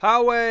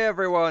Howay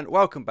everyone,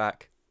 welcome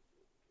back.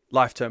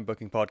 Lifetime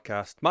Booking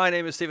Podcast. My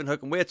name is Stephen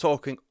Hook and we're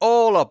talking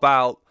all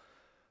about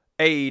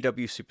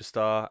AEW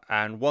Superstar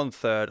and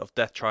 1/3 of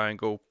Death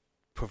Triangle,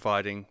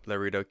 providing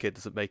Laredo Kid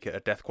doesn't make it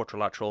a Death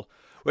Quadrilateral.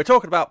 We're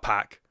talking about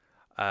Pac.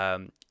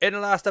 In the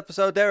last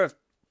episode there are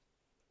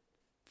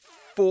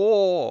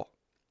 4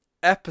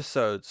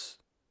 episodes.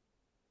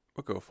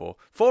 We'll go for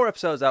 4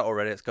 episodes out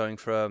already. It's going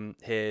from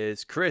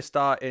his career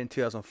start in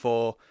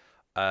 2004,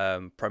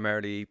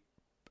 primarily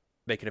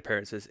making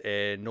appearances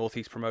in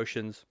Northeast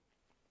promotions.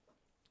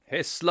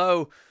 His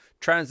slow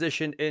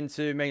transition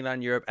into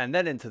mainland Europe and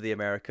then into the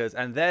Americas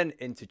and then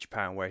into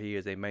Japan, where he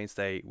is a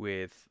mainstay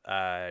with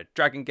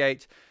Dragon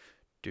Gate.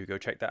 Do go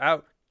check that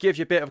out. Gives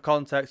you a bit of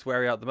context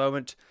where he is at the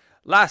moment.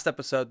 Last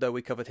episode, though,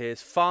 we covered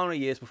his final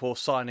years before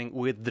signing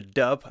with the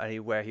Dub,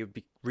 where he would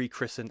be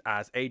rechristened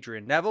as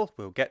Adrian Neville.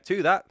 We'll get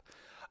to that.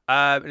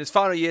 In his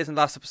final years in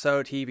the last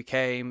episode, he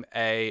became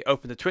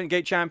Open the Twin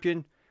Gate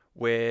champion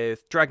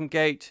with Dragon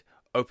Gate,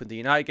 Open the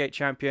United Gate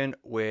champion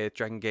with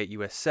Dragon Gate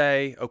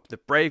USA, Open the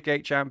Brave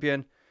Gate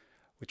champion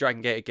with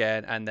Dragon Gate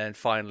again, and then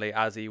finally,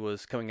 as he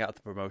was coming out of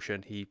the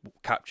promotion, he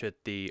captured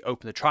the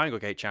Open the Triangle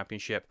Gate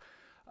championship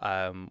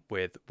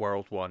with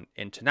World One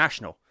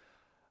International.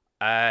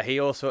 He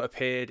also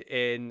appeared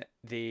in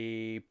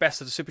the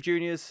Best of the Super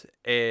Juniors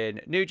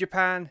in New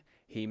Japan.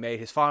 He made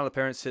his final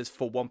appearances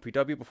for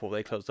 1PW before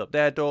they closed up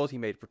their doors. He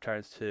made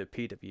returns to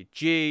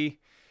PWG.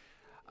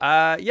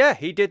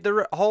 He did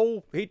the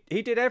whole.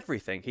 He did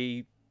everything.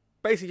 He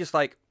basically just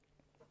I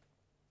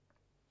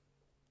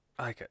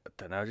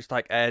don't know, just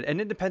like an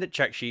independent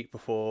check sheet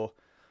before.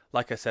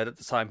 Like I said at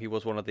the time, he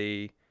was one of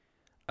the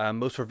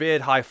most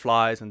revered high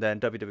flyers, and then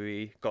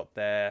WWE got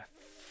their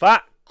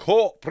fat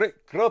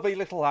corporate grubby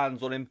little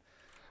hands on him,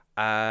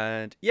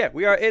 and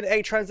we are in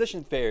a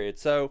transition period.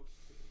 So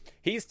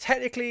he's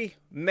technically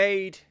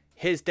made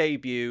his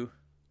debut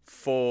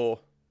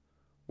for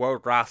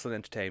World Wrestling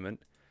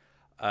Entertainment.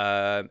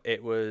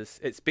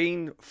 It's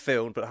been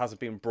filmed, but it hasn't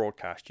been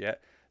broadcast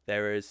yet.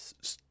 There is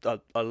a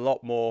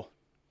lot more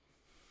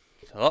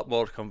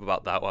to come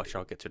about that, which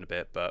I'll get to in a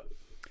bit. But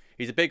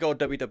he's a big old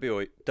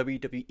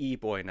WWE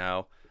boy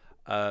now.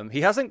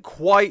 He hasn't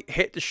quite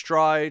hit the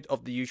stride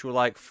of the usual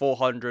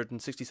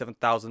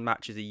 467,000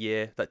 matches a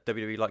year that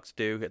WWE likes to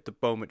do at the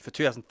moment. For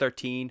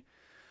 2013,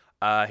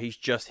 he's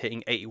just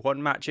hitting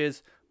 81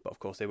 matches, but of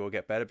course they will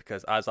get better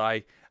because as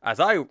I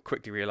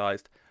quickly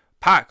realized,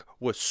 Pac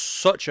was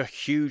such a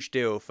huge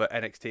deal for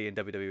NXT and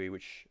WWE,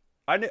 which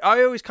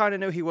I always kind of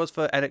knew he was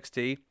for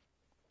NXT.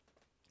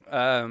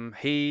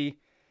 He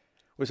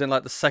was in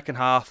the second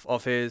half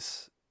of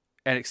his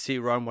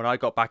NXT run when I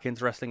got back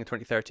into wrestling in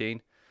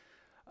 2013.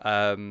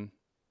 I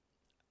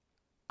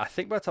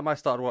think by the time I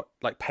started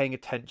paying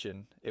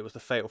attention, it was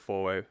the Fatal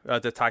 4-Way,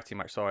 the tag team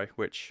match,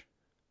 which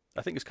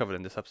I think is covered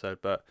in this episode.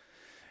 But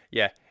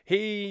yeah,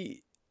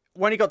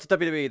 when he got to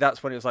WWE,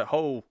 that's when it was like,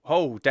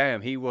 oh damn,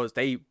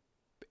 they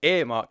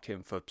earmarked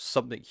him for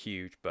something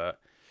huge, but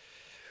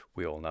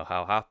we all know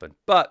how it happened.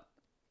 But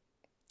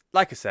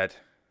like I said,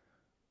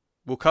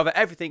 we'll cover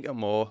everything and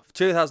more.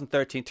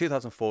 2013,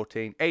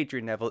 2014,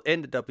 Adrian Neville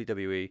in the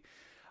WWE.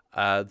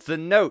 The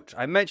note,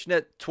 I mentioned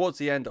it towards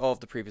the end of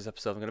the previous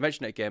episode. I'm going to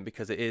mention it again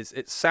because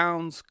it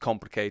sounds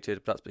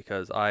complicated, but that's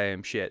because I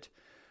am shit.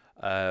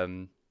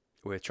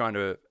 We're trying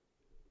to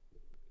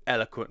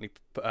eloquently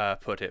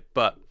put it,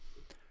 but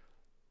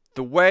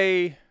the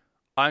way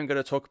I'm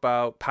going to talk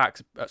about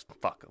Pac's... that's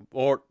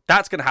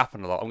going to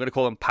happen a lot. I'm going to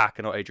call him Pac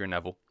and not Adrian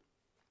Neville.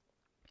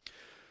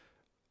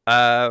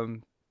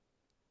 So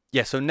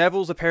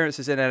Neville's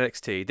appearances in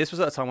NXT. This was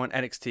at a time when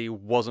NXT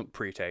wasn't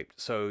pre-taped.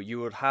 So you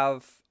would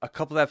have a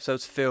couple of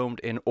episodes filmed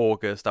in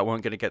August that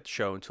weren't going to get the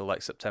show until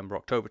September,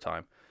 October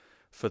time.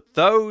 For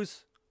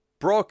those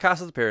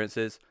broadcast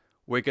appearances,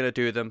 we're going to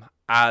do them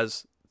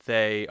as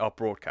they are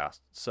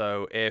broadcast.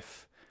 So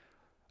if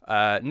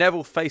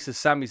Neville faces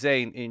Sami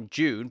Zayn in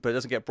June, but it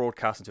doesn't get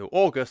broadcast until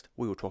August,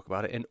 we will talk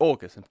about it in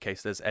August in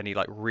case there's any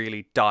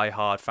really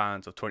die-hard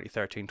fans of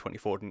 2013,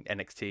 2014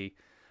 NXT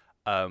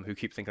who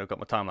keep thinking I've got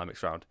my timeline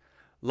mixed around.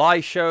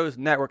 Live shows,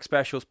 network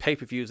specials,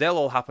 pay-per-views, they'll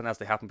all happen as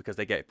they happen because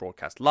they get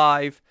broadcast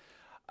live.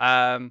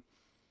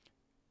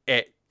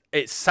 It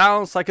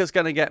sounds like it's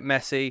going to get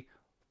messy,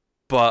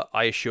 but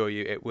I assure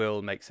you it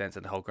will make sense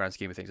in the whole grand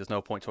scheme of things. There's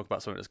no point talking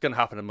about something that's going to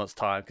happen in a month's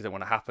time, because then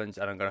when it happens,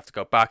 and I'm going to have to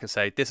go back and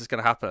say, this is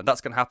going to happen, and that's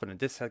going to happen, and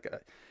this...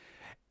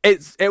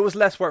 It was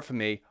less work for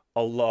me,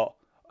 a lot.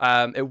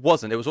 It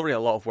wasn't. It was already a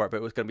lot of work, but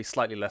it was going to be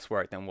slightly less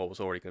work than what was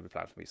already going to be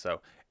planned for me.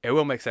 So it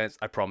will make sense,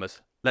 I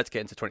promise. Let's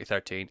get into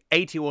 2013.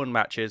 81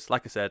 matches,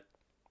 like I said.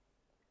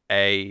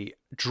 A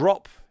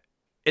drop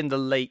in the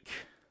lake...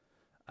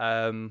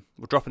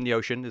 drop in the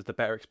ocean is the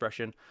better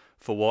expression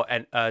for what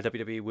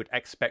WWE would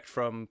expect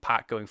from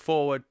Pac going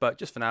forward. But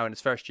just for now, in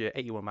his first year,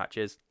 81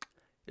 matches,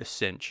 a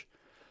cinch.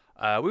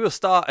 We will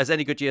start, as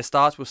any good year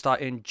starts, we'll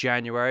start in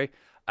January.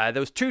 There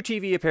was 2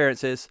 TV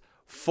appearances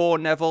for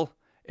Neville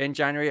in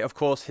January. Of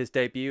course, his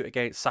debut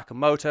against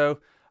Sakamoto.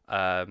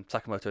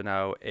 Sakamoto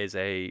now is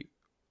a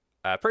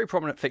a pretty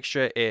prominent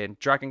fixture in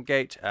Dragon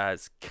Gate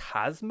as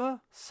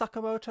Kazuma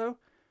Sakamoto.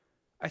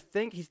 I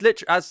think he's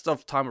literally, as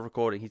of time of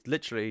recording, he's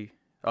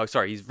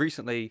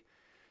recently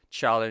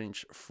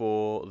challenged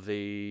for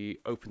the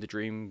Open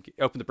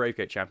the Brave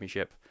Gate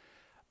Championship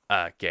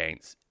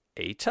against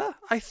Eita,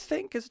 I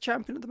think, is a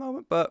champion at the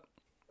moment. But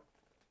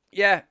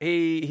yeah,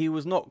 he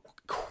was not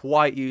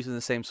quite used in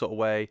the same sort of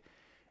way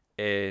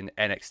in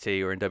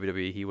NXT or in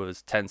WWE. He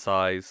was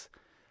Tensai's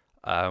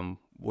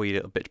wee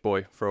little bitch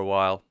boy for a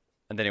while,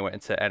 and then he went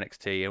into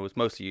NXT and was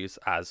mostly used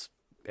as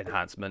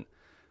enhancement.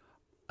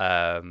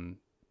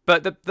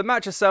 But the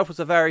match itself was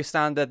a very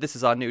standard, this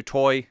is our new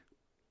toy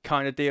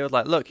kind of deal.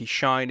 Like, look, he's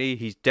shiny.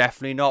 He's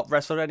definitely not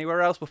wrestled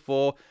anywhere else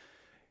before.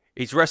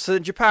 He's wrestled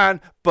in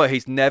Japan, but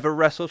he's never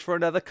wrestled for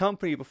another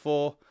company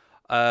before.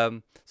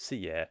 So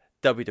yeah,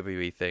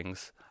 WWE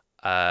things.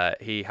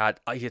 He had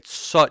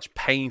such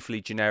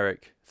painfully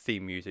generic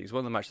theme music. It's one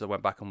of the matches I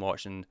went back and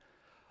watched, and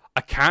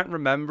I can't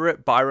remember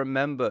it, but I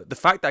remember the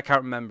fact that I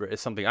can't remember it is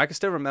something I can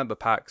still remember.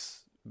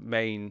 Pac's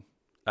main,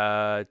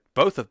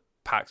 both of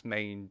Pac's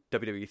main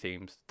WWE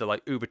themes, the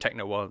like uber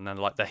techno one and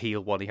like the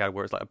heel one he had,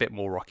 where it's like a bit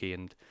more rocky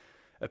and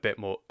a bit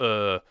more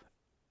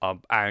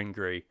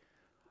angry.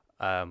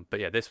 But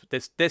yeah,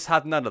 this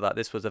had none of that.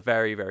 This was a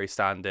very, very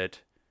standard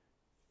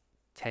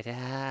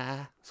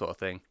ta-da sort of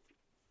thing.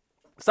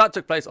 So that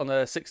took place on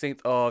the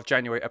 16th of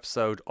January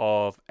episode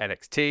of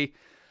NXT.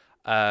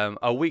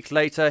 A week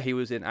later, he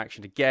was in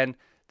action again,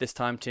 this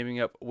time teaming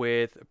up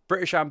with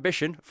British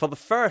Ambition for the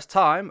first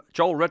time,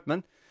 Joel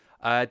Redman,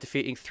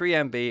 defeating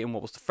 3MB in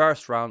what was the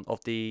first round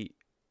of the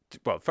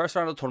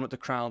tournament to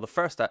crown the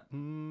first ever?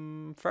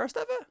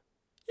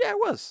 Yeah, it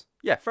was.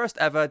 Yeah, first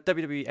ever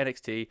WWE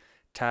NXT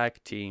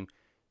Tag Team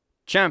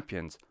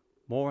Champions.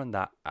 More on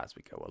that as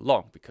we go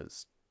along,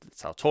 because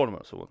it's how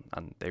tournaments won,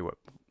 and they won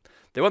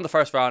the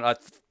first round. I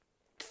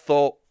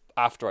thought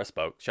after I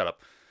spoke. Shut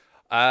up.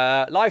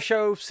 Live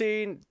show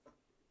scene,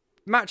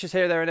 matches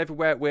here, there, and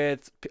everywhere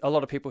with a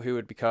lot of people who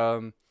had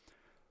become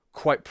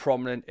quite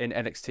prominent in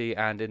NXT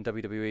and in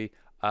WWE.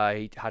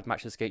 He had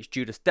matches against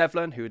Judas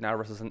Devlin, who now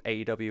wrestles in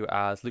AEW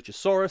as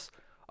Luchasaurus.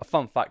 A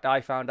fun fact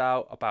I found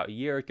out about a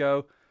year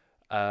ago: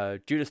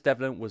 Judas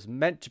Devlin was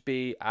meant to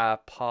be a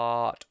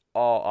part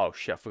of... Oh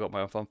shit, I forgot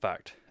my own fun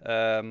fact.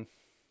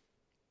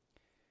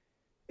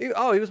 He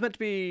was meant to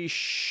be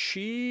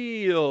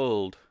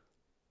Shield.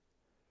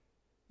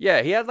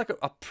 Yeah, he had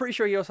I'm pretty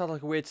sure he also had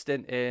like a weird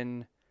stint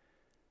in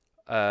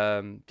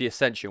The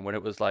Ascension, when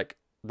it was like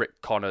Rick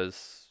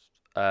Victor's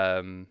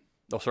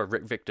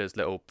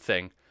little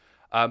thing.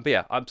 But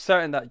yeah, I'm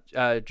certain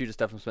that Judas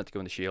Devlin was meant to go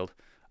in the Shield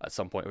at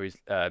some point, where he's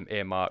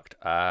earmarked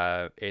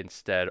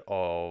instead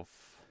of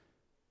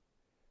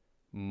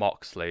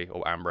Moxley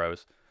or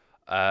Ambrose.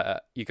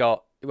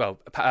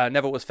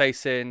 Neville was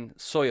facing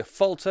Sawyer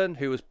Fulton,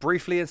 who was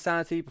briefly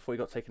Insanity before he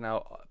got taken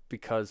out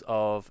because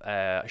of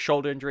a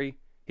shoulder injury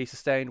he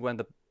sustained when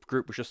the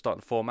group was just starting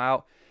to form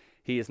out.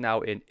 He is now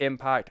in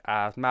Impact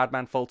as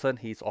Madman Fulton.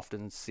 He's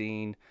often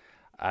seen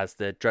as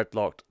the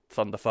dreadlocked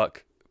thunderfuck.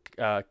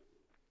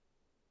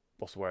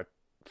 What's the word?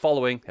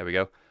 Following, there we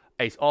go,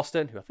 Ace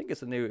Austin, who I think is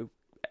the new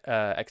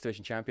X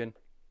Division champion.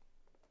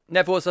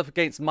 Neville was up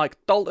against Mike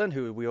Dalton,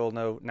 who we all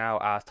know now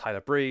as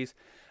Tyler Breeze,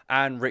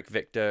 and Rick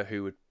Victor,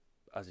 who would,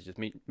 as I just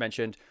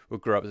mentioned,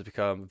 would grow up to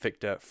become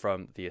Victor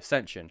from The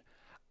Ascension.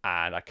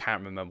 And I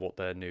can't remember what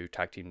the new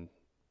tag team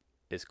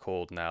is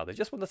called now. They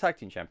just won the tag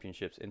team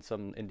championships in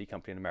some indie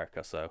company in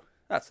America, so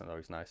that's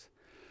always nice.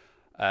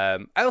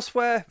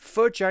 Elsewhere,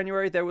 for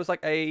January, there was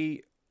like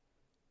a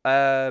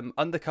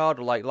undercard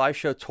or like live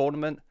show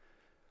tournament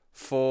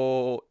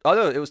for... Oh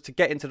no, it was to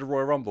get into the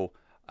Royal Rumble,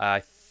 I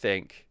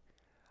think.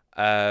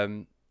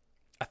 I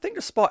think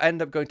the spot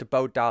ended up going to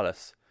Bo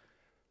Dallas.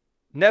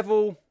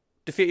 Neville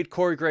defeated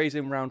Corey Graves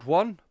in round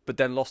 1, but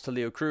then lost to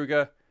Leo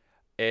Kruger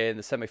in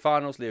the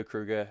semi-finals. Leo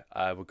Kruger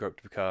would grow up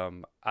to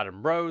become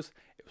Adam Rose.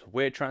 It was a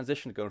weird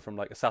transition, going from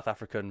like a South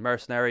African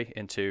mercenary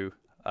into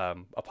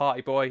a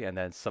party boy, and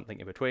then something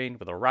in between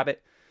with a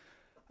rabbit.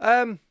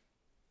 So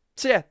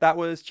yeah, that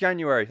was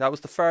January. That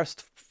was the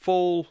first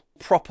full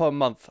proper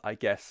month, I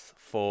guess,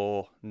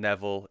 for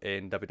Neville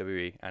in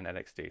WWE and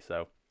NXT.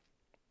 So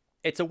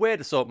it's a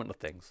weird assortment of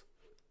things.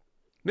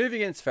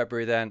 Moving into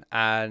February then,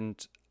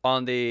 and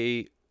on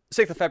the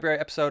 6th of February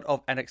episode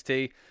of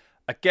NXT,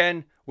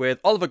 again with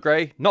Oliver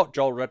Gray, not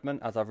Joel Redman,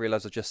 as I've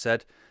realised I just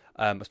said,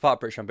 as part of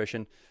British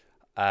Ambition.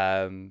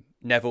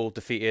 Neville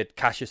defeated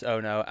Cassius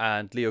Ohno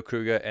and Leo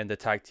Kruger in the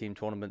tag team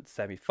tournament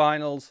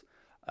semi-finals.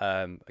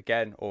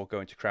 Again, all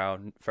going to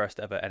crown first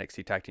ever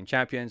NXT tag team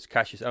champions.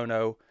 Cassius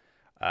Ohno,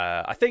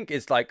 I think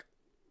is like,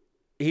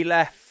 he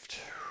left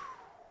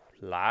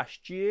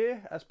last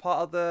year as part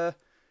of the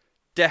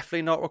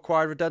definitely not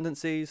required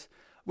redundancies.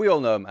 We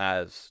all know him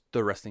as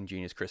the wrestling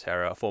genius Chris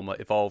Hera, a former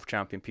Evolve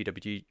champion,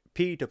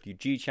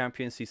 PWG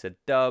champion, CSED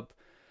Dub,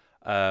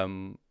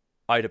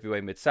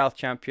 IWA Mid-South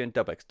champion,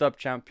 Dub X Dub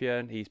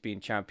champion. He's been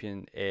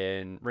champion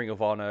in Ring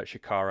of Honor,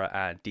 Shikara,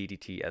 and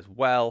DDT as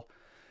well.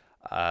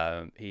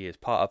 He is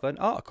part of an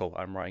article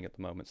I'm writing at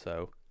the moment,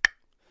 so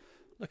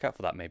look out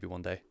for that maybe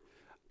one day.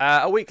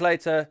 A week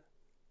later,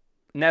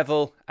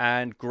 Neville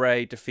and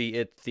Grey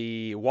defeated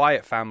the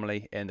Wyatt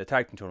family in the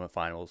Tag Team Tournament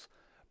finals.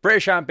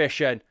 British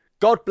Ambition,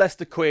 God bless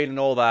the Queen and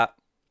all that.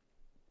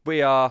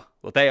 They are.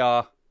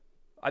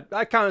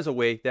 I count as a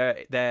we.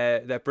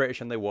 They're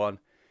British and they won.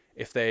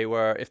 If they'd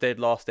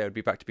lost, they would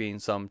be back to being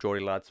some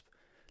Geordie lads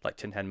like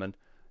Tin Henman,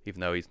 even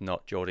though he's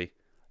not Geordie.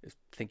 I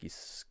think he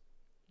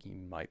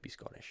might be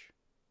Scottish.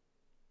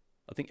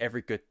 I think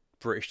every good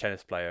British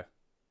tennis player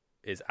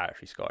is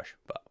actually Scottish,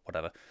 but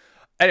whatever.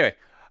 Anyway,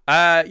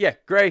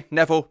 Grey,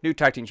 Neville, new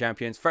tag team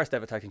champions, first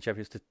ever tag team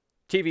champions to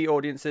TV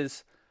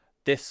audiences.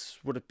 This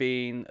would have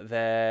been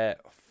this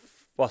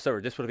would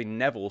have been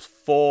Neville's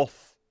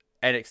fourth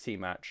NXT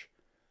match.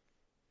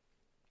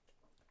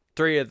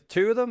 Two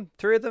of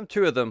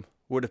them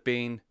would have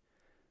been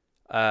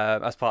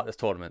as part of this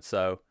tournament.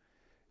 So,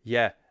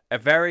 yeah, a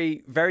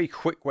very, very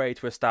quick way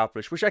to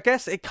establish, which I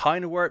guess it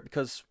kind of worked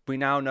because we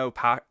now know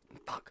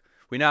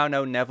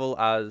Neville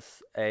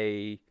as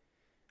a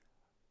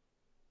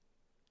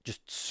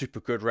just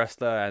super good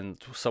wrestler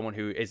and someone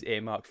who is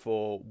earmarked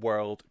for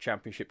world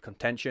championship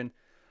contention.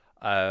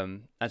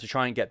 And to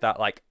try and get that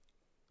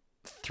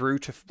through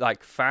to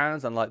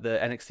fans and the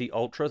NXT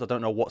Ultras. I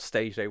don't know what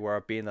stage they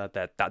were, being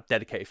that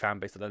dedicated fan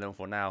base that I know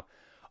for now.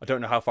 I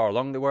don't know how far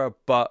along they were,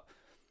 but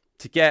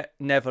to get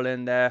Neville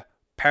in there,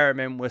 pair him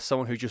in with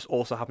someone who just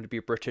also happened to be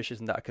British,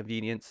 isn't that a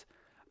convenience?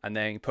 And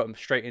then put him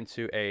straight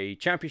into a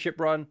championship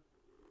run,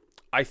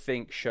 I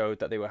think showed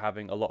that they were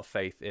having a lot of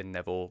faith in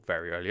Neville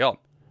very early on.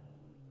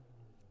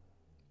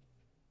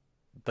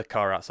 The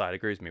car outside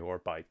agrees with me, or a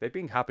bike. They've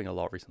been happening a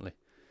lot recently.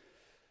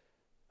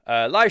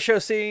 Live show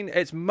scene,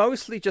 it's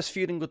mostly just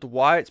feuding with the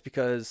Wyatts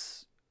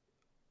because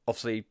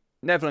obviously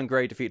Neville and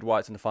Grey defeated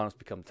Wyatts in the finals to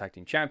become tag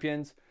team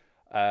champions.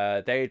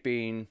 They had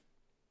been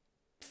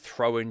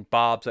throwing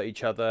barbs at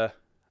each other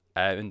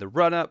in the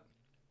run-up.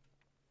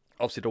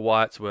 Obviously the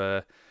Wyatts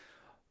were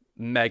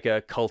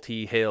mega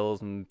culty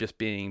heels and just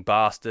being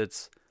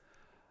bastards.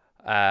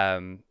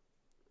 And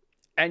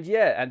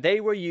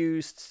they were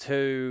used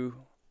to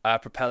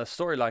propel a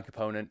storyline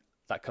component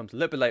that comes a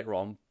little bit later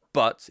on.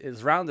 But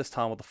it's around this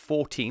time of the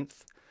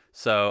 14th.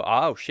 So,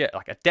 a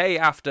day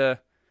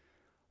after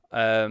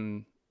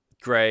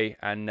Grey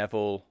and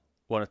Neville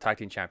won the tag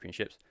team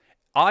championships.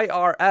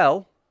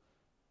 IRL,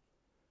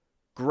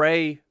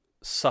 Grey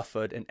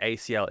suffered an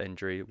ACL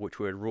injury, which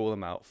would rule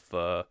him out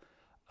for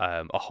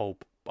a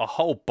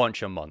whole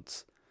bunch of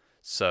months.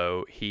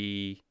 So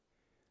he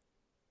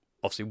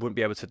obviously wouldn't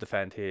be able to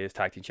defend his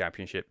tag team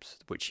championships,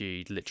 which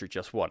he literally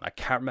just won. I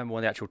can't remember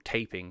when the actual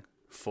taping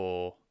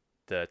for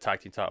the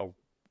tag team title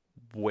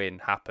win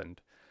happened,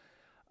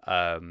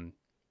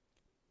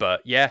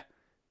 but yeah,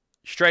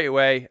 straight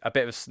away a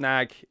bit of a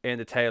snag in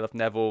the tail of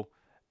Neville.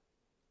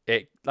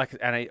 Like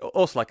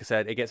I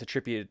said, it gets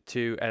attributed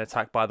to an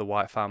attack by the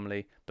Wyatt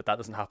family, but that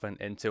doesn't happen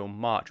until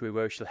March.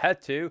 We shall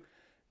head to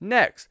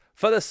next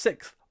for the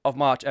 6th of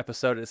March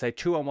episode. It's a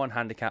 2-on-1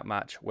 handicap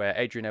match where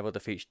Adrian Neville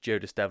defeats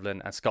Judas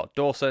Devlin and Scott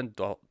Dawson.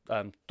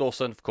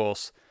 Dawson, of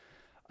course.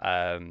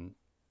 The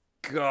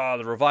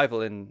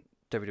revival in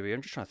WWE.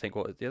 I'm just trying to think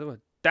what the other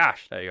one.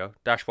 Dash, there you go.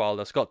 Dash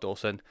Wilder, Scott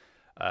Dawson.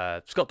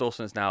 Scott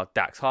Dawson is now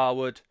Dax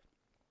Harwood.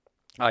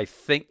 I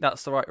think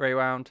that's the right way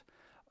around.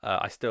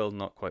 I still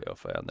not quite up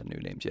on the new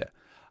names yet.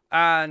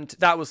 And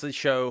that was the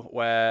show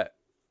where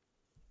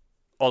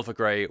Oliver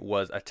Grey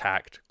was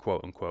attacked,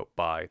 quote unquote,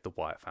 by the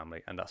Wyatt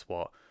family, and that's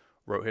what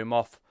wrote him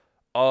off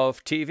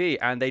of TV.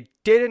 And they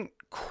didn't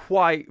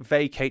quite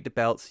vacate the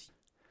belts.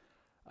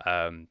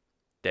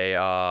 They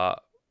are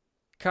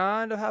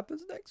kind of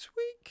happens next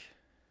week.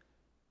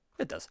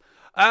 It does.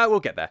 We'll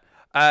get there.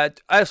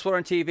 Elsewhere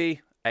on TV,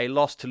 a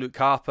loss to Luke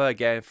Harper,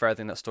 again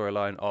furthering that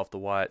storyline of the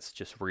Wyatts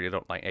just really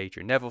don't like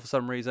Adrian Neville for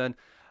some reason.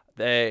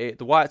 The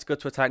Wyatts go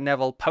to attack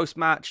Neville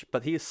post-match,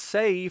 but he is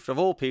saved, of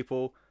all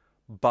people,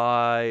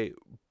 by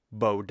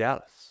Bo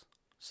Dallas.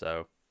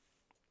 So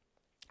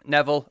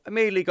Neville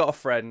immediately got a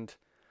friend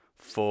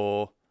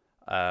for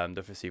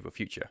the foreseeable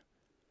future.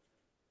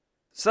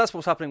 So that's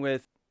what's happening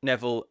with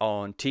Neville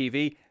on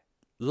TV.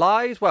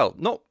 Live, well,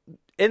 not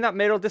in that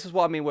middle. This is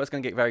what I mean where it's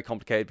going to get very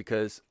complicated,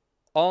 because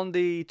on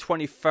the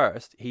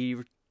 21st, he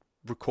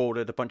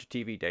recorded a bunch of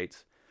TV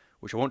dates,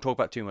 which I won't talk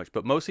about too much,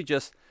 but mostly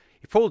just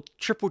he pulled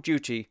triple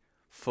duty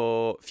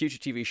for future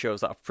TV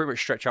shows that pretty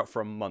much stretch out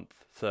for a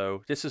month.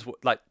 So this is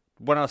what, like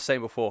when I was saying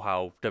before,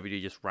 how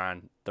WWE just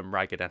ran them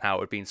ragged and how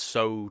it had been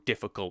so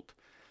difficult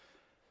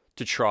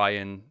to try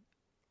and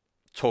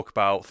talk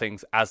about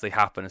things as they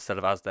happen instead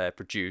of as they're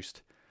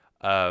produced.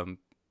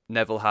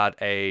 Neville had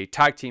a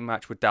tag team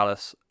match with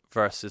Dallas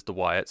versus the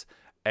Wyatts,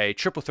 a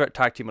triple threat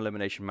tag team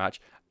elimination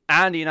match,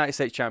 and the United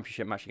States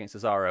Championship match against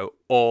Cesaro,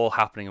 all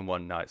happening in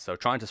one night. So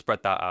trying to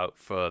spread that out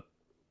for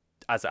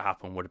as it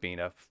happened would have been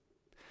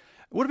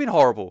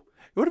horrible.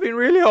 It would have been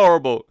really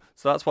horrible.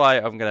 So that's why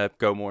I'm going to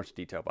go more into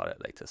detail about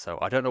it later. So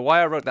I don't know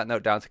why I wrote that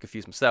note down to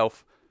confuse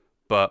myself,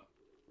 but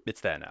it's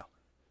there now.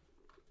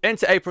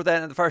 Into April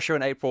then, the first show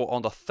in April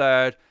on the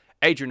 3rd,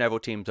 Adrian Neville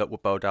teams up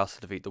with Bo Dallas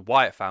to defeat the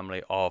Wyatt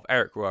family of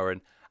Eric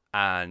Rowan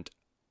and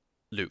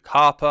Luke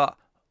Harper.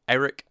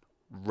 Eric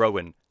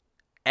Rowan.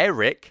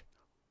 Eric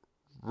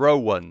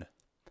Rowan.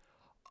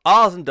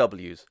 R's and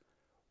W's.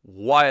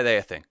 Why are they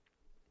a thing?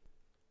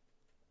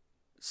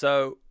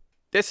 So,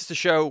 this is the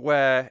show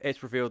where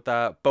it's revealed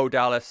that Bo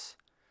Dallas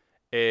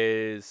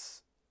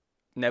is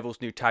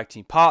Neville's new tag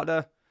team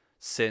partner,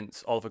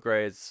 since Oliver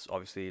Grey is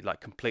obviously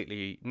like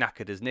completely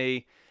knackered his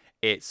knee.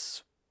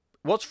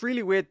 What's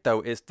really weird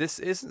though is this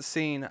isn't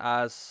seen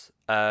as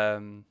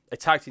a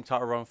tag team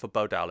title run for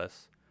Bo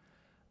Dallas,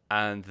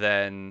 and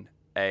then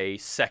a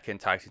second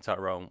tag team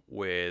title run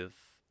with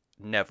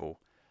Neville.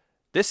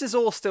 This is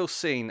all still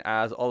seen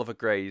as Oliver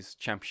Grey's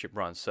championship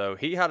run. So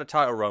he had a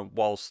title run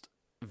whilst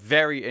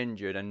very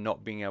injured and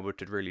not being able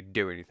to really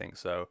do anything.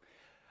 So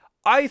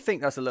I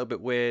think that's a little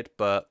bit weird,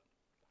 but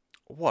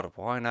what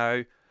do I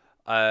know?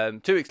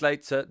 2 weeks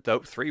later, no,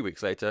 3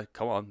 weeks later,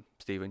 come on,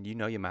 Stephen, you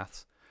know your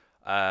maths.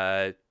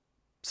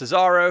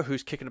 Cesaro,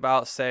 who's kicking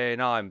about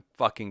saying, I'm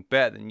fucking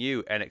better than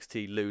you,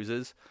 NXT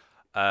losers.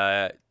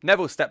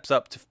 Neville steps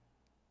up to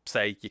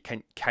say,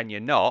 can you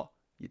not?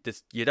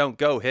 You don't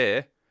go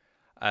here.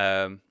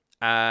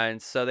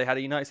 And so they had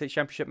a United States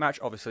Championship match.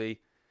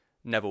 Obviously,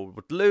 Neville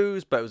would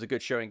lose, but it was a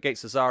good showing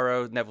against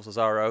Cesaro. Neville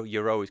Cesaro,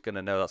 you're always going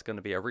to know that's going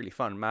to be a really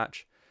fun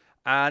match.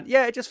 And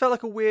yeah, it just felt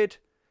like a weird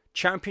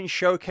champion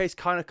showcase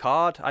kind of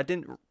card. I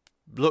didn't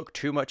look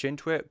too much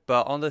into it,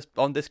 but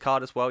on this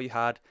card as well, you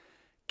had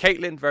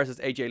Caitlyn versus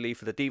AJ Lee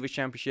for the Divas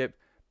Championship,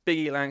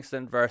 Biggie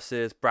Langston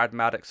versus Brad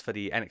Maddox for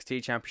the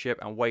NXT Championship,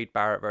 and Wade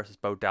Barrett versus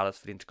Bo Dallas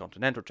for the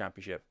Intercontinental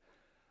Championship.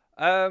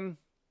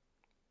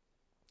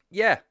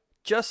 Yeah,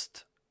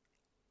 just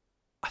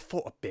I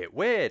thought a bit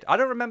weird. I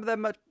don't remember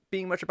them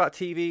being much about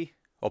TV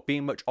or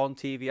being much on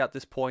TV at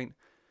this point.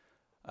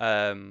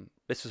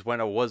 This was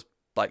when I was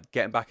like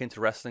getting back into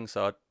wrestling,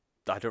 so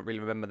I don't really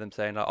remember them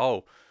saying like,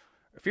 "Oh,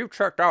 if you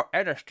checked out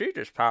NXT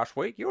this past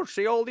week, you'll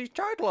see all these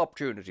title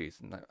opportunities."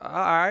 And like, all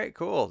right,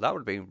 cool. That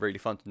would have been really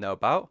fun to know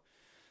about.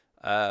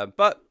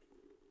 But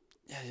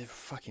yeah,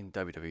 fucking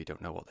WWE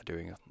don't know what they're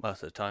doing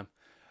most of the time.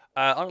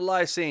 On the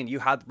live scene, you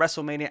had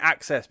WrestleMania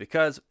Access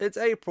because it's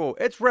April.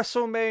 It's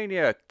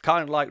WrestleMania,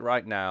 kind of like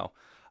right now.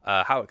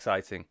 How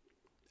exciting.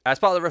 As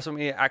part of the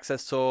WrestleMania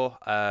Access tour,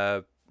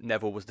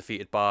 Neville was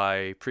defeated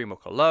by Primo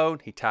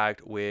Colón. He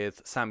tagged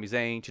with Sami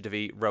Zayn to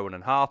defeat Rowan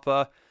and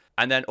Harper.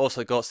 And then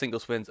also got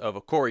singles wins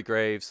over Corey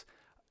Graves,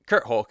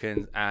 Kurt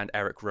Hawkins, and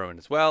Eric Rowan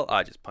as well.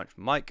 I just punched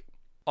Mike.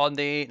 On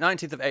the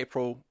 19th of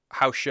April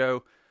house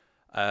show,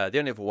 the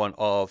only other one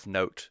of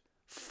note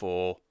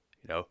for,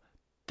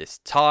 this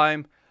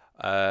time,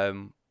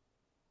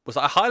 was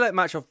a highlight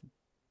match of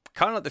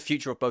kind of like the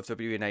future of both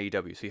WWE and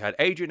AEW. So you had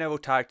Adrian Neville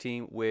tag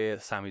team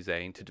with Sami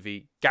Zayn to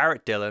defeat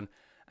Garrett Dillon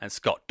and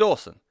Scott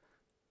Dawson.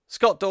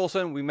 Scott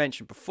Dawson, we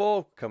mentioned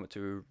before, coming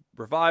to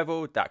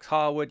Revival, Dax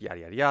Harwood, yada,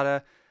 yada,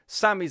 yada.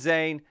 Sami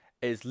Zayn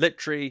is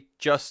literally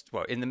just,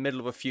 in the middle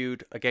of a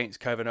feud against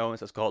Kevin Owens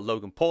that's got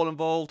Logan Paul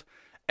involved.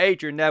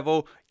 Adrian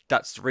Neville,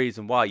 that's the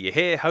reason why you're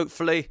here,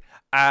 hopefully.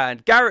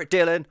 And Garrett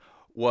Dillon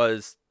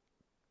was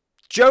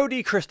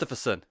Jody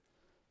Christopherson.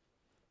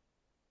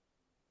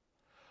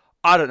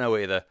 I don't know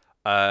either.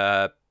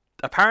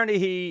 Apparently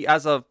he,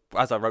 as I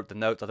wrote the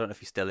notes, I don't know if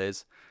he still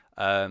is,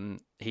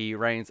 he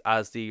reigns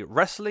as the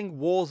Wrestling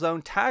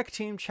Warzone Tag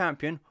Team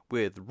Champion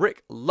with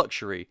Rick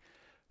Luxury,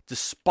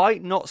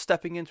 despite not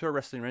stepping into a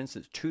wrestling ring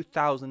since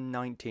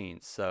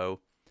 2019. So,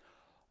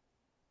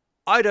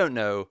 I don't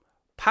know.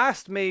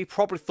 Past me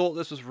probably thought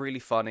this was really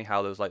funny,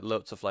 how there was like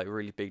lots of like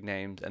really big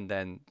names and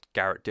then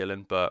Garrett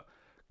Dillon, but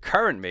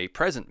current me,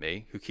 present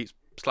me, who keeps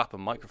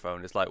slapping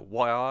microphone, is like,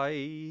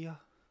 why?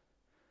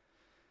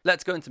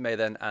 Let's go into May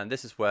then, and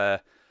this is where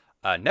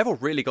Neville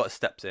really got his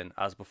steps in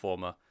as a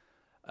performer.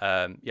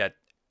 You had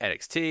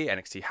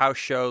NXT house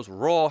shows,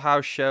 Raw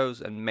house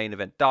shows, and main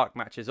event dark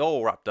matches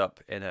all wrapped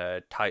up in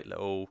a tight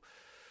little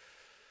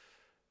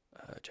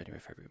January,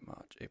 February,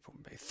 March, April,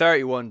 May,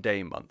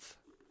 31-day month.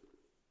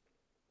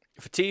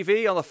 For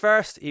TV, on the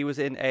 1st, he was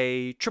in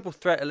a triple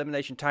threat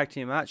elimination tag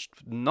team match,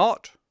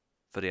 not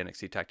for the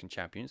NXT Tag Team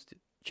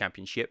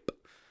Championship.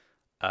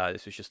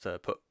 This was just to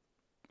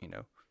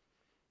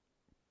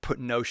put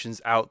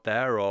notions out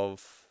there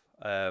of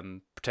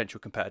potential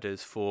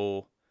competitors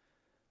for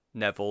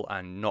Neville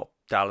and not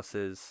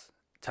Dallas's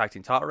tag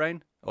team title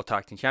reign or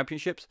tag team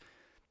championships.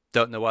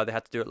 Don't know why they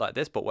had to do it like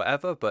this, but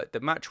whatever. But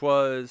the match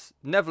was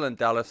Neville and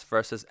Dallas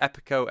versus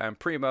Epico and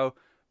Primo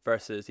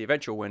versus the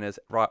eventual winners,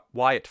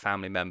 Wyatt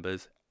family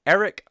members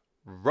Eric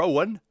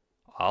Rowan,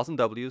 R's and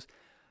W's,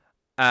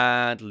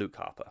 and Luke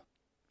Harper.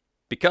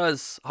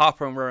 Because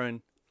Harper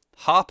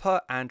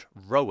and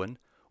Rowan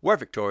were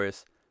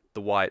victorious,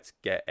 the Wyatts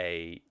get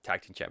a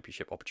tag team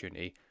championship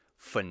opportunity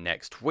for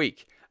next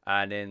week.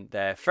 And in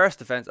their first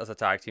defense as a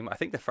tag team, I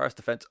think the first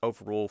defense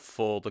overall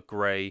for the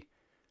Grey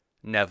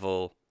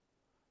Neville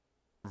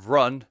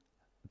run,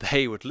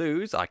 they would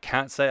lose. I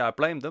can't say I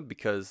blame them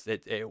because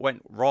it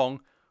went wrong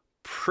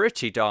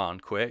pretty darn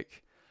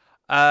quick.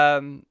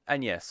 And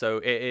yeah, so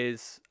it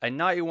is a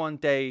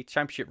 91-day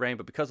championship reign,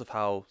 but because of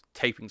how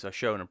tapings are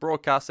shown and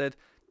broadcasted,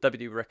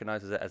 WWE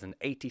recognizes it as an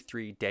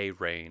 83-day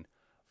reign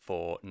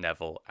for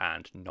Neville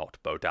and not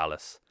Bo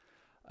Dallas.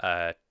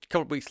 A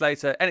couple of weeks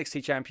later,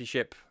 NXT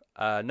Championship,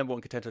 number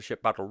one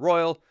contendership battle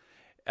royal.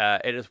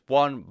 It is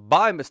won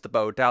by Mr.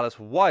 Bo Dallas.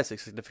 Why is it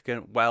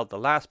significant? Well, the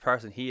last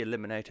person he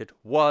eliminated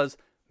was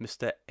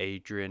Mr.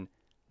 Adrian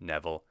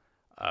Neville.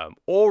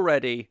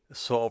 Already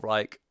sort of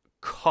like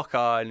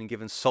cockeyed and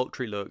given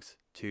sultry looks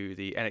to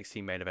the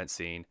NXT main event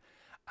scene.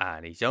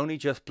 And he's only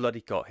just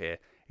bloody got here.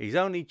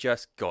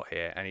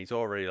 And he's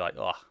already like,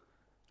 ugh.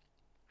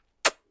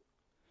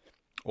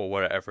 Or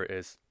whatever it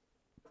is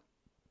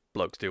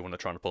blokes do when they're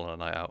trying to pull on a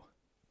night out.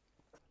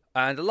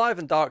 And the Live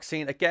and Dark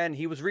scene, again,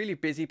 he was really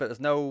busy, but there's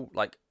no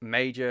like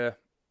major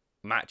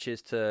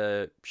matches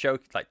to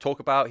talk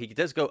about. He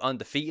does go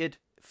undefeated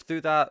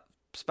through that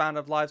span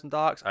of Lives and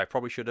Darks. I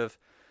probably should have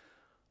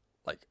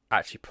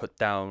actually put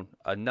down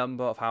a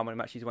number of how many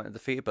matches he went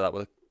undefeated, but that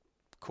would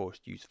of course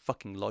use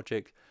fucking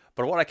logic.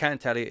 But what I can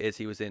tell you is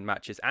he was in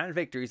matches and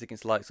victories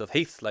against the likes of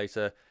Heath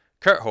Slater,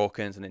 Kurt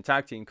Hawkins, and in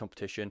tag team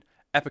competition,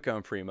 Epico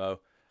and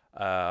Primo,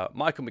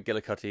 Michael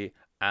McGillicuddy,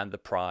 and the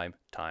Prime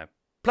Time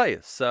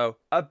Players. So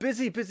a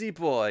busy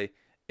boy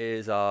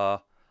is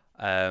our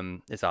I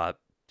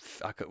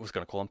was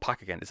going to call him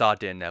Pac again. It's our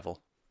dear Neville.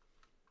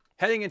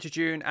 Heading into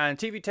June and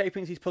TV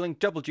tapings, he's pulling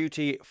double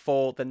duty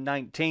for the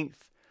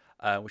 19th,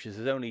 which is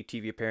his only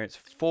TV appearance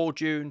for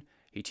June.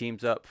 He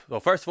teams up. Well,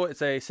 first of all,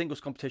 it's a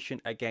singles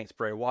competition against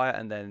Bray Wyatt,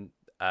 and then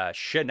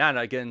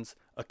shenanigans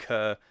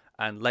occur.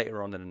 And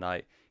later on in the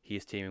night, he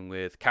is teaming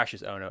with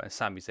Cassius Ohno and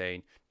Sami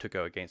Zayn to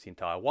go against the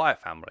entire Wyatt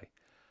family.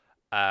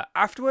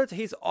 Afterwards,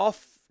 he's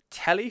off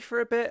telly for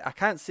a bit. I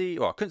couldn't see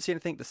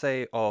anything to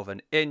say of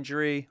an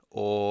injury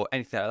or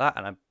anything like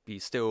that, and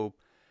he's still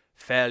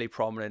fairly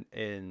prominent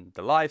in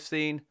the live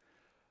scene.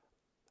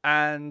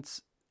 And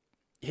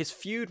his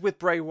feud with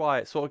Bray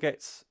Wyatt sort of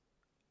gets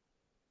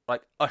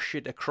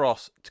ushered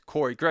across to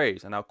Corey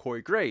Graves, and now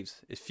Corey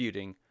Graves is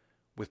feuding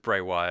with Bray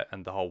Wyatt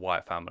and the whole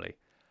Wyatt family.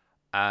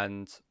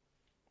 And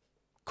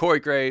Corey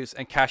Graves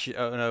and Cassius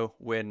Ohno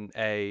win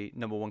a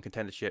number one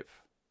contendership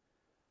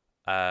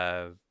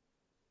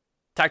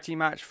tag team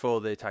match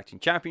for the tag team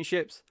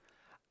championships,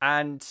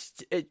 and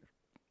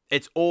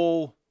it's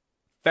all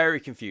very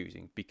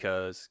confusing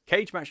because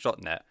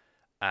cagematch.net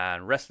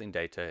and Wrestling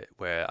Data,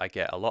 where I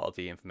get a lot of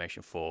the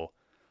information for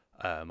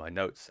my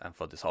notes and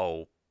for this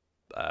whole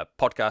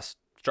podcast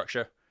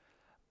structure,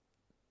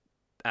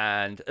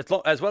 and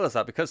as well as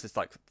that, because it's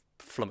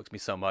flummoxed me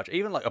so much,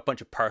 even a bunch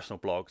of personal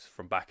blogs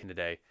from back in the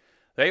day,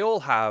 they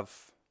all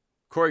have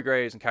Corey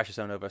Graves and Cassius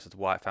Ohno versus the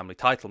Wyatt family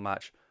title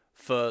match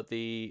for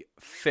the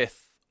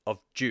 5th of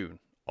June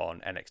on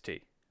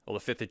NXT, or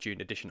the 5th of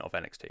June edition of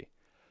NXT.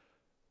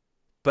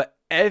 But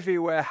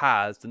everywhere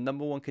has the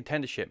number one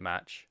contendership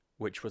match,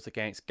 which was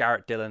against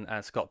Garrett Dillon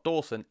and Scott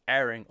Dawson,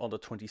 airing on the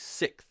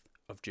 26th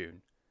of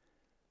June.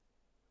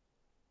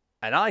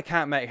 And I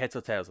can't make heads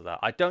or tails of that.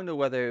 I don't know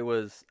whether it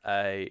was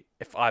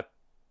if I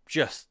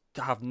just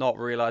have not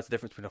realised the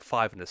difference between a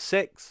 5 and a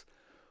 6,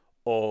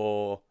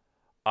 or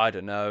I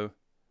don't know,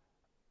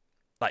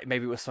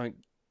 maybe it was something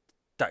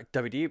that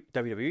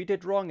WWE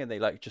did wrong and they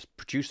just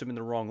produced them in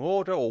the wrong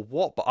order or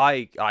what, but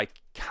I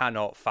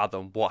cannot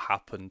fathom what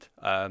happened.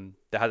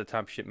 They had a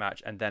championship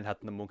match and then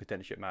had the number one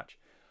contendership match.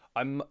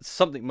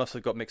 Something must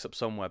have got mixed up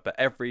somewhere, but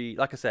every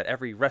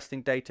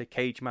Wrestling Data,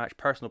 Cage Match,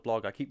 personal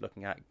blog I keep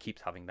looking at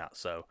keeps having that,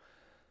 so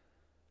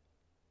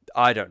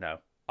I don't know.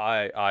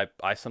 I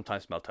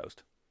sometimes smell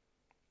toast.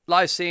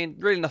 Live scene,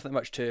 really nothing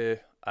much to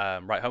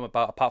write home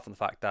about, apart from the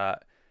fact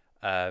that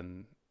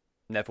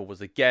Neville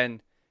was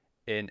again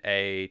in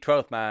a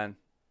 12-man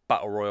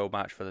Battle Royal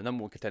match for the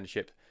number one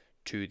contendership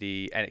to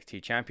the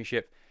NXT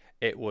Championship.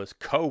 It was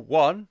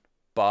co-won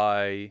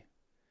by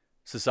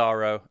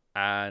Cesaro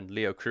and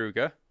Leo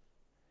Kruger.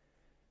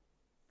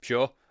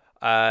 Sure.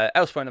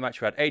 Elsewhere in the match,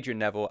 we had Adrian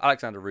Neville,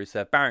 Alexander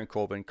Rusev, Baron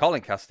Corbin,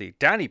 Colin Cassidy,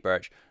 Danny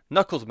Burch,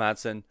 Knuckles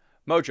Madsen,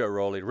 Mojo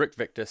Rawley, Rick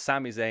Victor,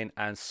 Sami Zayn,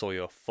 and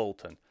Sawyer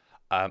Fulton.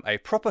 A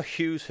proper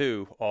who's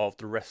who of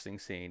the wrestling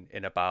scene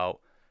in about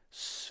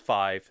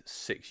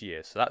 5-6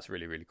 years. So that's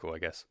really, really cool, I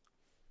guess.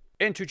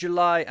 Into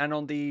July, and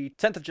on the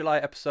 10th of July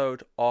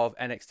episode of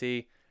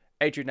NXT,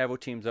 Adrian Neville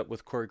teams up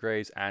with Corey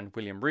Graves and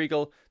William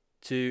Regal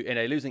in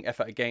a losing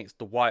effort against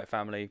the Wyatt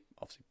family,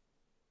 obviously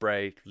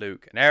Bray,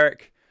 Luke, and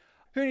Eric.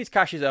 Who needs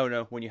Cassius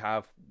Ohno when you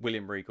have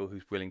William Regal,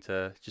 who's willing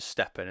to just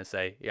step in and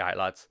say, yeah, right,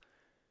 lads,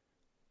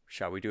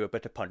 shall we do a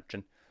bit of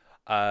punching?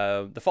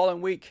 The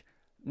following week,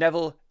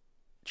 Neville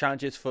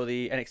challenges for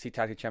the NXT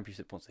Tag Team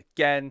Championship once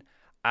again,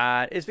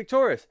 and is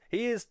victorious.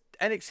 He is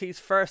NXT's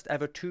first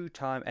ever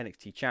 2-time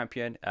NXT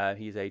champion.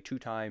 He's a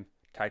 2-time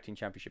Tag Team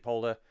Championship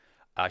holder.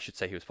 I should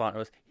say he was partner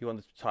with. He won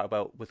the title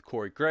belt with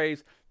Corey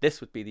Graves.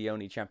 This would be the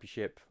only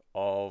championship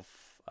of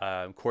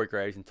Corey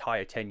Graves'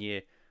 entire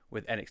tenure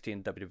with NXT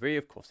and WWE.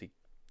 Of course, he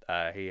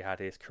had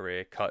his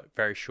career cut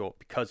very short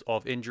because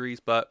of injuries.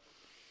 But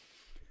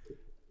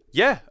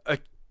yeah, a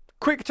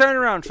quick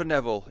turnaround for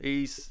Neville.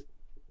 He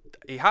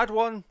had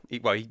one. He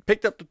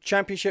picked up the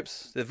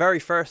championships, the very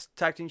first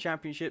tag team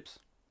championships.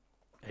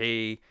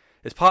 His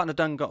partner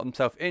got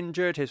himself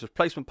injured. His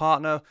replacement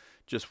partner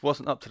just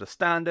wasn't up to the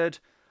standard.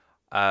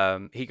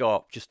 He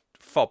got just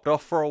fobbed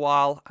off for a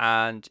while,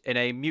 and in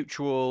a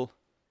mutual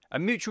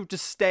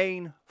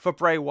disdain for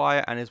Bray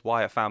Wyatt and his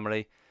Wyatt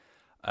family,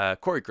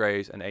 Corey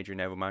Graves and Adrian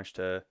Neville managed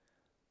to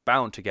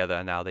bound together,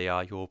 and now they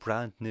are your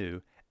brand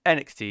new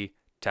NXT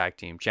Tag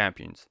Team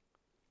Champions.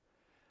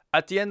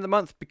 At the end of the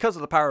month, because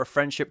of the power of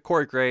friendship,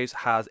 Corey Graves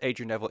has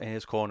Adrian Neville in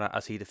his corner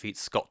as he defeats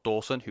Scott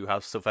Dawson, who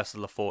has Sylvester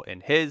Lefort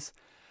in his.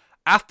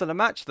 After the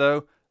match,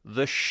 though,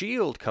 The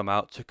Shield come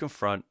out to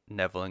confront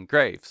Neville and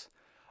Graves.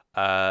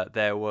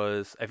 There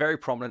was a very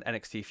prominent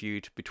NXT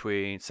feud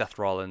between Seth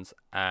Rollins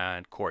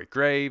and Corey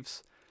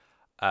Graves.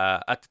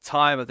 At the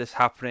time of this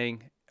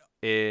happening,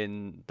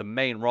 on the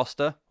main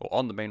roster,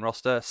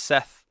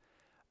 Seth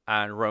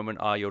and Roman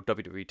are your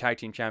WWE Tag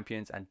Team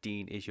Champions, and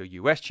Dean is your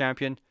US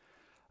Champion.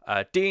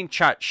 Dean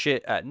chat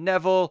shit at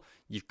Neville.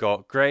 You've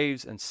got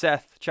Graves and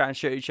Seth chatting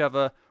shit at each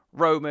other.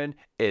 Roman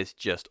is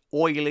just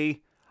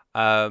oily.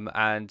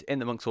 And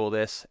in amongst all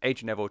this,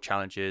 Adrian Neville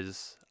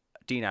challenges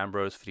Dean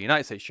Ambrose for the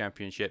United States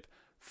Championship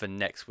for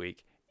next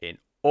week in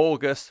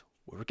August.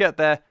 We'll get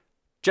there.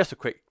 Just a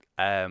quick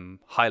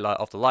highlight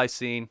of the live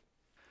scene.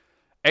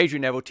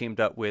 Adrian Neville teamed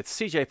up with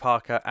CJ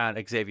Parker and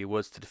Xavier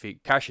Woods to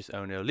defeat Cassius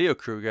Ohno, Leo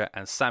Kruger,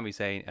 and Sami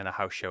Zayn in a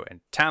house show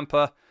in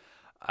Tampa.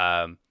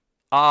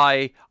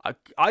 I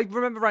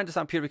remember writing this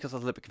down purely because I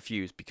was a little bit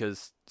confused,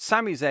 because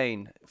Sami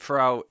Zayn,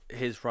 throughout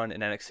his run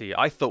in NXT,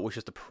 I thought was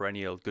just a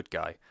perennial good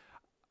guy.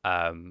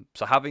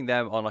 So having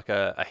them on like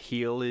a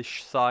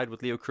heelish side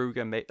with Leo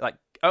Kruger,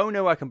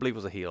 Ohno I can believe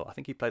was a heel. I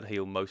think he played a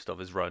heel most of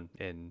his run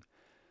in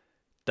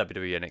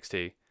WWE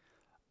NXT.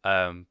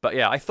 But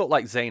yeah, I thought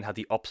like Zayn had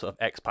the opposite of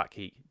X-Pac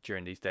heat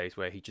during these days,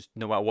 where he just,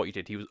 no matter what you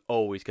did, he was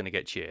always going to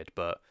get cheered.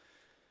 But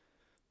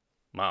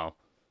wow.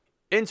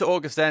 Into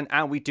August then,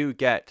 and we do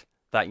get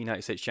that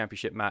United States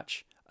Championship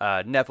match.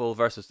 Neville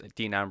versus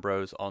Dean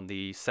Ambrose on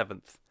the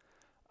 7th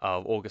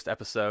of August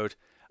episode.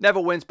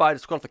 Neville wins by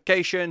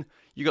disqualification.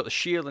 You got the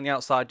Shield on the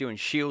outside doing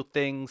Shield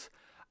things.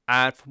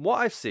 And from what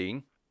I've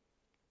seen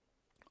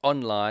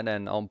online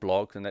and on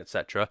blogs and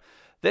etc.,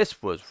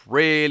 this was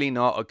really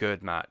not a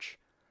good match.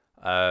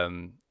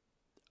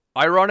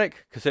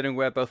 Ironic, considering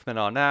where both men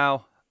are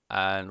now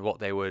and what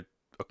they would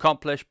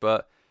accomplish.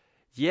 But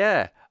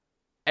yeah,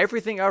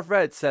 everything I've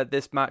read said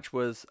this match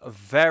was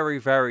very,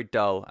 very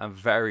dull and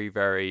very,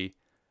 very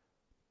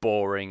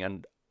boring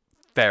and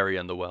very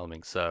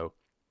underwhelming. So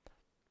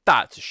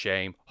that's a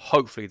shame.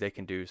 Hopefully they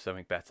can do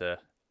something better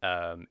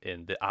at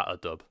a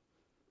dub.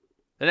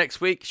 The next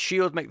week,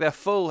 Shield make their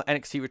full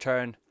NXT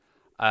return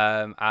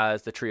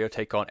as the trio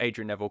take on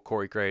Adrian Neville,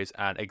 Corey Graves,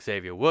 and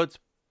Xavier Woods.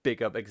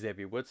 Big up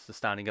Xavier Woods for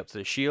standing up to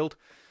the Shield.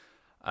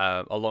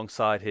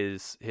 Alongside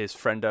his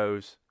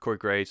friendos, Corey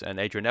Graves and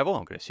Adrian Neville.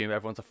 I'm going to assume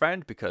everyone's a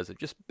friend because it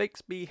just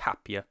makes me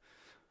happier.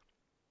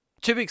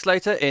 2 weeks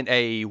later, in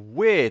a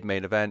weird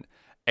main event,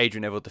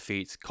 Adrian Neville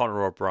defeats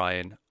Conor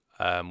O'Brien,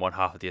 one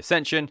half of the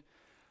Ascension,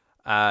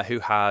 who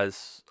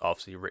has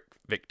obviously Rick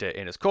Victor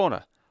in his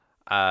corner.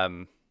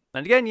 And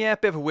again, yeah, a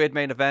bit of a weird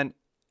main event.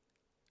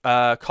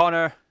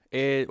 Conor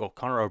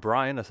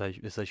O'Brien, as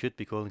I should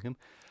be calling him,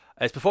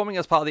 is performing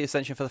as part of the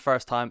Ascension for the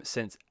first time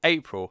since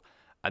April.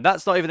 And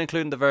that's not even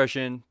including the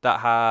version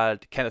that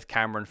had Kenneth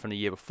Cameron from the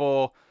year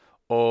before,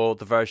 or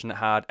the version that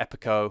had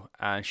Epico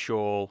and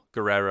Shaul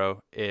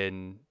Guerrero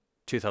in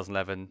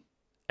 2011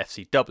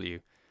 FCW.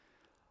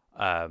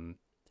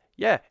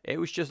 Yeah, it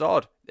was just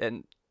odd.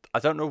 And I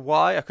don't know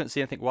why. I couldn't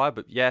see anything why.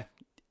 But yeah,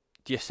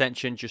 the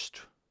Ascension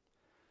just...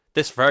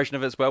 This version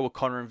of it as well with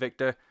Conor and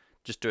Victor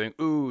just doing,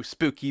 ooh,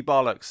 spooky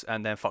bollocks,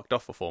 and then fucked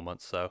off for 4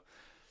 months. So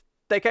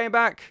they came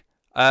back.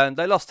 And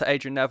they lost to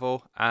Adrian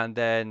Neville, and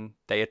then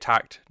they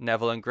attacked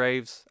Neville and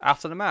Graves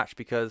after the match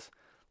because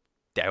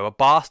they were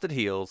bastard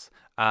heels,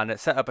 and it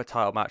set up a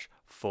title match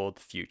for the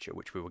future,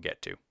 which we will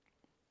get to.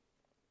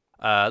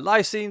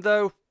 Live scene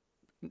though,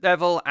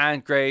 Neville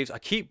and Graves, I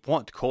keep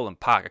wanting to call him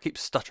Pac. I keep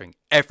stuttering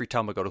every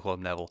time I go to call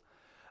him Neville.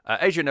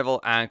 Adrian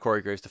Neville and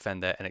Corey Graves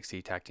defend their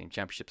NXT Tag Team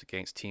Championships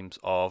against teams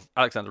of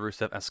Alexander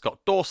Rusev and Scott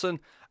Dawson,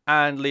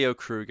 and Leo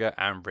Kruger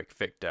and Rick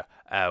Victor.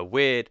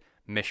 Weird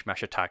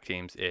mishmash of tag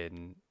teams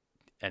in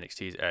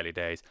NXT's early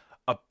days.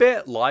 A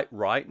bit like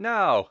right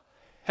now.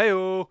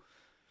 Hey-o!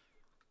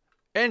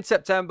 In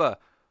September,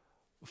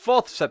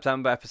 4th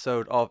September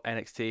episode of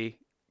NXT,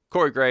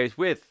 Corey Graves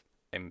with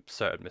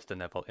inserted Mr.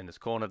 Neville in his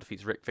corner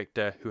defeats Rick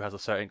Victor, who has a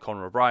certain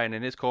Conor O'Brien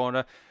in his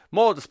corner.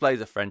 More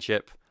displays of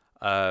friendship.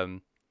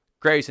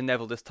 Graves and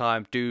Neville this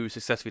time do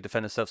successfully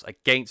defend themselves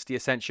against the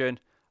Ascension.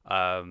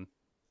 The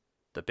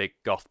big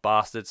goth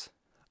bastards.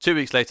 2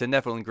 weeks later,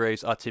 Neville and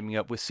Graves are teaming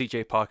up with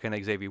CJ Parker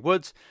and Xavier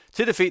Woods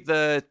to defeat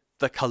the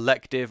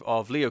collective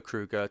of Leo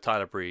Kruger,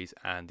 Tyler Breeze,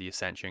 and the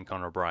Ascension,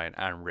 Conor O'Brien,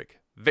 and Rick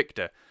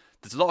Victor.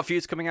 There's a lot of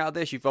feuds coming out of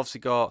this. You've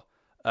obviously got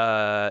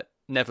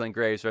Neville and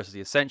Graves versus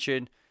the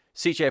Ascension.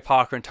 CJ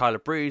Parker and Tyler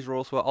Breeze are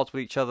also at odds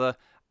with each other,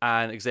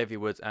 and Xavier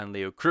Woods and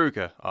Leo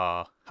Kruger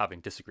are having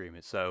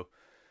disagreements. So,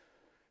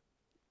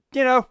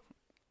 you know,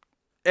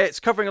 it's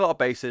covering a lot of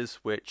bases,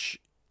 which,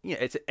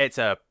 it's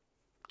a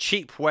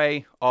cheap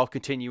way of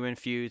continuing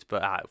feuds,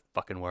 but it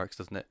fucking works,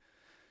 doesn't it?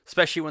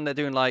 especially when they're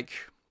doing like,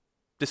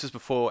 this was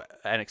before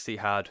NXT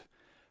had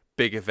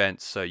big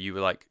events, so you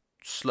were like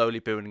slowly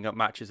building up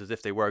matches as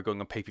if they were going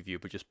on pay-per-view,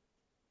 but just,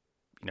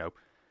 you know,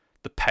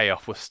 the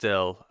payoff was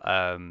still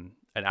an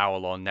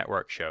hour-long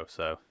network show.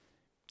 So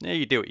yeah,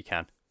 you do what you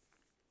can.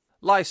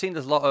 Live scene,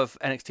 there's a lot of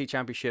NXT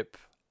Championship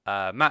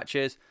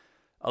matches,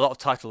 a lot of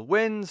title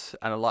wins,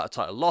 and a lot of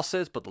title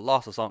losses, but the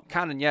losses aren't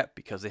canon yet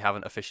because they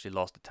haven't officially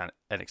lost the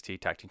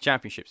NXT Tag Team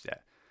Championships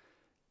yet.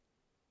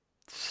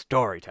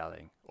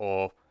 Storytelling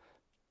or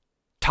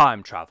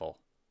time travel,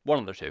 one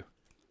of the two.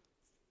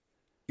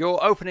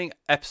 Your opening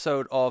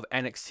episode of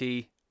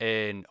NXT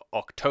in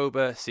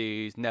October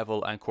sees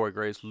Neville and Corey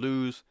Graves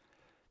lose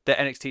their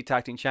NXT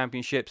Tag Team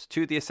Championships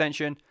to the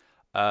Ascension.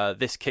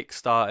 This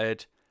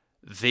kick-started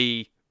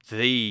the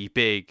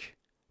big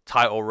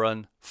title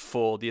run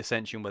for the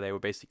Ascension, where they were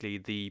basically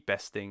the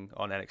best thing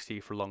on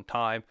NXT for a long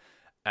time.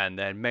 And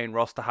then main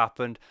roster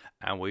happened,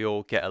 and we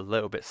all get a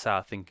little bit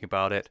sad thinking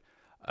about it.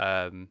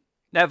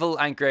 Neville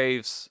and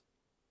Graves'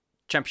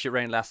 championship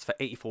reign lasts for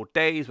 84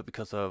 days, but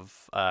because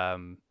of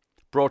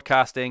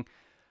broadcasting,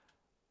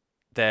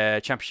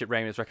 their championship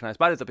reign is recognized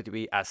by the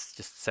WWE as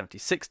just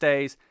 76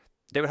 days.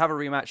 They would have a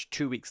rematch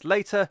 2 weeks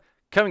later,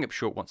 coming up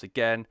short once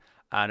again,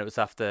 and it was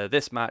after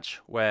this match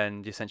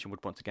when the Ascension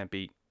would once again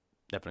beat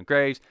Neville and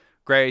Graves.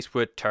 Graves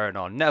would turn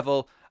on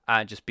Neville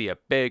and just be a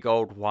big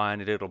old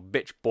whiny little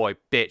bitch boy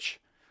bitch.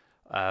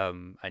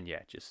 And yeah,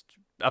 just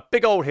a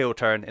big old heel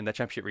turn in the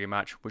championship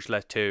rematch, which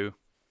led to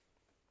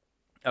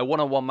a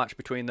one-on-one match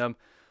between them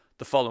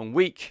the following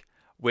week,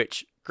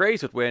 which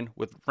Graves would win,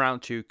 with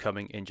round 2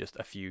 coming in just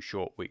a few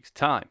short weeks'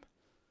 time.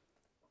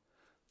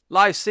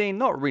 Live scene,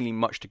 not really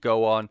much to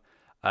go on.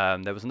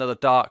 There was another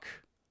dark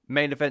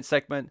main event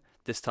segment,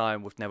 this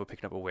time with Neville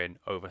picking up a win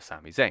over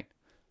Sami Zayn.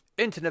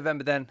 Into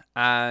November then,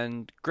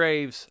 and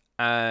Graves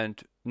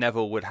and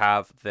Neville would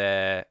have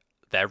their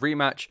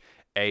rematch,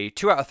 a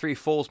 2 out of 3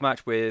 falls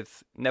match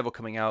with Neville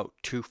coming out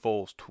 2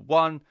 falls to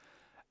 1.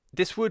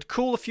 This would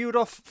cool the feud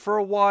off for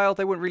a while.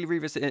 They wouldn't really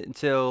revisit it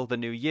until the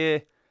new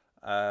year.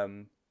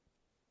 But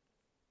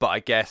I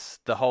guess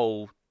the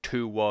whole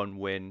 2-1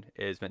 win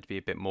is meant to be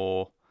a bit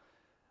more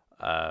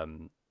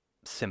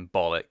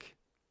symbolic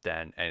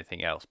than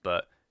anything else.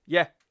 But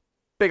yeah,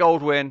 big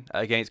old win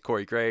against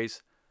Corey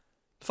Graves.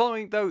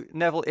 Following, though,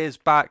 Neville is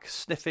back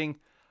sniffing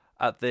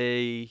at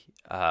the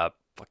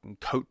fucking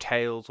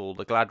coattails or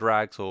the glad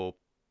rags or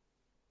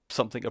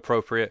something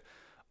appropriate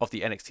of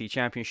the NXT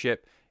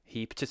Championship.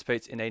 He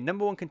participates in a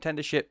number 1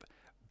 contendership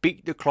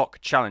beat the clock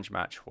challenge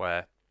match,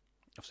 where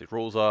obviously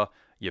rules are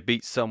you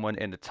beat someone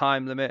in the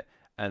time limit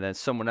and then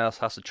someone else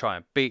has to try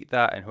and beat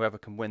that, and whoever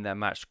can win their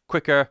match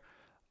quicker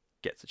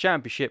gets the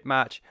championship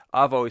match.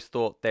 I've always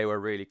thought they were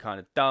really kind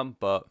of dumb,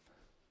 but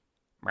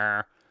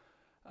meh.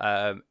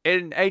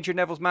 In Adrian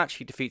Neville's match,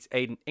 he defeats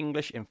Aiden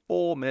English in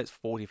 4 minutes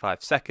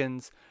 45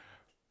 seconds.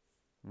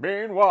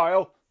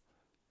 Meanwhile,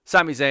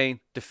 Sami Zayn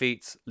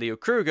defeats Leo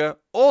Kruger,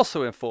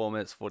 also in 4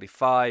 minutes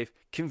 45.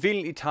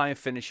 Conveniently timed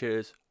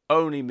finishers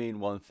only mean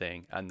one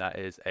thing, and that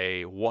is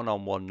a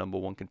one-on-one number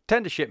 1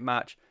 contendership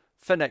match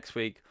for next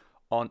week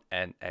on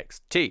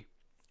NXT,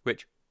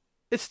 which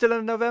is still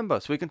in November,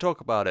 so we can talk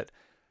about it.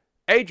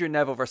 Adrian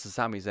Neville versus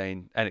Sami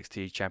Zayn,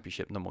 NXT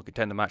Championship number 1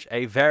 contender match,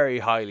 a very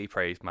highly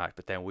praised match,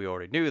 but then we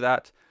already knew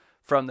that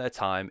from their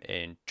time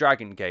in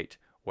Dragon Gate,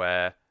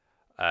 where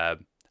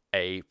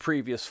a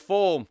previous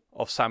form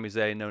of Sami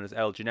Zayn, known as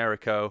El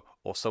Generico,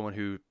 or someone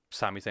who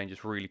Sami Zayn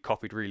just really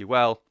copied really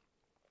well,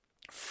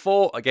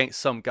 fought against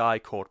some guy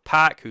called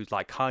Pac, who's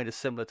like kind of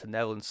similar to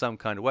Neville in some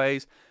kind of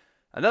ways,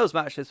 and those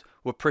matches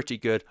were pretty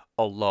good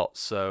a lot.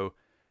 So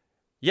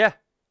yeah,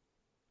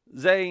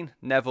 Zayn,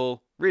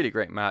 Neville, really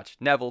great match.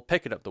 Neville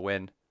picking up the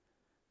win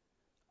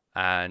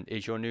and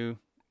is your new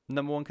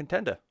number 1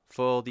 contender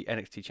for the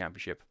NXT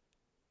Championship.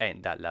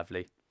 Ain't that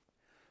lovely?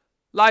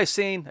 Live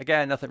scene,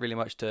 again, nothing really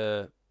much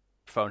to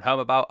phone home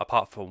about,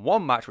 apart from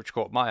one match which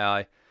caught my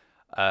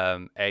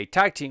eye. A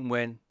tag team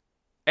win.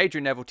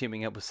 Adrian Neville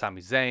teaming up with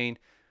Sami Zayn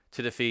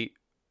to defeat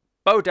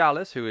Bo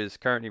Dallas, who is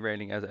currently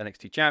reigning as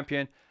NXT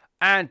champion,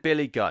 and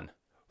Billy Gunn,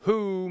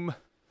 whom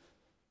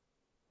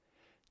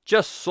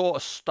just sort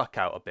of stuck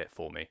out a bit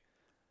for me.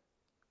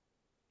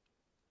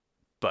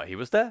 But he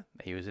was there.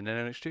 He was in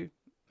NXT,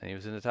 and he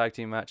was in the tag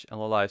team match on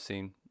the live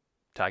scene,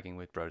 tagging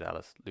with Bo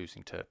Dallas,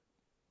 losing to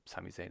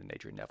Sami Zayn and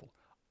Adrian Neville.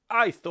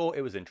 I thought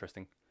it was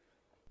interesting.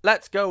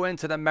 Let's go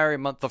into the merry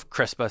month of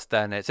Christmas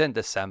then. It's in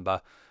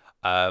December.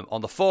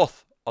 On the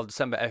 4th of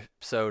December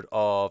episode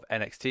of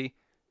NXT,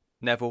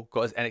 Neville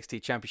got his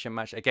NXT Championship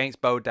match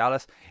against Bo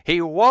Dallas. He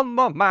won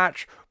the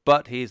match,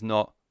 but he's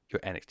not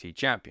your NXT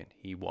champion.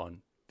 He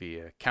won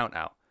via count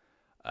out.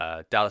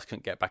 Dallas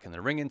couldn't get back in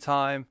the ring in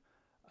time.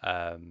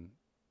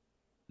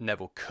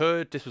 Neville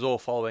could. This was all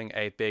following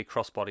a big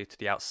crossbody to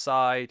the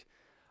outside.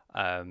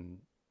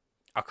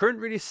 I couldn't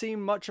really see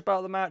much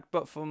about the match,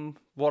 but from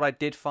what I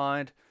did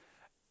find,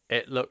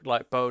 it looked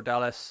like Bo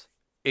Dallas,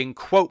 in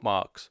quote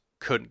marks,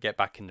 couldn't get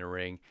back in the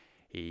ring.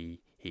 He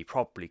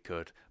probably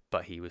could,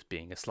 but he was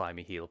being a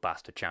slimy heel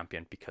bastard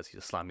champion because he's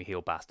a slimy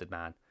heel bastard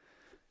man.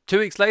 2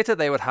 weeks later,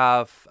 they would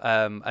have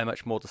a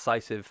much more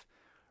decisive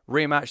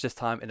rematch, this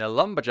time in a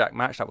lumberjack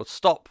match that would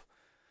stop,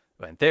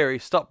 well, in theory,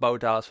 stop Bo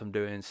Dallas from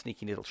doing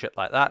sneaky little shit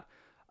like that.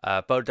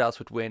 Bo Dallas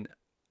would win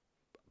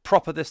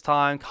proper this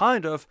time,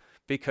 kind of,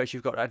 because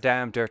you've got a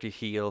damn dirty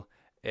heel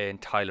in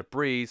Tyler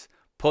Breeze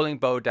pulling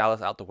Bo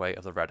Dallas out the way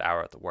of the Red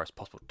Arrow at the worst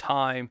possible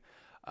time,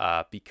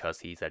 because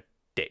he's a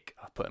dick,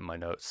 I've put in my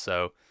notes.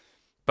 So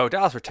Bo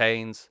Dallas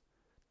retains.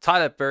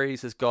 Tyler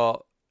Breeze has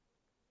got,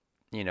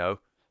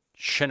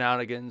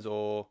 shenanigans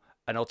or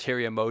an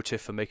ulterior motive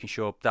for making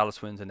sure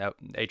Dallas wins and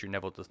Adrian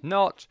Neville does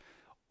not.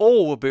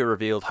 All will be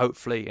revealed,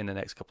 hopefully, in the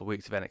next couple of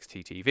weeks of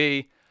NXT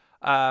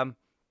TV.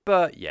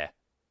 But yeah,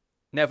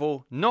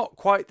 Neville, not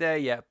quite there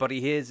yet, but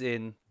he is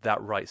in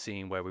that right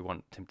scene where we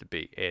want him to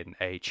be, in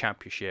a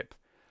championship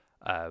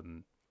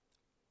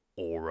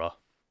aura,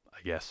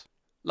 I guess.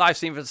 Live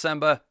scene for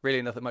December,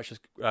 really nothing much to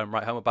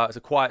write home about. It's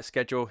a quiet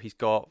schedule. He's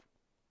got,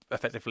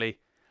 effectively,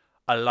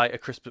 a lighter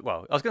Christmas...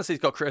 Well, I was going to say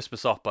he's got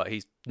Christmas off, but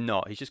he's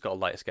not. He's just got a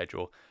lighter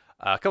schedule.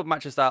 A couple of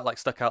matches that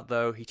stuck out,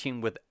 though. He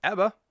teamed with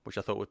Emma, which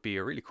I thought would be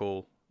a really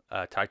cool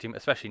tag team,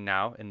 especially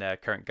now in their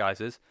current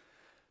guises,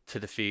 to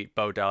defeat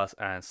Bo Dallas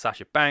and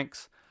Sasha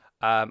Banks.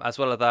 As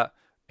well as that,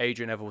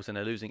 Adrian Neville was in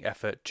a losing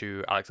effort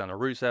to Alexander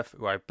Rusev,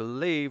 who I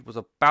believe was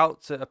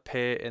about to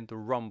appear in the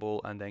Rumble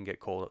and then get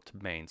called up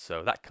to main.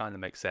 So that kind of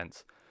makes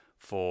sense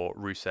for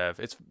Rusev.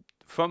 It's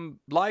from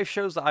live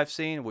shows that I've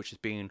seen, which has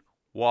been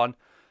one.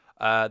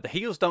 The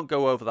heels don't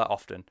go over that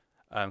often,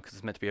 because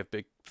it's meant to be a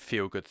big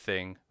feel-good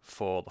thing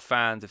for the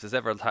fans. If there's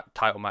ever a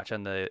title match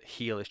and the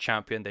heel is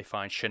champion, they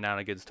find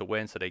shenanigans to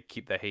win, so they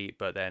keep their heat,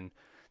 but then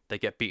they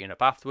get beaten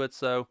up afterwards.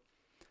 So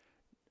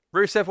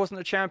Rusev wasn't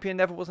a champion,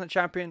 Neville wasn't a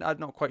champion. I'm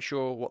not quite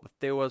sure what the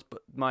deal was,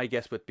 but my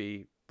guess would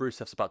be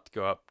Rusev's about to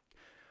go up.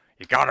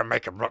 You gotta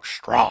make him look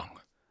strong.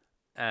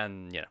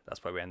 And,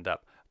 that's where we end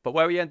up. But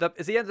where we end up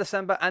is the end of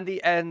December and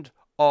the end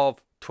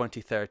of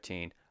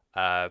 2013.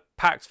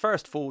 Pac's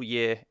first full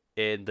year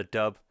in the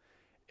dub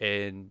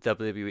in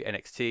WWE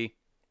NXT.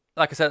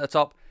 Like I said at the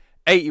top,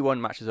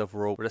 81 matches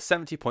overall with a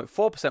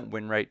 70.4%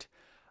 win rate,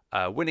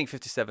 winning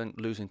 57,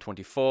 losing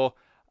 24.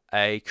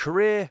 A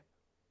career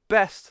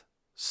best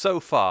so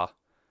far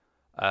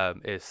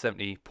is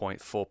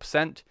 70.4%.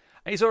 And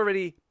he's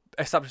already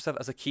established himself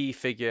as a key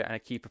figure and a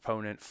key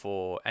proponent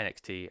for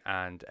NXT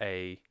and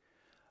a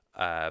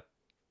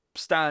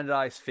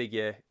standardized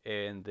figure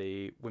in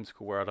the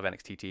whimsical world of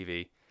NXT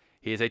TV.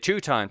 He is a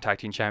 2-time tag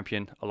team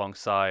champion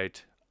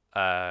alongside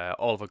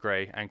Oliver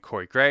Gray and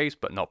Corey Graves,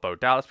 but not Bo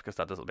Dallas because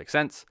that doesn't make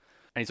sense.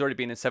 And he's already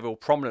been in several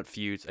prominent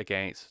feuds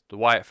against the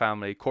Wyatt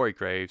family, Corey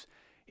Graves.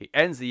 He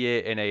ends the year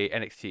in a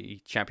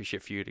NXT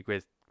championship feud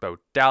with Bo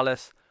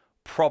Dallas.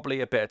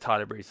 Probably a bit of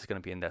Tyler Breeze is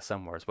going to be in there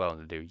somewhere as well in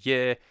the new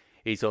year.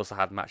 He's also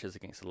had matches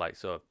against the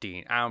likes of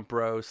Dean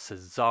Ambrose,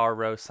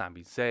 Cesaro,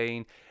 Sami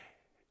Zayn.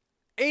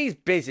 He's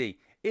busy.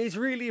 He's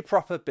really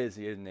proper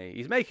busy, isn't he?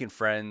 He's making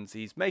friends.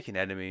 He's making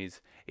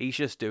enemies. He's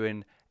just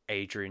doing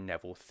Adrian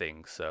Neville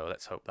things. So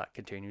let's hope that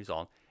continues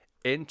on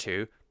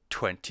into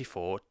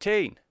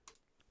 2014.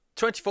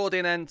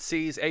 2014 then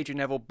sees Adrian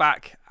Neville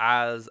back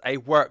as a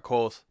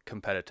workhorse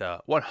competitor.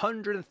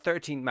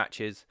 113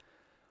 matches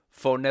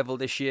for Neville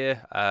this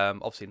year.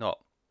 Obviously not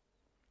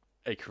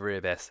a career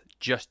best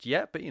just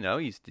yet, but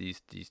he's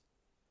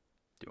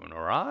doing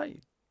all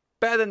right.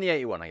 Better than the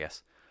 81, I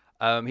guess.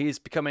 He's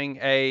becoming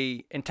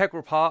a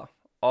integral part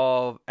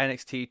of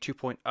NXT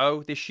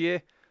 2.0 this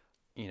year.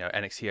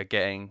 NXT are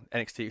getting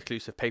NXT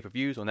exclusive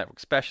pay-per-views or network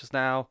specials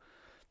now.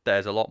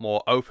 There's a lot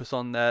more opus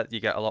on there. You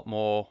get a lot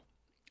more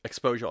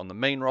exposure on the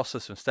main roster.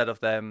 So instead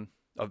of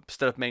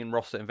main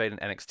roster invading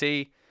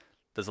NXT,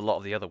 there's a lot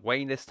of the other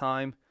way this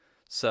time.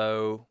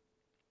 So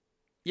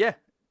yeah,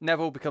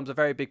 Neville becomes a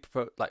very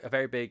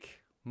big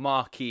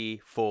marquee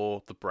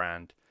for the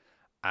brand.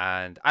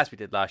 And as we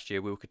did last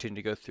year, we will continue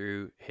to go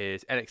through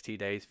his NXT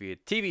days via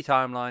TV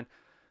timeline,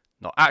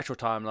 not actual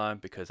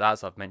timeline, because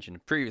as I've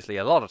mentioned previously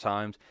a lot of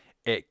times,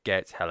 it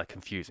gets hella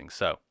confusing.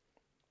 So,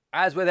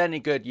 as with any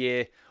good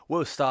year,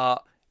 we'll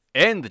start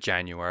in the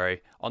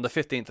January. On the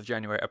 15th of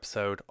January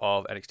episode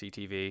of NXT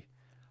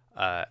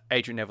TV,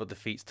 Adrian Neville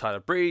defeats Tyler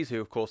Breeze,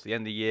 who of course at the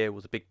end of the year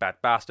was a big bad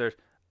bastard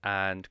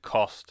and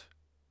cost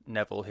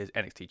Neville his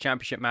NXT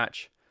Championship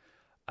match.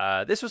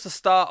 This was the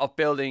start of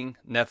building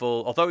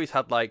Neville. Although he's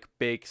had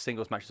big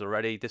singles matches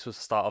already, this was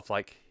the start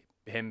of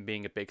him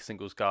being a big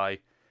singles guy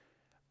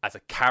as a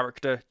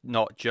character,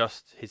 not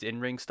just his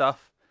in-ring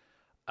stuff.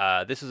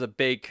 This was a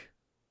big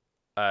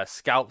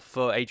scalp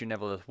for Adrian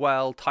Neville as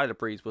well. Tyler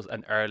Breeze was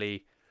an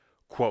early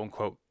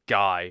quote-unquote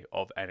guy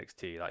of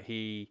NXT.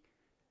 He,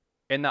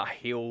 in that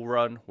heel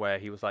run where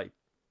he was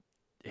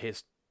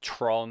his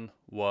Tron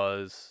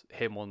was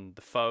him on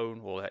the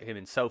phone or him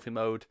in selfie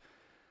mode.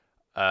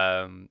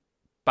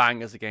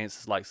 Bangers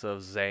against the likes of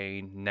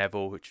Zayn,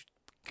 Neville, which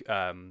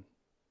the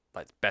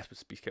best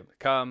would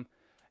become.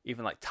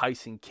 Even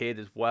Tyson Kidd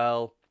as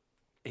well.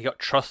 He got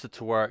trusted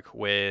to work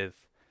with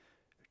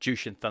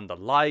Jushin Thunder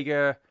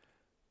Liger.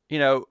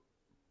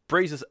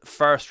 Breeze's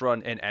first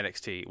run in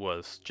NXT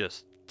was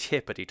just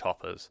tippity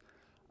toppers.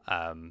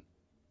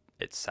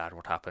 it's sad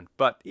what happened.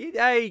 But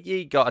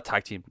he got a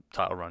tag team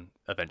title run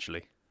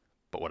eventually.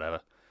 But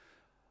whatever.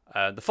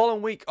 The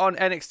following week on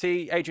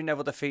NXT, Adrian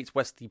Neville defeats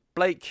Wesley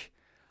Blake.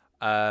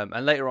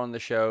 And later on in the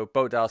show,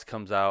 Bo Dallas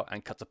comes out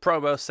and cuts a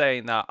promo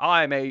saying that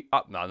I'm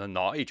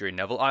not Adrian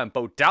Neville, I am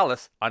Bo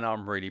Dallas, and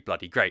I'm really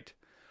bloody great.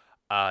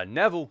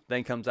 Neville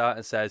then comes out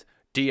and says,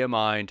 do you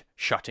mind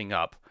shutting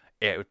up?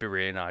 It would be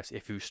really nice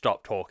if you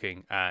stopped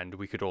talking and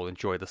we could all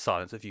enjoy the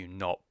silence of you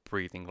not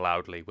breathing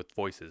loudly with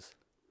voices.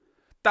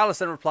 Dallas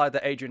then replied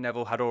that Adrian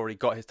Neville had already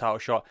got his title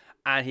shot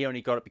and he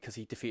only got it because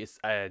he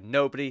defeated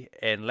nobody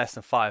in less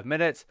than 5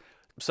 minutes.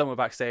 Someone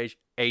backstage,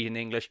 Aiden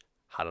English,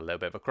 had a little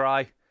bit of a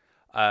cry.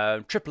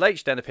 Triple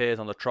H then appears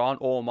on the Tron,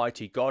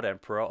 Almighty God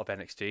Emperor of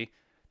NXT.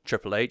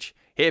 Triple H,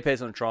 he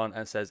appears on the Tron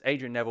and says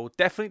Adrian Neville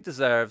definitely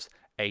deserves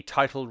a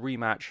title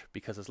rematch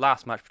because his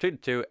last match between the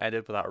two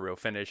ended without a real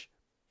finish.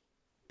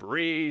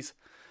 Breeze.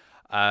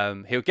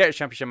 He'll get a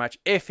championship match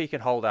if he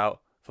can hold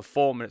out for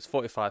 4 minutes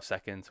 45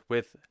 seconds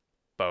with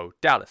Bo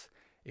Dallas.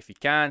 If he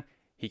can,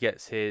 he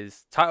gets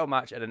his title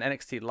match at an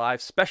NXT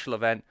Live special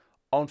event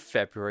on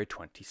February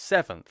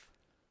 27th.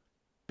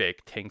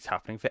 Big things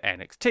happening for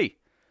NXT.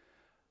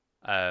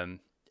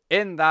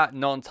 In that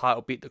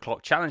non-title Beat the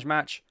Clock challenge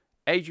match,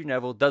 Adrian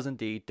Neville does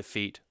indeed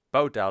defeat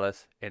Bo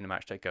Dallas in a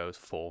match that goes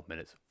 4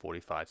 minutes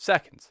 45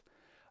 seconds.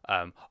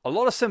 A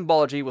lot of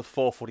symbology with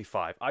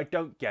 4:45. I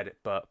don't get it,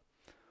 but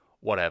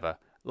whatever.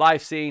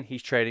 Live scene,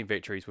 he's trading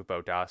victories with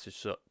Bo Dallas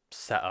to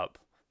set up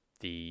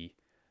the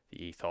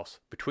ethos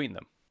between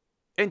them.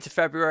 Into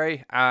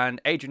February, and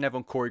Adrian Neville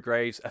and Corey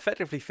Graves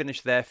effectively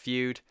finish their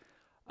feud,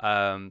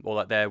 or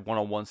like their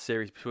one-on-one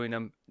series between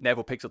them.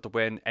 Neville picks up the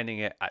win, ending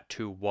it at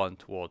 2-1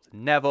 towards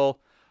Neville.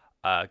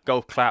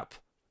 Golf clap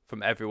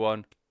from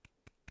everyone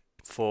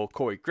for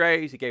Corey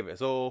Graves. He gave it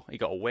his all. He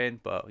got a win,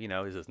 but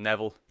this is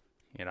Neville,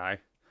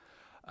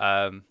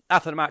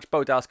 After the match,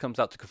 Bo Dallas comes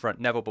out to confront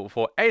Neville, but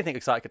before anything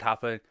exciting could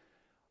happen,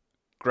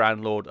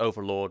 Grand Lord,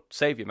 Overlord,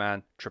 Savior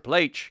Man, Triple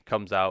H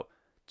comes out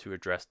to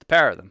address the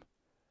pair of them.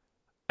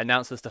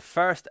 Announces the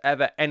first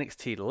ever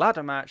NXT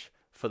ladder match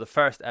for the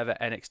first ever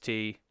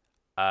NXT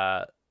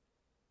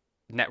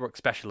network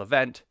special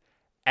event,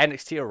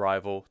 NXT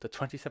Arrival, the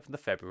 27th of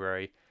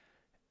February.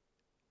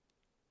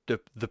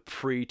 The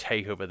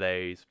pre-takeover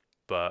days,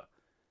 but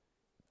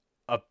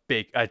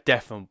a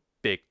definite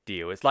big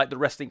deal. It's like the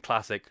Wrestling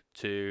Classic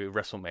to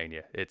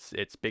WrestleMania.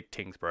 It's big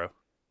things, bro. A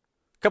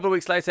couple of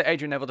weeks later,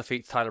 Adrian Neville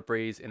defeats Tyler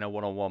Breeze in a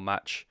one-on-one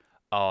match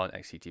on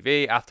NXT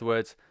TV.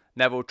 Afterwards,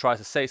 Neville tries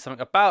to say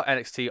something about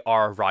NXT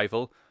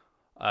Arrival,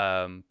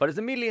 but is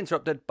immediately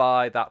interrupted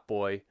by that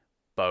boy,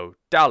 Bo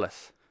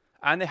Dallas.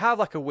 And they have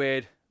like a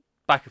weird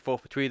back and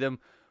forth between them.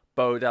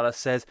 Bo Dallas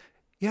says,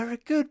 "You're a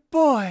good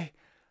boy."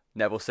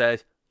 Neville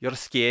says, "You're a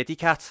scaredy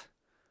cat."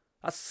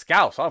 That's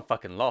Scouse. I'm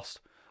fucking lost.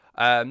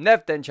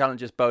 Nev then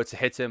challenges Bo to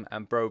hit him,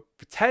 and Bo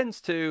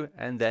pretends to,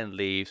 and then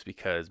leaves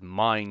because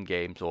mind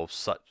games or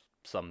such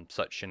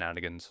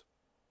shenanigans.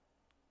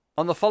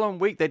 On the following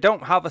week, they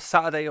don't have a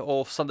Saturday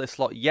or Sunday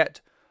slot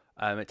yet.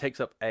 It takes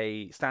up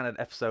a standard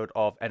episode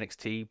of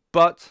NXT,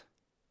 but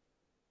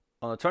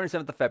on the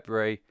 27th of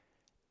February,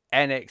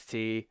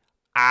 NXT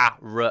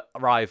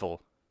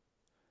Arrival.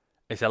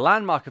 It's a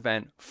landmark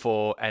event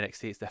for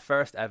NXT. It's their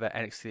first ever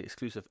NXT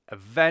exclusive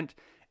event.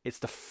 It's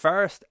the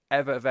first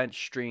ever event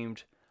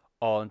streamed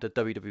on the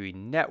WWE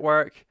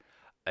Network.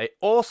 It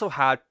also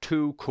had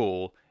Too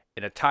Cool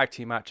in a tag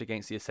team match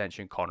against the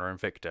Ascension, Connor and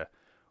Victor,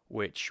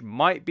 which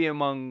might be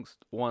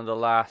amongst one of the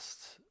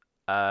last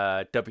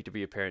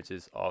WWE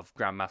appearances of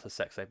Grandmaster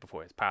Sexay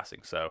before his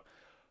passing. So,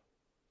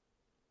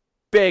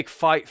 big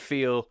fight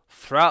feel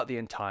throughout the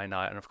entire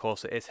night, and of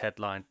course it is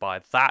headlined by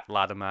that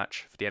ladder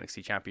match for the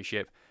NXT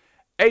Championship.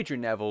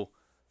 Adrian Neville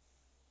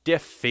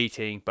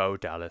defeating Bo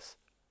Dallas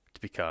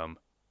to become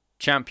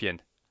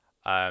champion.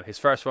 His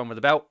first one with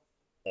the belt,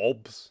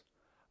 obs.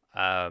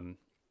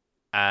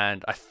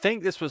 And I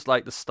think this was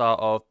like the start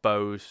of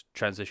Bo's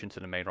transition to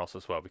the main roster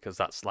as well, because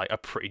that's like a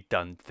pretty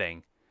done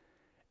thing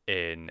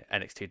in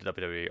NXT to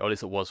WWE, or at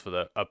least it was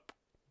for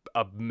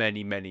a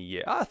many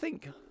years. I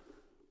think,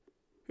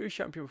 who's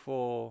champion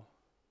before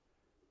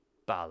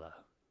Balor?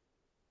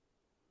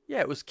 Yeah,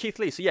 it was Keith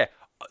Lee. So yeah,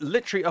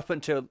 literally up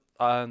until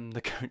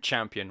the current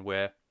champion,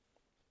 where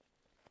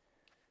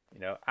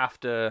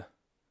after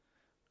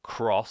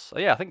Cross,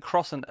 I think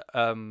Cross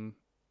and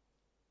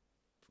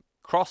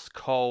Cross,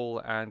 Cole,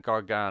 and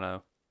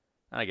Gargano,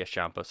 and I guess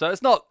Ciampa. So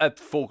it's not a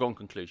foregone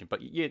conclusion,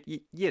 but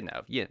you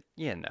know.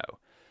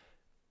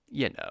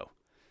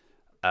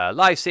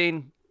 Live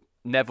scene,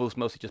 Neville's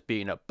mostly just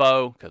beating up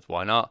Bo, because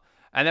why not?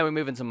 And then we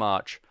move into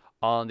March.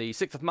 On the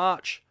 6th of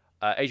March,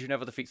 Adrian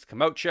Neville defeats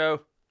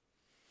Camacho.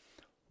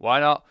 Why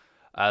not?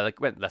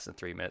 Went less than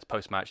 3 minutes.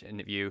 Post-match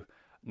interview,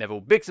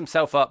 Neville bigs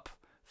himself up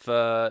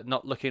for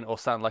not looking or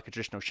sound like a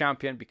traditional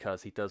champion,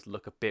 because he does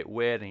look a bit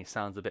weird and he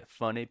sounds a bit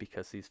funny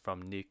because he's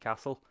from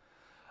Newcastle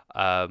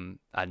and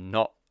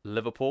not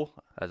Liverpool,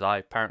 as I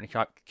apparently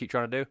keep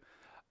trying to do.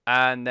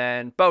 And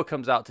then Bo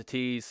comes out to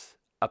tease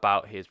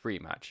about his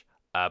rematch.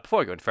 Before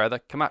we go any further,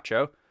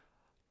 Camacho,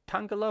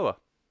 Tangaloa.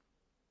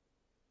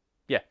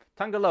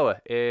 Tangaloa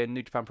in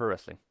New Japan Pro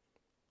Wrestling.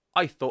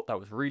 I thought that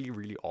was really,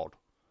 really odd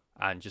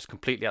and just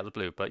completely out of the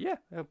blue. But yeah,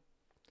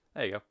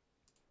 there you go.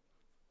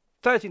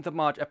 13th of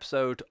March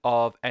episode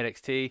of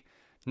NXT.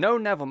 No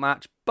Neville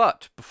match,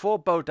 but before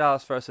Bo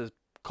Dallas versus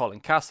Colin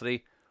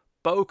Cassidy,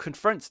 Bo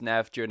confronts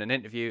Nev during an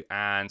interview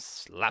and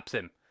slaps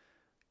him,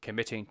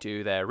 committing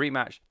to their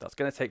rematch that's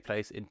going to take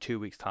place in 2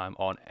 weeks' time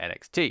on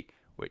NXT,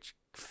 which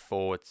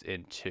forwards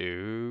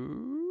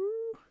into...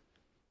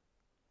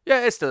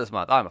 Yeah, it's still this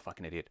month. I'm a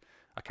fucking idiot.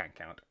 I can't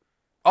count.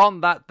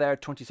 On that, their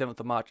 27th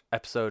of March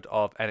episode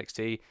of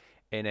NXT,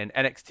 in an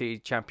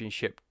NXT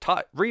Championship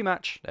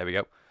rematch, there we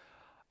go,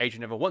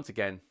 Adrian Neville once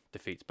again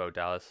defeats Bo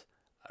Dallas,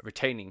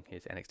 retaining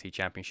his NXT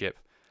Championship.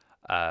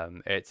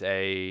 It's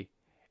a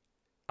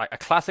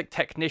classic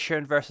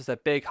technician versus a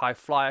big high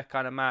flyer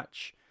kind of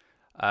match.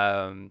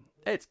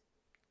 It's,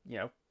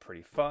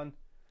 pretty fun.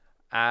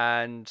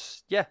 And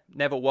yeah,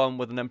 Neville won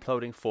with an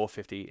imploding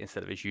 450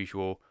 instead of his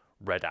usual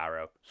Red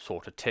Arrow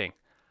sort of ting.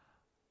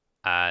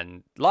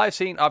 And live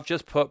scene, I've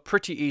just put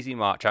pretty easy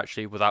March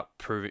actually, without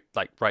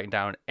writing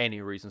down any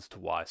reasons to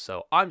why.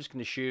 So I'm just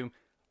going to assume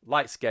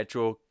light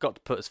schedule, got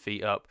to put his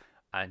feet up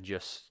and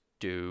just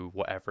do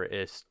whatever it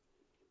is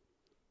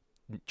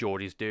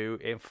Geordies do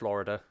in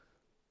Florida.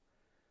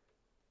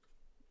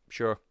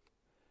 Sure.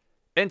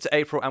 Into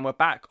April, and we're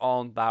back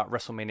on that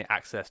WrestleMania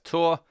Access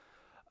tour.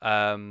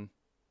 Neville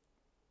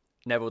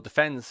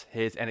defends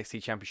his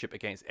NXT Championship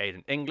against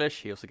Aiden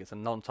English. He also gets a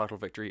non-title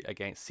victory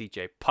against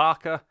CJ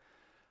Parker.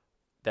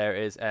 There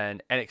is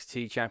an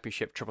NXT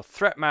Championship triple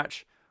threat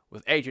match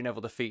with Adrian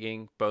Neville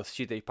defeating both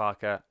CJ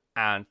Parker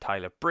and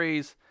Tyler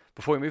Breeze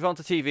before we move on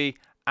to TV.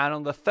 And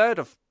on the 3rd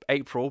of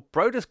April,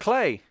 Brodus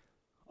Clay,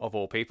 of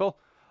all people,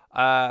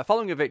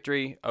 following a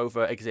victory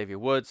over Xavier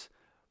Woods,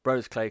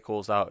 Brodus Clay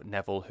calls out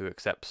Neville, who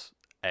accepts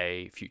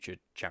a future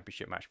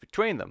championship match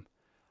between them.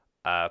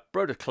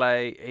 Brodus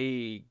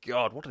Clay,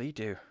 what did he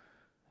do?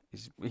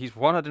 He's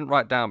one I didn't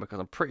write down because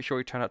I'm pretty sure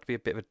he turned out to be a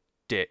bit of a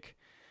dick.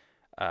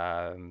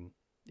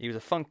 He was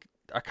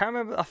I can't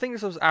remember. I think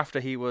this was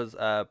after he was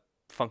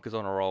Funkers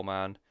on a Roll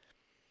Man.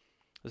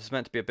 This is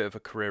meant to be a bit of a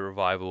career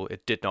revival.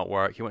 It did not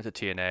work. He went to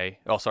TNA.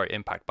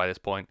 Impact by this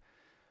point.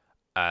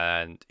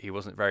 And he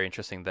wasn't very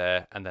interesting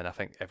there. And then I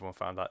think everyone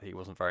found out he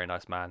wasn't a very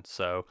nice man.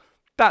 So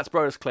that's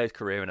Brodus Clay's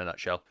career in a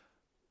nutshell.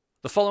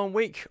 The following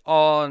week,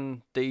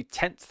 on the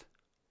 10th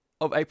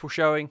of April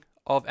showing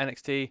of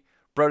NXT,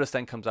 Brodus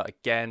then comes out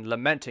again,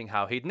 lamenting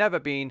how he'd never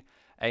been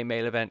a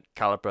main event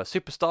caliber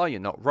superstar. You're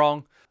not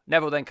wrong.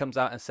 Neville then comes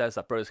out and says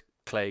that Brodus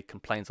Clay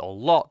complains a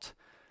lot.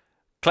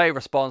 Clay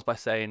responds by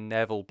saying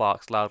Neville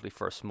barks loudly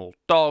for a small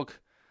dog.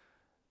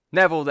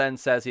 Neville then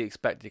says he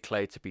expected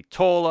Clay to be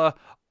taller.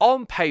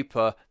 On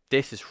paper,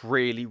 this is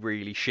really,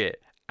 really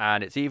shit.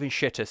 And it's even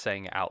shitter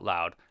saying it out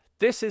loud.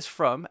 This is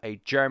from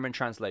a German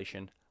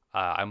translation.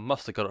 I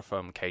must have got it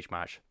from Cage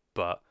Match.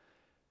 But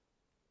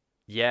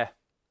yeah,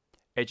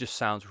 it just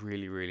sounds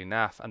really, really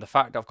naff. And the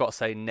fact I've got to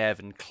say Nev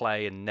and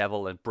Clay and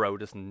Neville and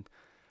Brodus and...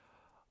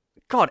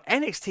 God,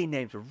 NXT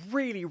names were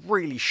really,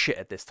 really shit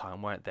at this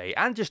time, weren't they?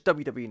 And just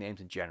WWE names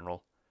in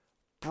general.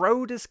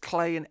 Brodus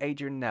Clay and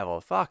Adrian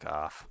Neville. Fuck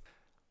off.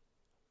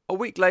 A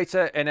week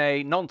later, in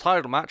a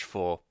non-title match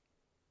for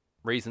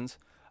reasons,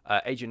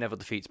 Adrian Neville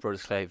defeats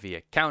Brodus Clay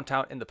via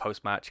countout. In the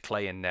post-match,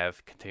 Clay and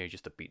Nev continue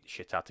just to beat the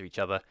shit out of each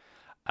other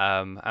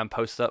and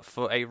post up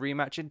for a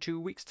rematch in 2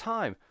 weeks'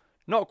 time.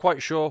 Not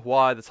quite sure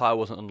why the title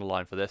wasn't on the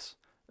line for this,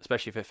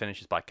 especially if it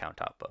finishes by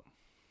countout, but...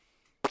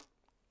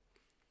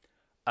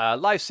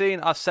 live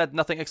scene, I've said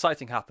nothing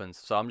exciting happens,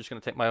 so I'm just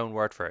going to take my own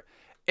word for it.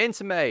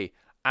 Into May,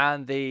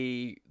 and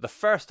the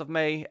 1st of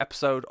May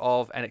episode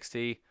of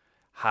NXT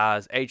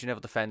has Adrian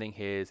Neville defending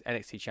his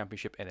NXT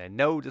Championship in a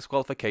no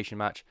disqualification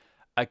match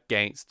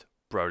against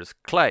Brodus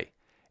Clay,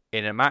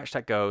 in a match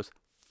that goes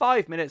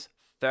 5 minutes,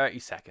 30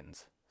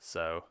 seconds.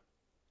 So,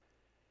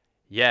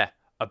 yeah,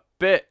 a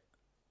bit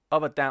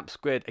of a damp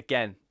squid.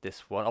 Again,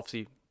 this one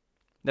obviously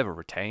never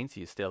retains,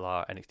 he's still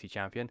our NXT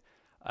champion.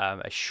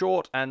 A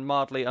short and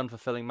mildly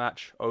unfulfilling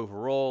match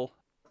overall.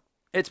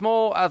 It's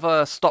more of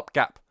a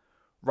stopgap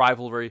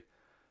rivalry.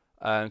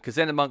 Because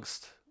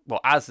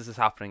as this is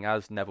happening,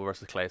 as Neville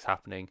versus Clay is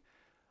happening,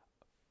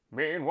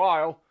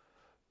 meanwhile,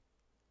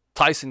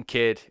 Tyson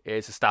Kidd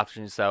is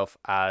establishing himself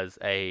as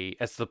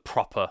the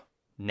proper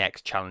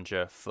next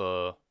challenger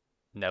for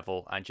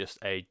Neville and just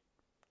a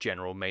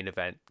general main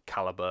event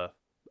caliber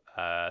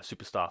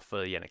superstar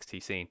for the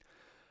NXT scene.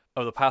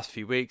 Over the past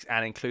few weeks,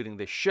 and including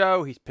this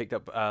show, he's picked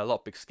up a lot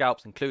of big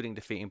scalps, including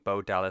defeating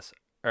Bo Dallas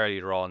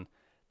earlier on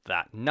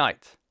that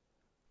night.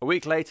 A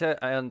week later,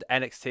 and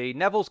NXT,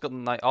 Neville's got the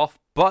night off,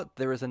 but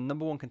there is a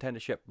number one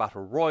contendership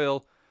battle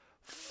royal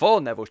for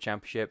Neville's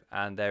championship,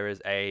 and there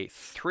is a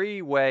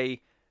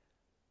 3-way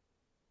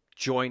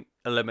joint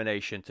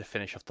elimination to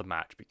finish off the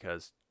match,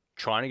 because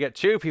trying to get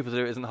 2 people to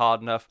do it isn't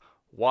hard enough.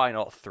 Why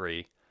not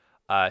 3?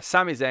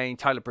 Sami Zayn,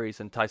 Tyler Breeze,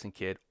 and Tyson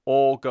Kidd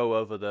all go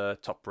over the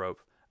top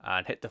rope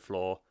and hit the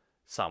floor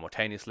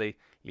simultaneously,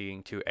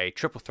 leading to a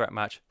triple threat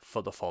match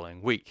for the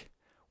following week,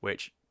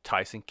 which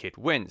Tyson Kidd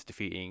wins,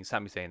 defeating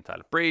Sami Zayn and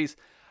Tyler Breeze.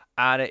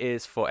 and it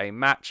is for a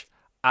match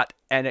at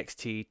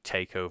NXT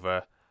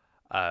Takeover.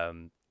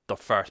 The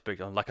first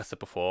big one, like I said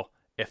before,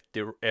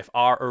 if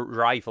our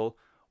rival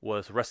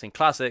was Wrestling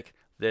Classic,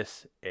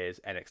 this is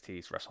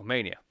NXT's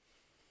WrestleMania.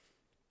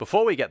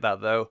 Before we get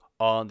that though,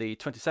 on the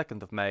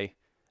 22nd of May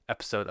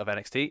episode of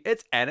NXT,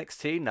 it's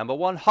NXT number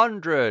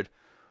 100.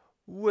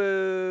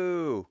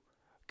 Woo!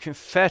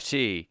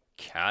 Confetti,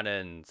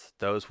 cannons,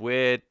 those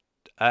weird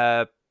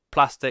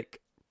plastic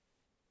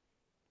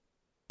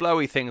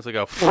blowy things that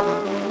go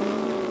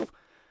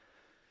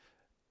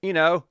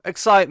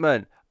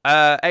excitement.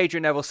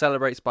 Adrian Neville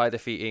celebrates by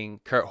defeating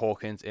Kurt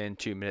Hawkins in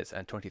 2 minutes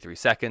and 23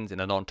 seconds in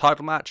a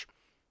non-title match.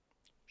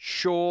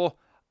 Sure.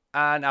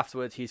 And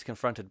afterwards he's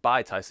confronted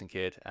by Tyson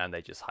Kidd and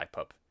they just hype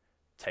up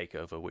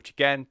Takeover, which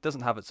again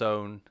doesn't have its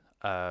own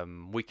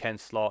weekend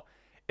slot.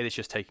 It is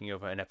just taking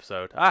over an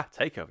episode.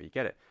 Takeover, you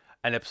get it.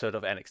 An episode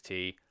of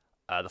NXT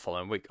the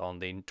following week on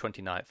the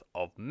 29th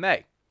of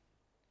May.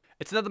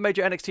 It's another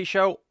major NXT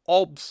show.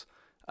 OBS.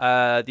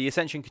 The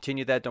Ascension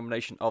continue their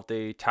domination of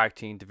the tag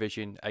team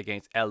division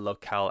against El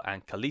Local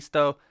and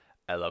Kalisto.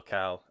 El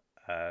Local,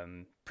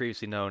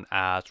 previously known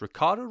as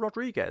Ricardo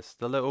Rodriguez,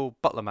 the little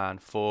butler man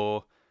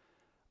for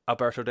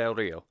Alberto Del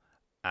Rio.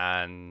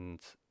 And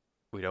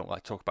we don't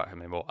like to talk about him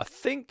anymore. I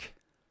think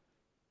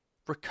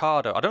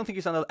Ricardo, I don't think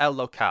he's on El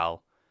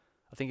Local.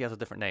 I think he has a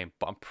different name,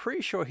 but I'm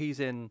pretty sure he's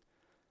in,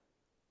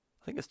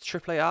 I think it's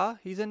AAA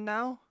he's in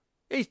now.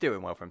 He's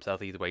doing well for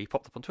himself either way. He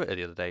popped up on Twitter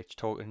the other day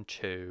talking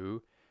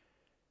to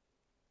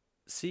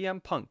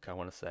CM Punk, I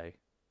want to say.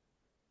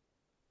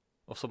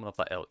 Or someone of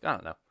that ilk. I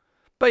don't know.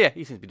 But yeah,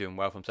 he seems to be doing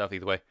well for himself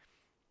either way.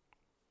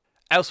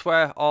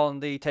 Elsewhere on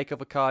the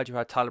Takeover card, you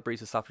had Tyler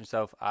Breeze establish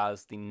himself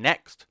as the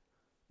next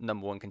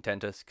number one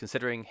contender,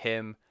 considering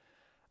him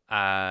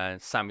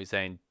and Sami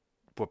Zayn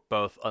were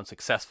both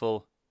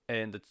unsuccessful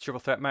in the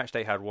triple threat match.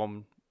 They had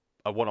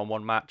a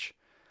one-on-one match.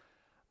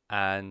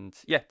 And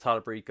yeah,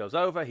 Tyler Breeze goes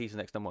over. He's the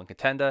next number one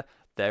contender.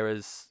 There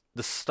is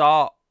the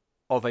start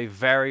of a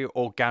very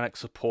organic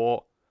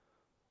support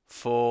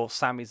for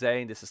Sami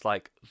Zayn. This is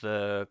like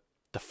the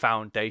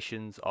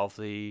foundations of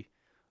the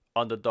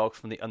underdogs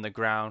from the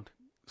underground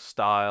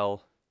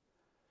style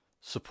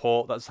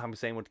support that Sami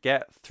Zayn would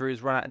get through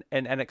his run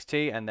in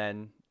NXT and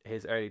then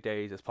his early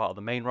days as part of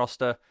the main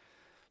roster.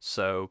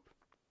 So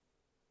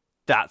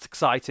that's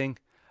exciting.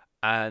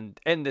 And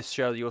in this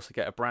show, you also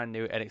get a brand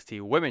new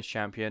NXT Women's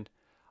Champion.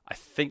 I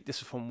think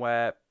this is from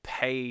where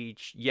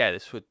Paige...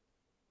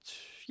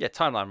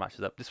 timeline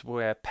matches up. This is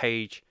where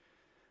Paige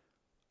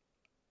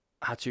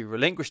had to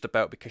relinquish the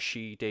belt because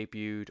she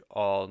debuted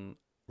on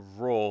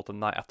Raw the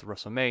night after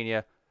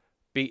WrestleMania,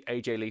 beat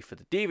AJ Lee for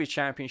the Divas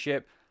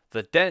Championship.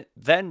 The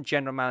then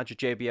general manager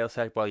JBL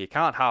said, well, you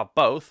can't have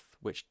both,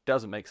 which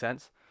doesn't make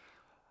sense.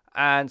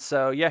 And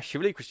so, yeah, she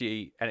relinquished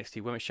the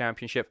NXT Women's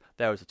Championship.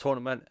 There was a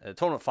tournament. The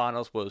tournament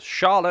finals was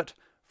Charlotte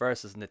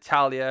versus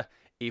Natalya,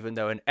 even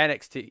though in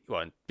NXT,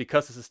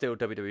 because this is still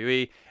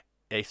WWE,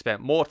 they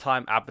spent more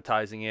time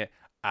advertising it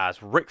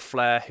as Ric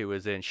Flair, who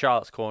was in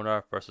Charlotte's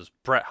corner, versus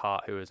Bret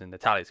Hart, who was in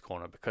Natalya's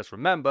corner. Because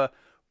remember,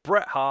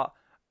 Bret Hart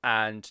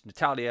and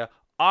Natalya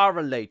are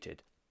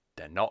related.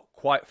 They're not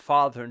quite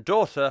father and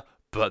daughter,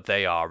 but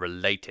they are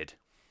related.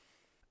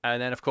 And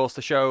then, of course,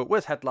 the show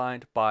was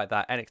headlined by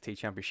that NXT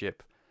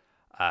Championship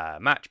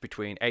match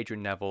between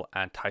Adrian Neville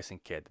and Tyson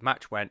Kidd. The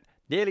match went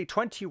nearly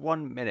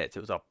 21 minutes.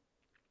 It was a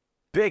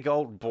big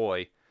old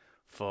boy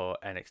for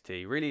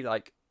NXT. Really,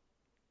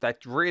 they're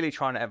really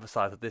trying to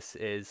emphasize that this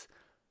is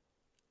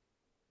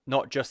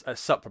not just a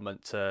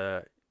supplement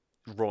to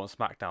Raw and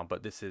SmackDown,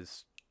 but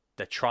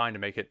they're trying to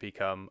make it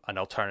become an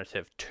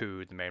alternative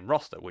to the main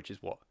roster, which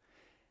is what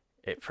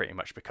it pretty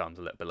much becomes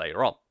a little bit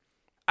later on.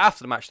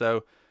 After the match,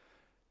 though,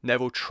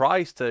 Neville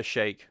tries to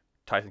shake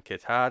Tyson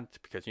Kidd's hand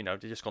because, they've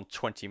just gone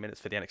 20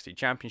 minutes for the NXT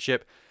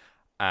Championship,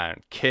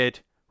 and Kidd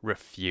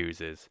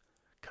refuses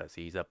because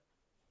he's a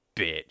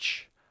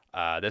bitch.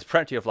 There's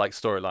plenty of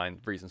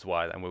storyline reasons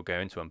why, and we'll go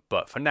into them,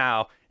 but for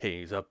now,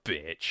 he's a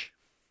bitch.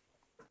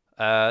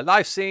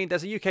 Live scene,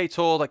 there's a UK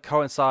tour that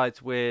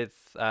coincides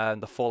with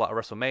the fallout of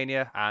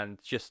WrestleMania, and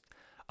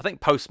I think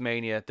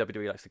post-Mania,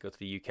 WWE likes to go to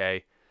the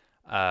UK.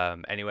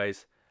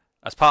 Anyways,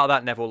 as part of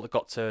that, Neville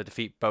got to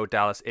defeat Bo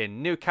Dallas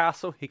in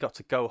Newcastle. He got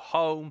to go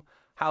home.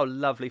 How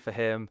lovely for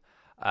him.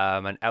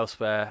 And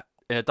elsewhere,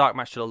 in a dark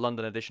match to the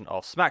London edition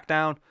of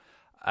SmackDown,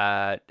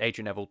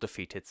 Adrian Neville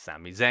defeated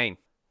Sami Zayn.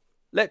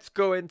 Let's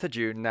go into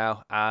June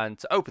now, and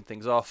to open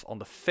things off, on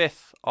the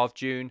 5th of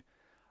June,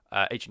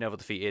 Adrian Neville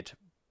defeated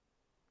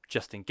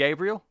Justin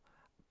Gabriel.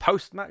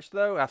 Post-match,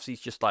 though, after he's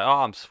just like,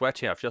 I'm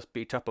sweaty, I've just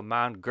beat up a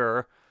man,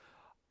 grr.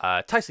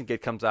 Tyson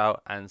Kidd comes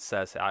out and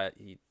says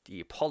he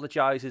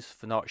apologizes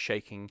for not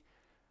shaking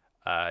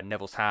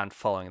Neville's hand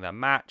following their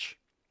match.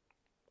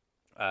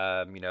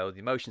 The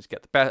emotions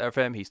get the better of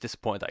him. He's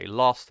disappointed that he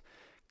lost.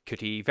 Could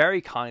he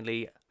very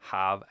kindly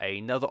have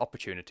another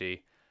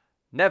opportunity?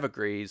 Nev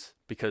agrees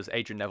because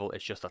Adrian Neville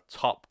is just a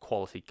top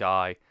quality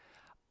guy.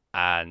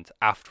 And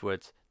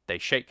afterwards, they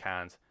shake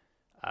hands.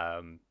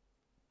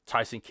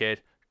 Tyson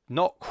Kidd,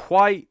 not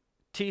quite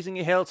teasing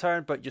a heel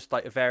turn, but just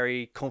like a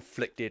very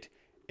conflicted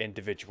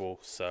individual.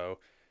 So,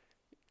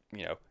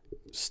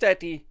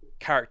 steady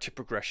character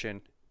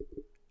progression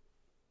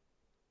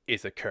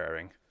is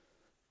occurring.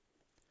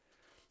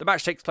 The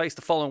match takes place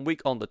the following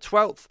week on the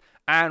 12th,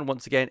 and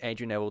once again,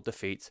 Adrian Neville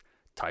defeats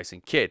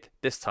Tyson Kidd,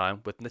 this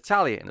time with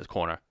Natalya in his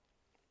corner.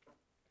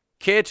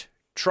 Kidd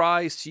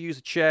tries to use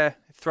a chair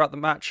throughout the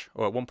match,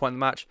 or at one point in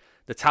the match.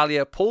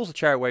 Natalya pulls the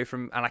chair away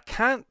from him, and I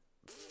can't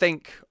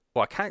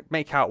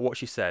make out what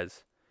she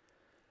says.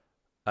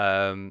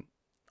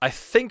 I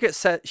think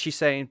she's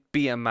saying,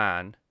 be a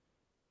man.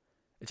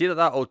 It's either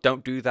that or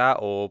don't do that,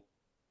 or,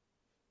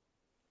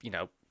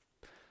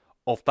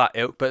 of that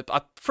ilk. But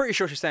I'm pretty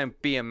sure she's saying,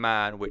 be a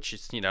man, which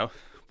is,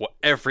 what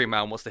every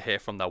man wants to hear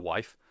from their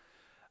wife.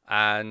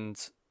 And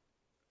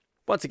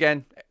once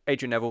again,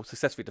 Adrian Neville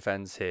successfully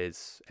defends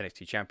his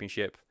NXT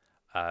Championship,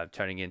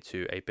 turning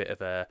into a bit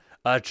of a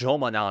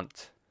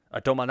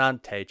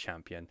dominante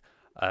champion.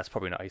 That's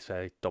probably not how you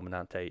say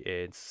dominante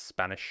in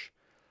Spanish,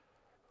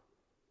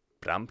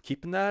 but I'm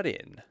keeping that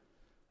in.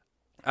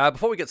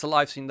 Before we get to the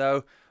live scene,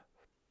 though,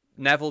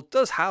 Neville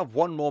does have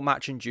one more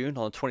match in June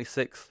on the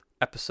 26th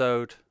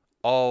episode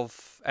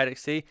of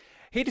NXT.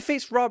 He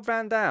defeats Rob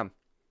Van Dam.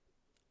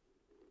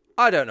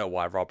 I don't know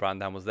why Rob Van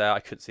Dam was there. I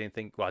couldn't see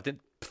anything. Well, I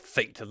didn't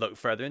think to look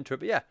further into it,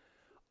 but yeah,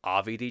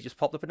 RVD just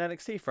popped up in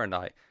NXT for a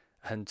night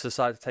and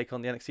decided to take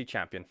on the NXT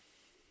champion.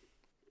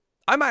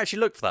 I might actually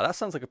look for that. That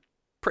sounds like a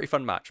pretty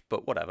fun match,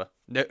 but whatever.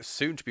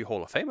 Soon to be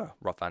Hall of Famer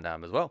Rob Van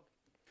Dam as well.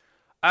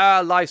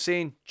 Live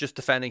scene, just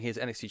defending his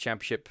NXT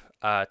championship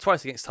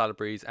twice against Tyler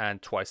Breeze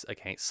and twice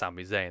against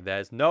Sami Zayn.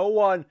 There's no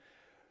one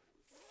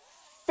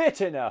fit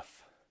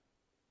enough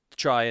to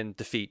try and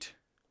defeat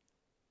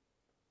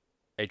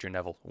Adrian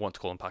Neville. I want to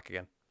call him back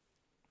again.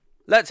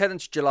 Let's head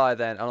into July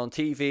then. And on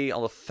TV,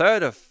 on the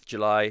 3rd of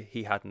July,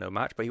 he had no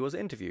match, but he was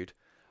interviewed.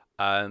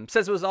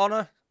 Says it was an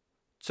honor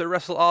to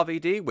wrestle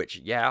RVD, which,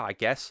 yeah, I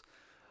guess.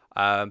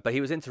 But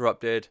he was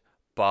interrupted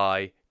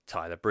by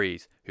Tyler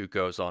Breeze, who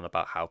goes on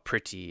about how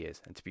pretty he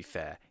is. And to be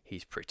fair,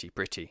 he's pretty.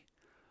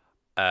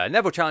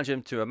 Neville challenged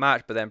him to a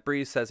match, but then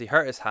Breeze says he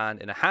hurt his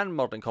hand in a hand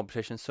modeling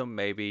competition, so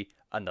maybe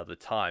another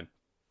time.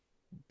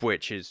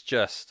 Which is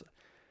just...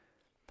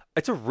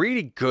 It's a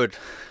really good...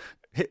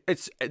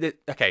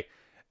 Okay,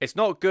 it's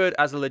not good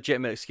as a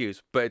legitimate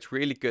excuse, but it's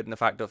really good in the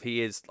fact of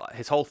his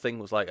whole thing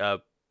was like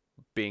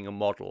being a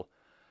model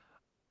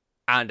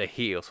and a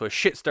heel. So a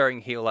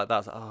shit-stirring heel like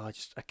that, I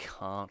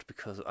can't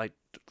because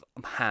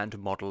I'm hand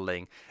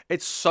modeling.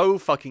 It's so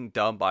fucking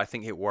dumb, but I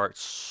think it worked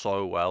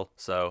so well.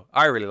 So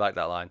I really like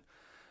that line.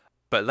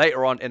 But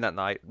later on in that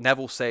night,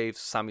 Neville saves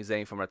Sami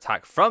Zayn from an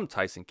attack from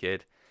Tyson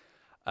Kidd,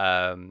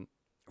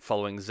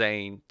 following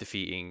Zayn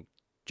defeating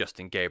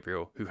Justin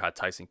Gabriel, who had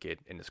Tyson Kidd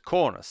in his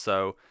corner.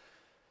 So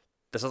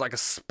there's like a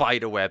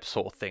spider web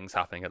sort of things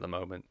happening at the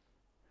moment.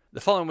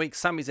 The following week,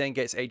 Sami Zayn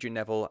gets Adrian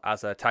Neville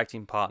as a tag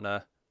team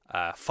partner,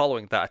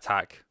 following that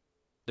attack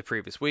the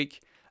previous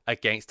week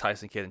against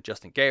Tyson Kidd and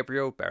Justin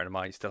Gabriel. Bearing in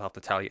mind, you still have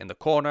Natalya in the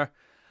corner.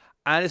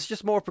 And it's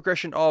just more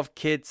progression of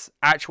Kidd's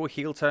actual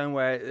heel turn,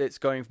 where it's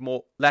going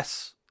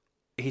less.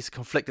 He's a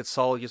conflicted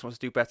soul. He just wants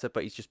to do better,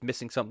 but he's just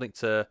missing something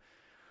to.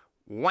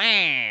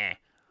 Wah!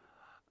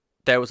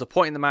 There was a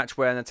point in the match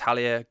where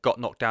Natalya got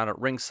knocked down at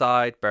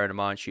ringside. Bearing in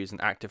mind, she's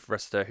an active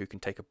wrestler who can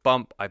take a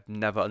bump. I've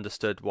never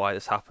understood why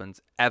this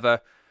happens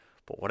ever,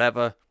 but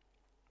whatever.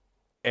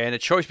 In a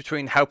choice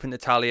between helping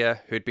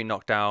Natalya, who'd been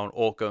knocked down,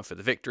 or going for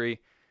the victory,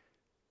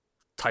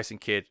 Tyson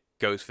Kidd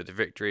goes for the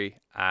victory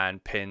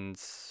and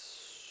pins.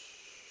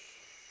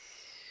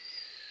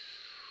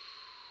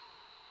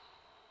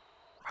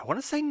 I want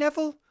to say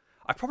Neville.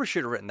 I probably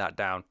should have written that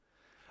down.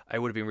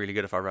 It would have been really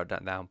good if I wrote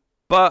that down.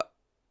 But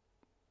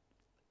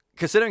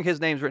considering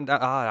his name's written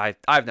down, I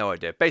have no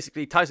idea.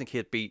 Basically, Tyson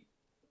Kidd beat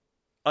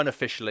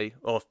unofficially,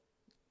 or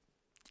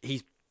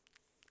he's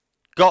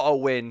got a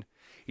win.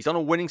 He's on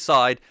a winning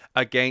side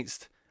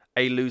against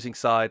a losing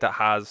side that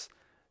has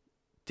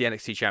the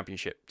NXT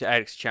Championship, the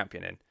NXT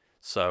Champion in.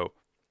 So,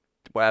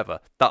 whatever.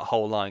 That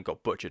whole line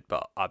got butchered,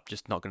 but I'm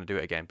just not going to do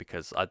it again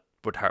because I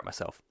would hurt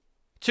myself.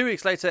 2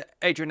 weeks later,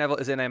 Adrian Neville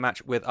is in a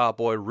match with our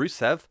boy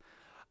Rusev.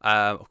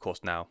 Of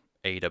course, now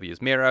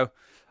AEW's Miro.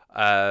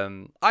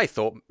 I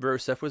thought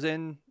Rusev was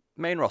in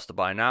main roster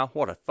by now.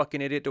 What a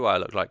fucking idiot do I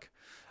look like?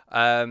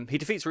 He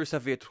defeats Rusev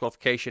via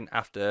disqualification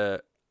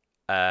after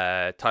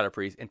Tyler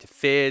Breeze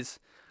interferes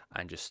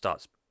and just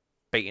starts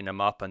beating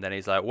him up. And then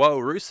he's like, whoa,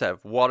 Rusev,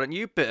 why don't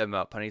you beat him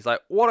up? And he's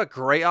like, what a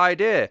great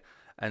idea.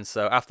 And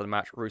so after the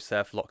match,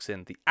 Rusev locks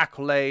in the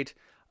accolade.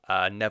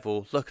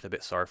 Neville looking a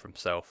bit sorry for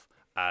himself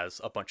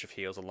as a bunch of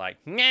heels are like,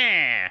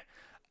 nah.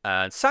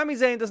 And Sami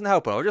Zayn doesn't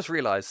help him. I just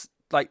realised,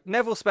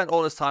 Neville spent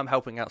all his time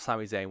helping out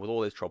Sami Zayn with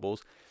all his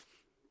troubles.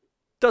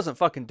 Doesn't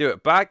fucking do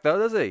it back, though,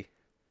 does he?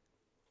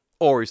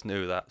 Or he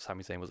knew that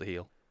Sami Zayn was a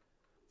heel.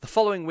 The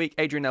following week,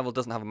 Adrian Neville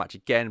doesn't have a match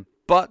again,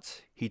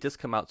 but he does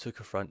come out to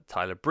confront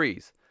Tyler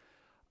Breeze.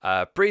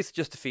 Breeze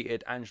just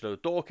defeated Angelo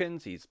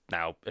Dawkins. He's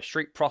now a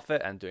Street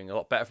Profit and doing a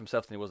lot better for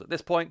himself than he was at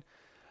this point.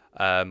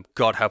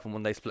 God help him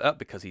when they split up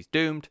because he's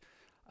doomed.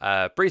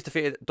 Breeze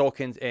defeated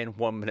Dawkins in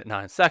 1 minute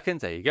 9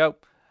 seconds. There you go.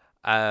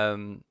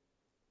 And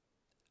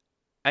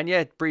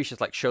yeah, Breeze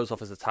just like shows off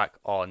his attack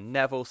on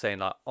Neville, saying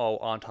like, "Oh,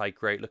 aren't I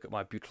great? Look at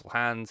my beautiful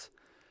hands."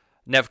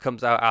 Nev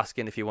comes out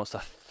asking if he wants to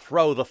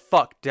throw the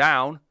fuck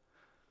down.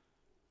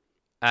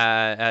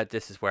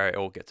 This is where it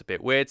all gets a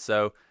bit weird.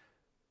 So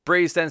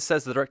Breeze then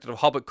says the director of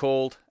Hobbit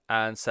called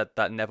and said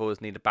that Neville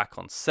was needed back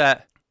on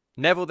set.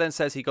 Neville then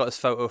says he got his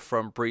photo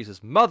from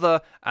Breeze's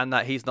mother and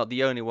that he's not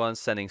the only one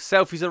sending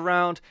selfies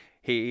around.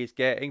 He's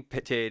getting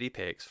titty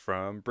pics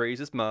from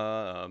Breeze's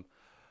mum.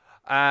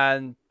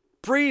 And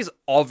Breeze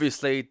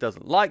obviously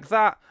doesn't like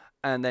that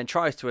and then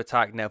tries to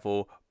attack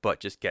Neville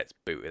but just gets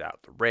booted out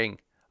the ring.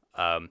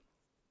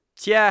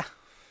 Yeah,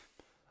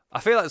 I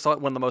feel like it's like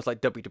one of the most like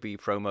WWE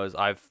promos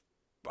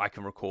I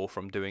can recall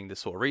from doing this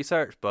sort of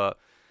research, but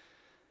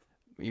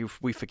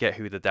we forget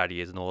who the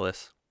daddy is and all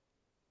this.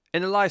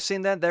 In the live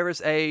scene then, there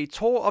is a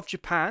tour of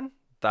Japan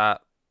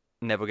that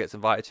Neville gets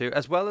invited to,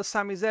 as well as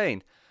Sami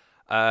Zayn.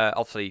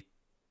 Obviously,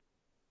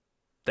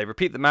 they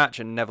repeat the match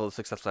and Neville is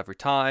successful every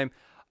time.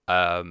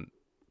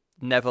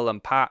 Neville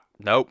and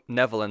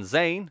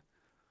Zayn,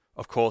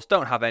 of course,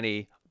 don't have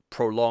any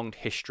prolonged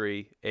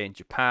history in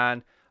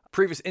Japan.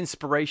 Previous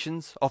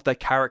inspirations of their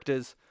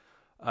characters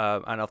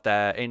and of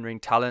their in-ring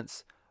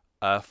talents,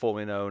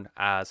 formerly known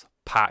as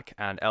Pac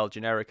and El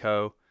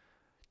Generico,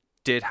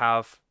 did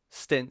have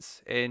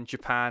stints in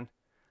Japan,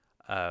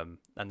 and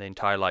the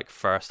entire like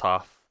first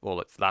half or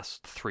like the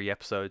last 3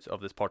 episodes of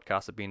this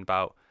podcast have been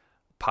about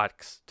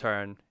Pac's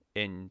turn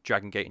in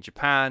Dragon Gate in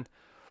Japan.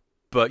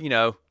 But you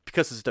know,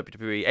 because it's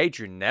WWE,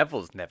 Adrian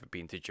Neville's never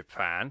been to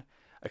Japan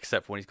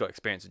except when he's got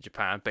experience in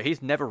Japan, but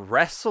he's never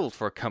wrestled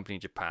for a company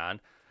in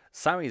Japan.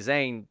 Sami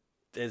Zayn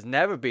has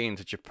never been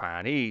to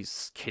Japan.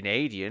 He's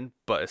Canadian,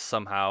 but is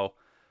somehow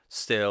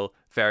still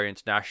very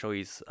international.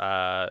 He's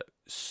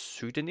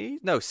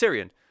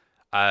Syrian.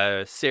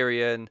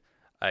 Syrian.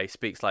 He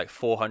speaks like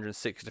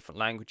 406 different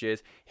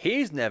languages.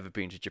 He's never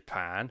been to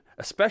Japan,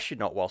 especially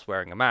not whilst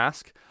wearing a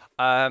mask.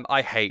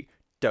 I hate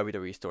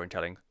WWE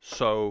storytelling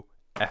so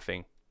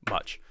effing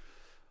much.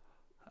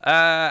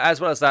 As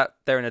well as that,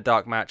 they're in a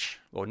dark match,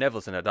 or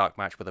Neville's in a dark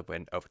match with a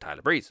win over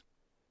Tyler Breeze.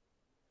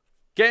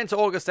 Get into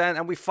August then,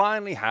 and we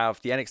finally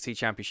have the NXT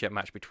Championship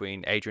match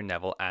between Adrian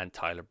Neville and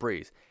Tyler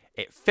Breeze.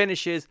 It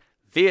finishes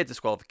via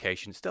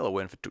disqualification. Still a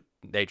win for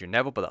Adrian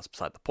Neville, but that's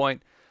beside the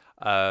point.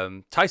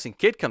 Tyson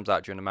Kidd comes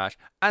out during the match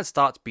and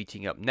starts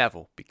beating up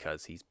Neville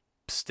because he's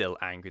still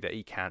angry that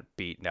he can't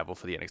beat Neville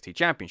for the NXT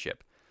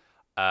Championship.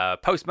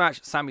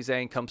 Post-match, Sami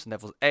Zayn comes to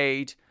Neville's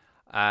aid,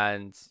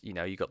 and you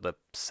know, you got the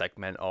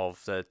segment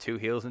of the 2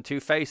 heels and 2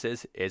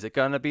 faces. Is it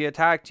going to be a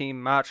tag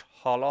team match?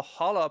 Holla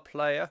holla,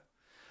 player.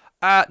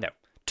 No.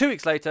 2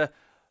 weeks later,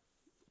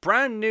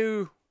 brand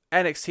new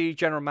NXT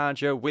General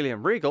Manager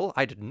William Regal.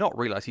 I did not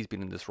realize he's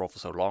been in this role for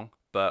so long,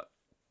 but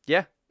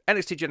yeah.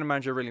 NXT General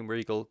Manager William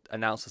Regal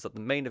announces that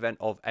the main event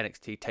of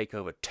NXT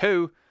TakeOver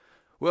 2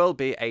 will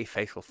be a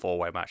fatal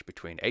 4-way match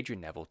between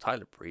Adrian Neville,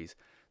 Tyler Breeze,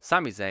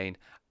 Sami Zayn,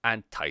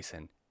 and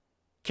Tyson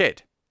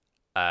Kidd.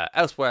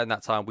 Elsewhere in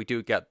that time, we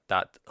do get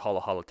that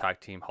Holla Holla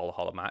Tag Team Holla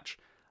Holla match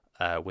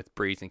with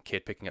Breeze and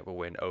Kidd picking up a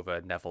win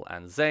over Neville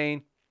and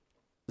Zayn.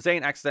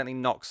 Zayn accidentally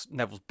knocks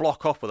Neville's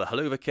block off with a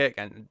haluva kick,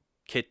 and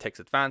Kidd takes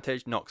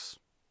advantage, knocks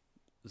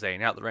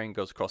Zayn out the ring,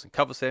 goes across and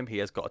covers him. He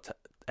has got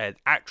an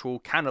actual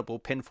cannibal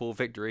pinfall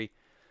victory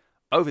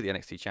over the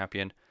NXT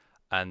champion.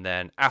 And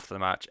then after the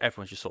match,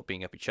 everyone's just sort of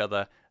beating up each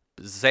other.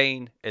 But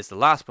Zayn is the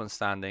last one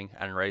standing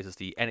and raises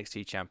the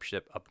NXT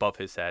championship above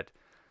his head.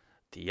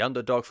 The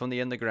underdog from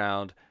the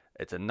underground.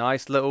 It's a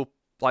nice little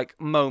like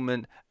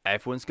moment.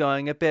 Everyone's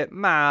going a bit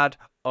mad.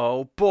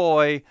 Oh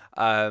boy.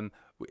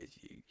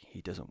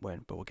 He doesn't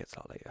win, but we'll get to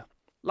that later.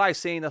 Live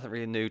scene, nothing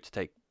really new to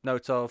take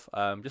note of.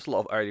 Just a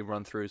lot of early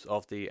run-throughs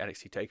of the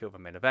NXT TakeOver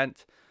main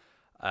event.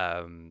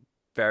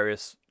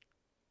 Various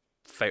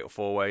fatal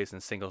 4-ways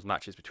and singles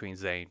matches between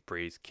Zayn,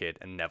 Breeze, Kidd,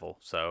 and Neville.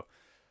 So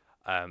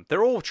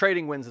they're all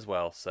trading wins as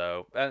well.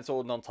 So, and it's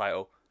all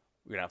non-title.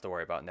 We don't have to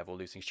worry about Neville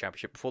losing his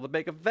championship before the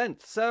big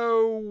event.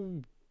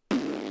 So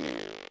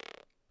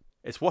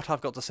it's what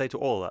I've got to say to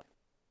all that.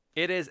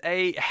 It is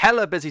a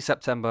hella busy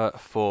September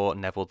for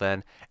Neville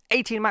then.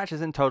 18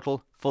 matches in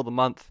total for the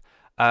month.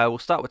 We'll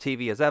start with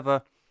TV as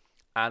ever.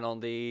 And on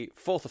the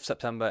 4th of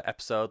September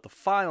episode, the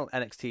final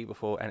NXT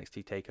before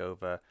NXT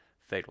TakeOver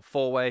Fatal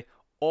 4-Way,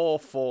 all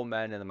 4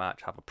 men in the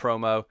match have a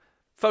promo,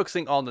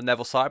 focusing on the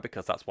Neville side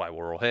because that's why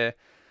we're all here.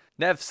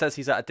 Nev says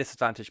he's at a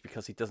disadvantage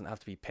because he doesn't have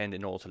to be pinned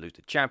in order to lose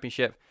the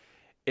championship.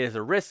 It is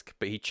a risk,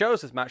 but he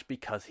chose this match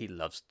because he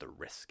loves the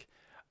risk.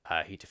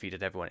 He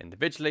defeated everyone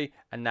individually,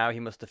 and now he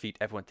must defeat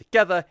everyone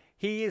together.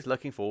 He is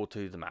looking forward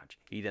to the match.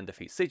 He then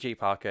defeats CJ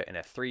Parker in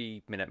a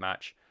 3-minute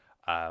match,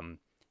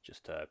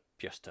 just to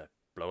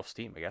blow off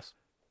steam, I guess.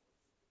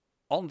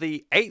 On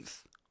the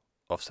 8th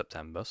of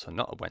September, so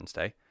not a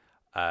Wednesday,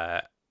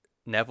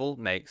 Neville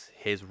makes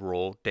his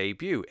Raw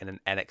debut in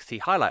an NXT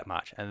highlight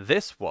match, and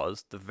this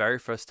was the very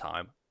first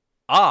time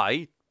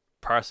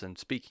person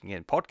speaking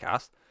in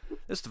podcast,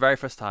 this is the very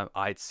first time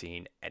I'd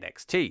seen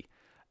NXT.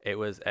 It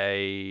was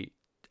a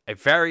a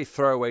very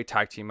throwaway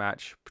tag team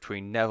match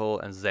between Neville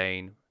and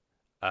Zayn,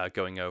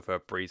 going over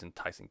Breeze and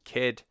Tyson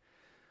Kidd.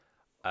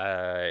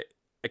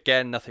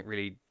 Again, nothing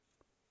really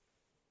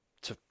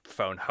to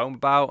phone home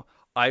about.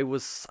 I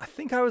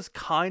think I was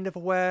kind of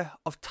aware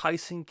of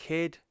Tyson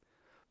Kidd.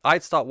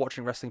 I'd start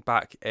watching wrestling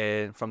back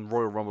from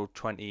Royal Rumble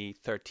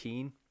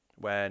 2013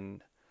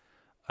 when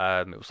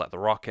it was like The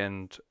Rock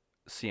and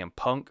CM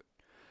Punk.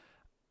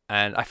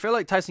 And I feel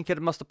like Tyson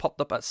Kidd must have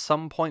popped up at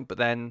some point, but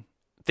then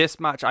this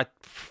match, I'm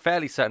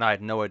fairly certain I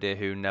had no idea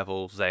who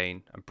Neville,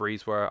 Zayn, and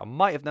Breeze were. I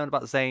might have known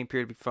about Zayn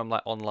purely from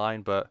like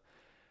online, but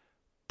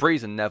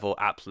Breeze and Neville,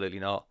 absolutely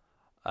not.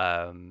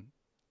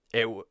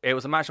 It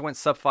was a match that went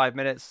sub 5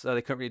 minutes, so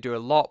they couldn't really do a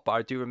lot, but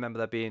I do remember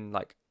there being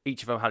like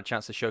each of them had a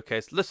chance to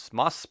showcase, this is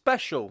my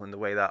special, in the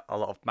way that a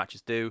lot of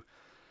matches do.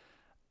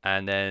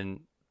 And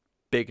then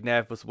Big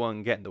Nev was the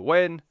one getting the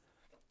win.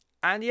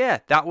 And yeah,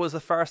 that was the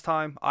first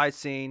time I'd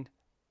seen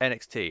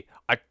NXT.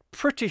 I'm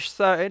pretty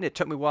certain it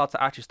took me a while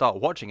to actually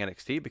start watching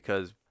NXT,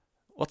 because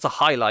what's a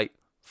highlight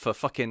for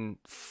fucking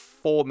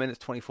 4 minutes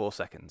 24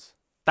 seconds?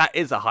 That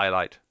is a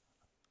highlight.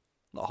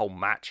 Not a whole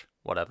match,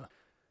 whatever.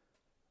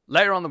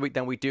 Later on in the week,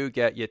 then, we do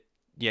get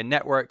your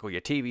network or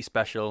your TV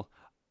special,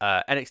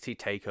 NXT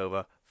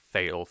TakeOver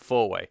Fatal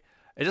 4-Way.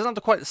 It doesn't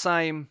have quite the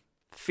same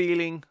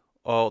feeling,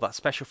 or that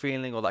special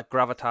feeling, or that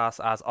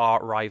gravitas as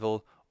our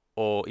rival,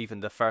 or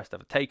even the first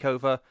ever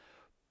TakeOver,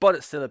 but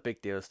it's still a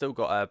big deal. It's still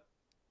got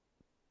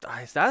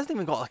it hasn't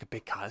even got like a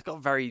big card. It's got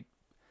a very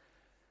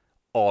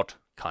odd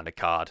kind of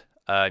card.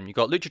 You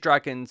got Lucha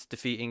Dragons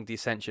defeating the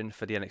Ascension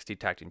for the NXT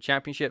Tag Team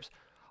Championships.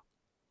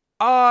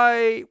 Did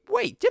I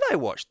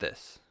watch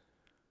this?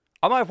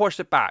 I might have watched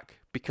it back,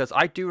 because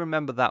I do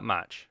remember that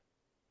match.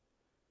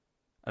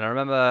 And I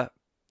remember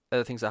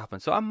other things that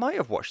happened. So I might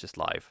have watched this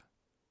live.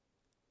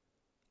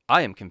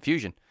 I am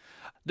confusion.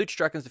 Lucha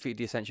Dragons defeated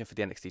the Ascension for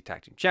the NXT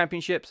Tag Team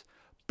Championships.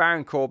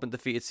 Baron Corbin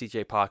defeated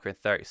CJ Parker in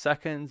 30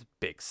 seconds.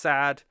 Big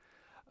sad.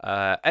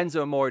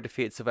 Enzo Amore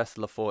defeated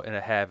Sylvester Lafort in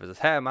a hair versus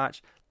hair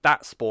match.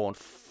 That spawned...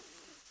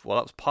 that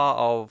was part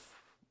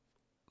of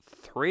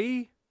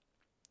 3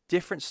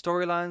 different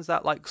storylines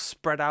that like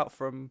spread out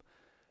from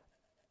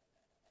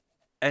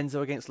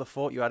Enzo against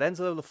Lafort. You had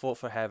Enzo Lafort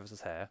for hair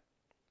versus hair.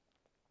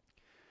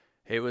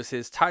 It was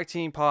his tag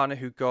team partner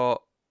who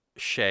got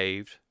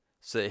shaved.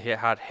 So he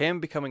had him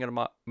becoming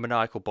a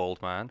maniacal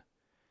bald man.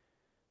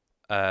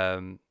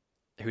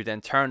 Who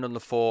then turned on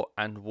Lafort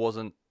and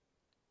wasn't...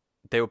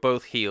 They were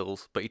both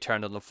heels, but he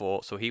turned on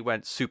Lafort. So he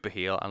went super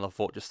heel and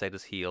Lafort just stayed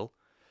as heel.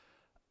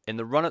 In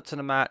the run-up to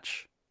the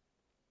match,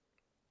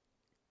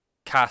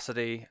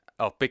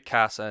 Big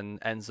Cass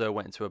and Enzo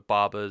went into a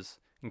barber's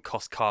and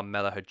cost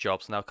Carmella her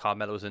job. So now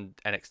Carmella was in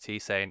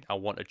NXT saying, I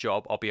want a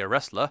job, I'll be a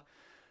wrestler.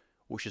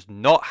 Which is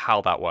not how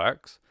that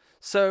works.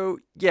 So,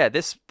 yeah,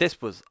 this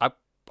was... I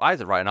had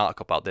to write an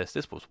article about this.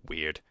 This was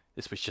weird.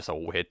 This was just a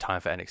weird time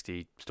for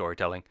NXT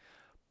storytelling.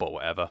 But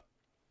whatever.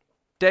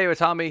 Hideo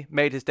Itami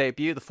made his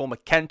debut, the former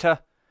Kenta,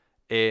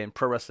 in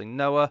Pro Wrestling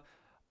Noah.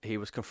 He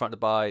was confronted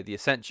by the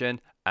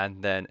Ascension,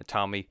 and then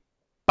Itami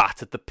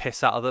battered the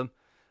piss out of them.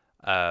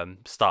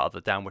 Started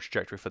the downward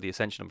trajectory for the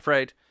Ascension, I'm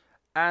afraid.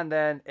 And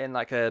then in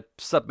like a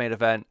sub-main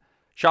event,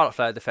 Charlotte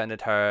Flair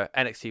defended her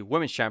NXT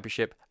Women's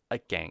Championship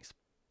against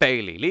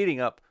Bayley, leading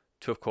up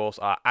to, of course,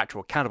 our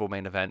actual accountable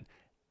main event,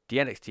 the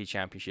NXT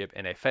Championship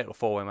in a Fatal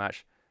 4-Way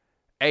match.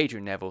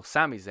 Adrian Neville,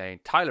 Sami Zayn,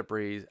 Tyler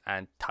Breeze,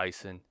 and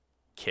Tyson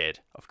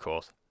Kidd. Of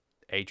course,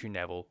 Adrian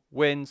Neville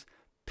wins,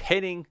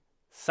 pinning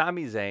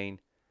Sami Zayn,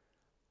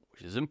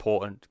 which is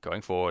important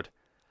going forward,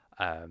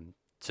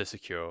 to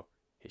secure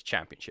his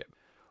championship.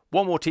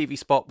 One more TV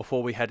spot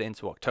before we head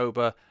into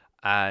October,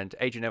 and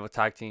Adrian Neville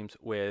tag teams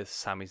with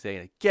Sami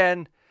Zayn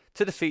again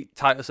to defeat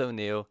Titus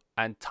O'Neil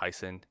and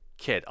Tyson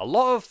Kidd. A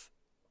lot of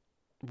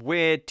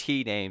weird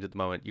T names at the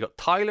moment. You got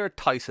Tyler,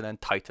 Tyson, and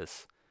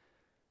Titus.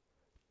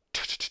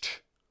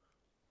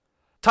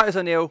 Titus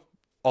O'Neil,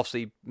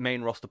 obviously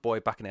main roster boy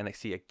back in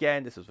NXT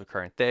again. This was a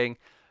recurring thing.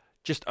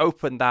 Just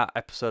opened that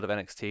episode of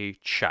NXT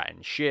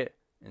chatting shit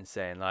and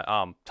saying like,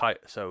 I'm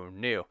Titus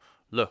O'Neil.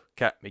 Look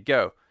at me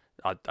go.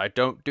 I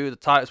don't do the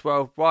Titus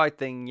Worldwide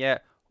thing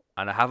yet,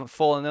 and I haven't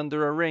fallen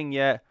under a ring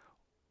yet,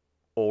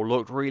 or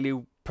looked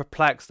really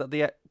perplexed at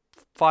the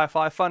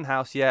Firefly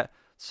Funhouse yet.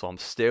 So I'm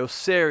still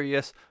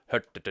serious. I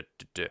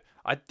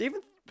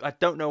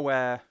don't know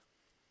where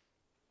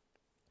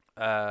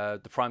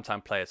the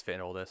primetime players fit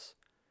in all this.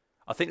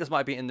 I think this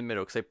might be in the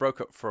middle, because they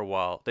broke up for a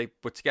while. They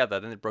were together,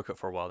 then they broke up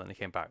for a while, then they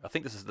came back. I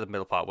think this is the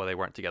middle part where they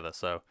weren't together.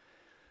 So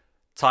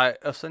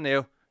Titus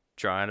O'Neil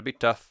trying to be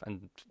tough,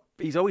 and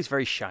he's always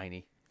very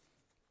shiny.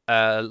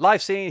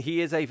 Live scene,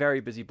 he is a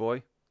very busy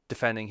boy,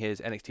 defending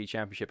his NXT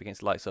Championship against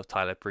the likes of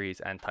Tyler Breeze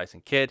and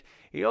Tyson Kidd.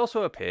 He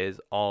also appears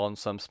on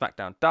some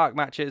SmackDown Dark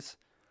matches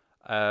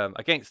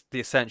against the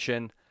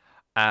Ascension,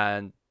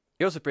 and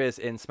he also appears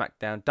in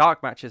SmackDown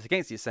Dark matches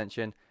against the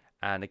Ascension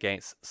and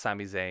against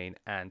Sami Zayn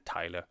and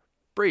Tyler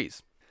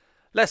Breeze.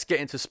 Let's get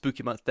into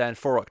Spooky Month then.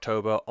 For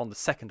October, on the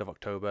 2nd of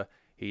October,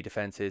 he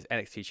defends his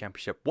NXT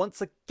Championship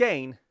once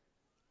again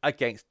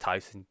against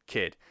Tyson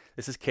Kidd.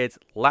 This is Kidd's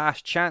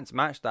last chance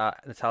match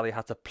that Natalya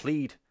had to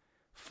plead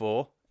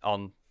for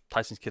on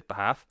Tyson Kidd's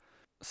behalf.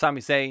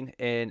 Sami Zayn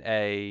in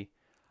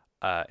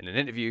an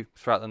interview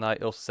throughout the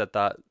night also said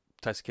that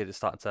Tyson Kidd is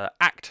starting to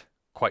act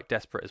quite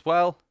desperate as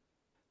well.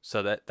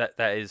 So that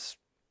is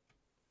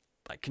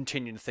like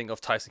continuing the thing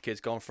of Tyson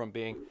Kidd's gone from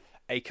being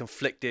a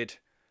conflicted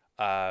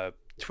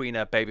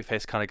tweener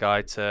babyface kind of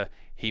guy to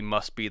he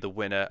must be the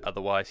winner,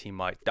 otherwise he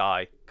might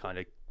die kind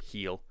of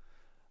heel.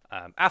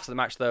 After the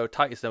match though,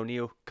 Titus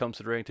O'Neil comes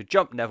to the ring to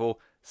jump Neville.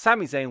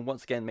 Sami Zayn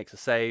once again makes a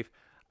save,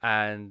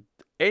 and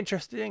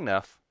interesting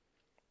enough,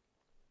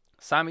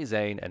 Sami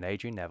Zayn and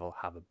Adrian Neville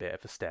have a bit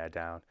of a stare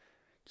down.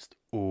 Just,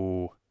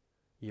 oh,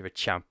 you're a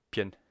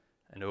champion,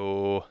 and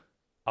oh,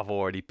 I've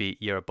already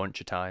beat you a bunch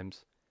of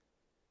times.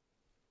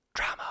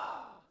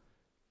 Drama.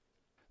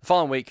 The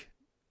following week,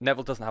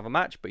 Neville doesn't have a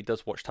match, but he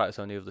does watch Titus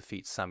O'Neil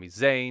defeat Sami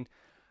Zayn.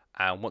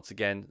 And once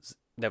again,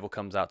 Neville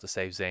comes out to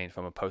save Zayn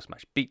from a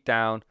post-match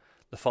beatdown.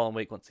 The following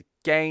week, once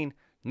again,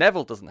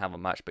 Neville doesn't have a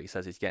match, but he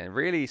says he's getting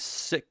really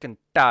sick and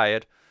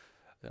tired,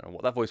 I don't know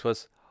what that voice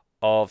was,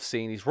 of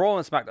seeing these Raw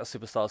and SmackDown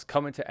superstars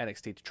come into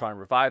NXT to try and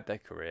revive their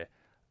career.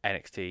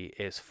 NXT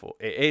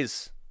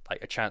is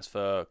like a chance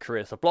for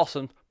careers to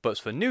blossom, but it's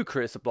for new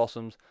careers to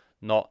blossom,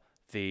 not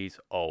these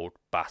old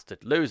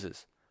bastard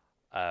losers.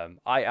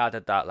 I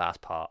added that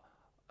last part.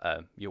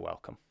 You're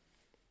welcome.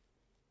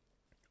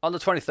 On the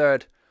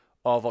 23rd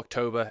of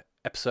October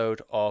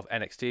episode of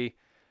NXT,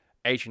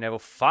 Adrian Neville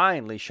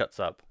finally shuts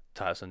up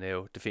Titus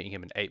O'Neil, defeating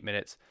him in 8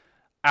 minutes.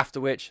 After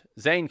which,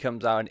 Zayn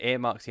comes out and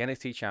earmarks the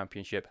NXT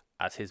Championship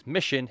as his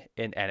mission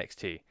in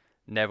NXT.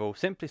 Neville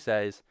simply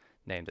says,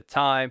 name the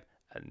time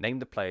and name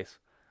the place,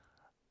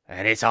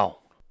 and it's on.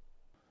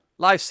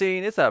 Live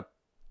scene is a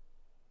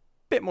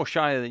bit more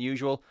shiny than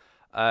usual.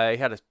 He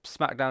had a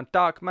SmackDown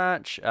Dark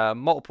match,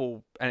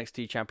 multiple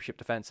NXT Championship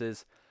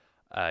defenses.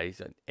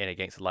 He's in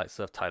against the likes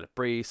of Tyler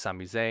Breeze,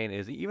 Sami Zayn.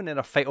 Is even in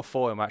a Fatal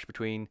 4 match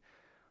between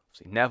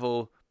obviously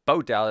Neville,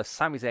 Bo Dallas,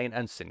 Sami Zayn,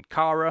 and Sin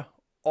Cara,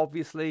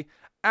 obviously.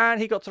 And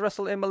he got to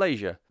wrestle in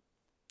Malaysia.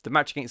 The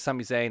match against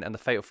Sami Zayn and the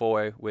Fatal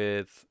 4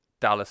 with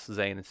Dallas,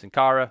 Zayn, and Sin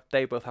Cara,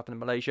 they both happened in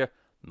Malaysia.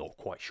 Not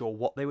quite sure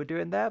what they were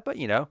doing there, but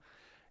you know,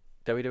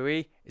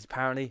 WWE is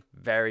apparently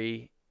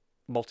very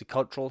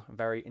multicultural and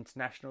very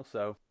international,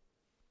 so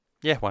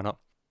yeah, why not?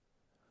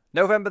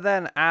 November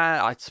then,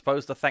 and I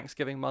suppose the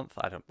Thanksgiving month.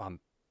 I'm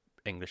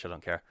English, I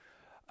don't care.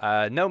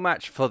 No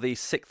match for the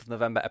 6th of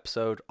November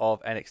episode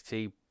of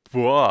NXT,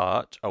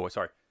 but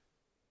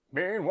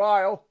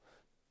meanwhile,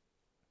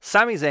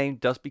 Sami Zayn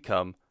does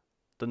become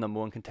the number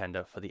one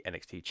contender for the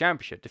NXT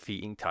Championship,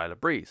 defeating Tyler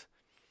Breeze.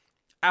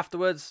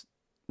 Afterwards,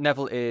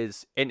 Neville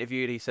is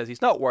interviewed. He says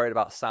he's not worried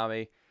about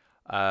Sami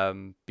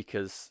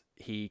because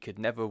he could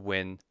never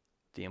win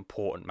the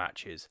important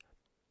matches.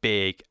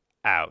 Big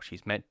ouch.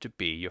 He's meant to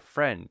be your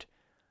friend,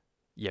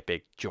 you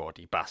big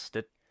Geordie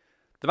bastard.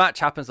 The match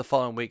happens the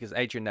following week as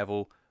Adrian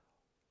Neville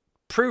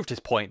proved his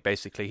point,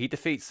 basically. He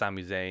defeats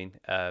Sami Zayn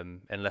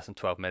in less than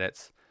 12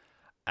 minutes.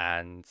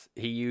 And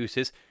he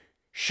uses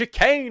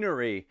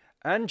chicanery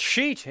and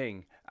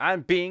cheating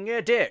and being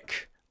a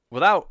dick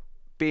without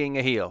being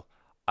a heel.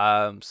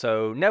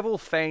 So Neville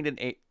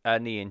feigned a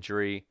knee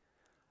injury.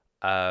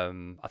 I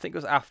think it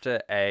was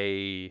after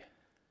a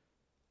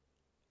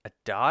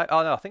dive.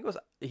 Oh no, I think it was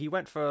he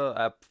went for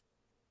a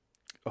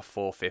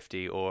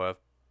 450 or a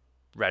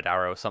red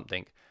arrow or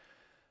something.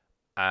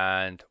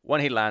 And when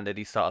he landed,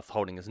 he started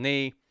holding his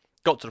knee.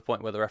 Got to the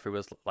point where the referee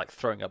was like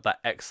throwing up that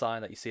X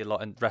sign that you see a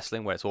lot in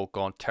wrestling, where it's all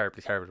gone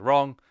terribly, terribly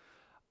wrong.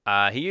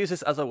 He used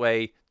this as a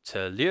way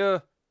to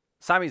lure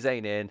Sami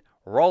Zayn in,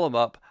 roll him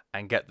up,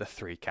 and get the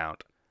 3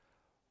 count.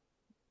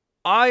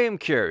 I am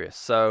curious.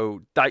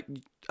 So, like,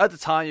 at the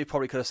time, you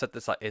probably could have said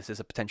this, like, is this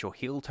a potential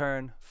heel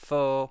turn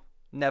for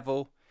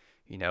Neville?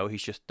 You know,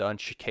 he's just done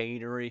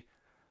chicanery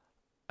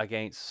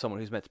against someone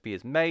who's meant to be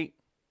his mate.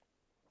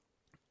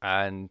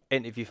 And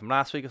interview from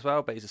last week as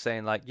well, but he's just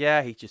saying, like,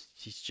 yeah, he's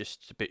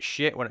just a bit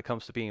shit when it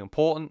comes to being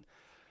important.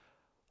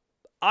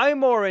 I'm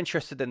more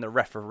interested in the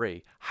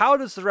referee. How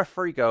does the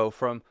referee go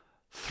from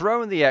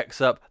throwing the X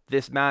up,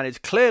 this man is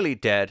clearly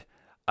dead,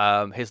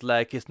 his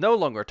leg is no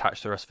longer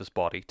attached to the rest of his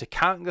body, to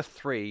counting the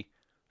 3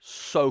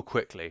 so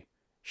quickly?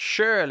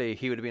 Surely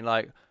he would have been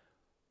like,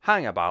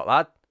 hang about,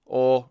 lad.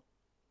 Or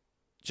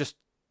just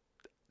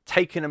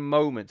taking a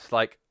moment,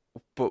 like,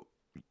 but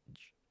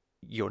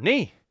your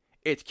knee,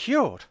 it's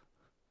cured.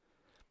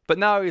 But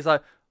now he's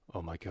like,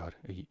 oh my God,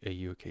 are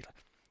you okay?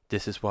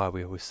 This is why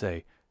we always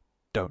say,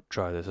 don't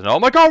try this. And oh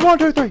my God, 1,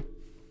 2, 3.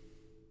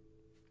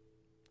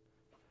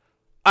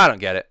 I don't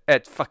get it.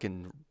 It's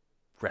fucking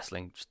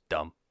wrestling, just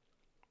dumb.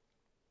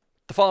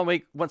 The following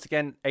week, once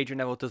again, Adrian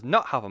Neville does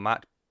not have a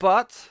match,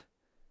 but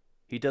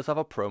he does have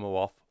a promo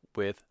off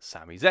with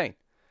Sami Zayn.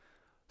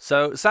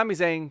 So Sami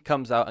Zayn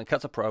comes out and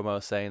cuts a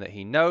promo saying that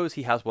he knows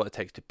he has what it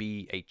takes to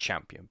be a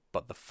champion,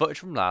 but the footage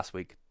from last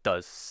week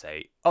does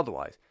say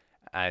otherwise.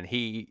 And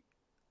he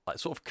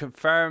sort of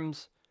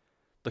confirms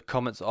the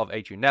comments of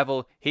Adrian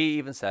Neville. He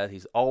even says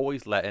he's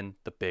always letting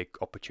the big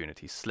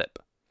opportunities slip.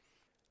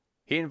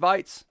 He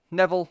invites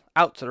Neville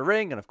out to the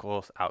ring, and of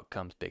course, out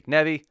comes Big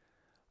Nevy.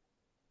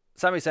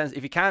 Sami says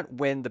if he can't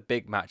win the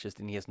big matches,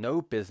 then he has no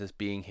business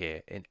being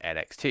here in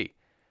NXT.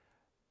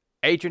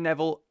 Adrian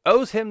Neville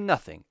owes him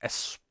nothing,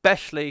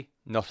 especially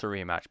not a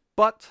rematch.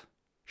 But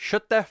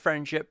should their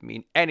friendship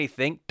mean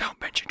anything, don't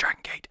mention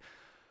Dragon Gate,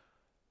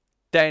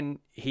 then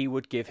he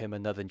would give him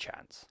another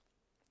chance.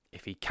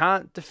 If he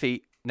can't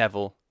defeat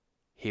Neville,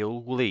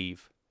 he'll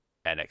leave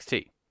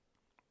NXT.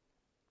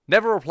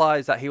 Neville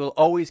replies that he will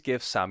always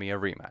give Sami a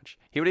rematch.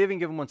 He would even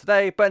give him one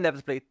today, but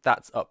inevitably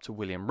that's up to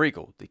William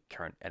Regal, the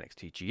current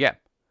NXT GM.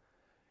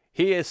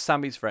 He is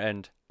Sami's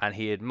friend, and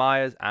he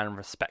admires and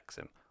respects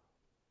him.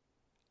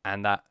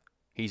 And that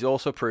he's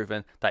also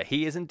proven that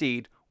he is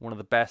indeed one of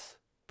the best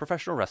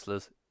professional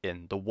wrestlers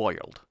in the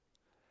world.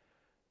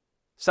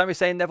 Sami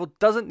saying Neville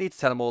doesn't need to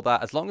tell him all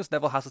that. As long as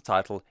Neville has the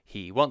title,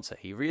 he wants it.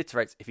 He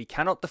reiterates if he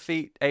cannot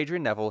defeat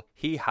Adrian Neville,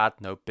 he had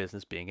no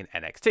business being in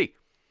NXT.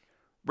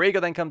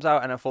 Regal then comes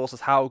out and enforces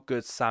how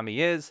good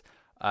Sami is,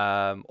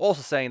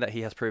 also saying that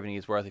he has proven he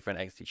is worthy for an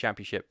NXT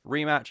Championship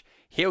rematch.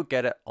 He'll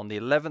get it on the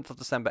 11th of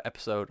December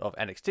episode of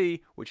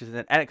NXT, which is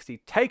an NXT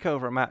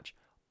TakeOver match,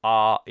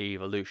 R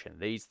Evolution.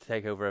 These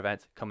TakeOver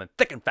events coming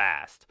thick and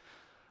fast.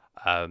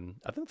 I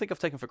don't think I've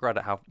taken for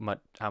granted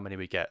how many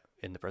we get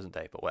in the present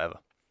day, but whatever.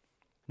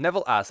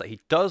 Neville adds that he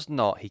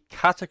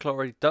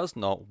categorically does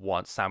not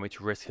want Sami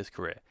to risk his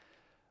career.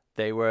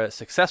 They were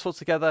successful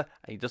together,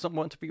 and he doesn't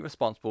want to be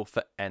responsible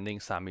for ending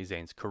Sami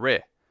Zayn's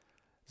career.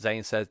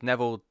 Zayn says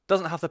Neville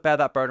doesn't have to bear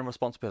that burden of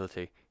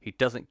responsibility. He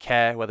doesn't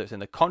care whether it's in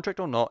the contract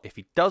or not. If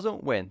he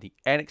doesn't win the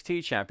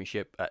NXT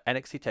Championship at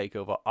NXT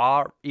TakeOver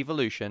R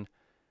Evolution,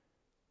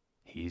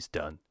 he's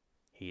done.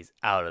 He's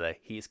out of there.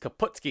 He's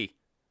Kaputski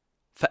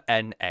for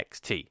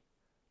NXT.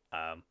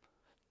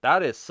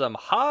 That is some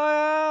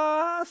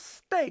high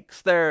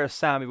stakes there,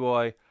 Sammy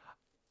boy.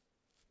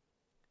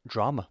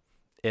 Drama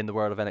in the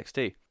world of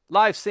NXT.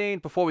 Live scene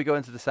before we go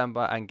into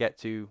December and get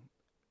to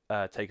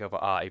TakeOver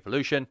R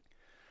Evolution.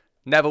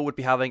 Neville would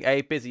be having a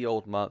busy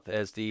old month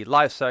as the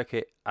live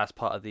circuit as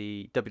part of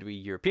the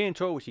WWE European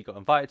Tour, which he got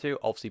invited to,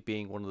 obviously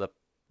being one of the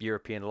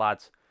European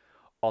lads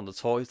on the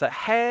tour. He's like,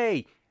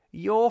 hey,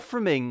 you're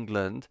from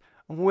England.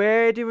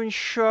 We're doing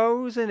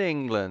shows in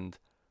England.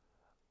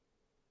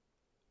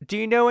 Do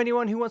you know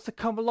anyone who wants to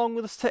come along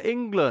with us to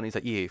England? He's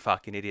like, you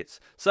fucking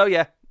idiots. So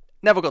yeah,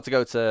 Neville got to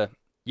go to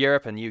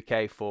Europe and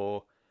UK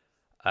for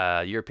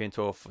European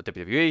Tour for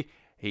WWE.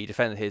 He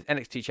defended his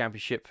NXT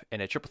Championship in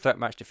a triple threat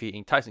match,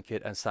 defeating Tyson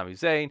Kidd and Sami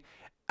Zayn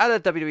at a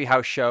WWE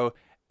house show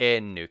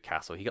in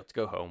Newcastle. He got to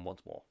go home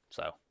once more,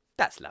 so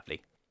that's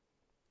lovely.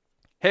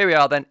 Here we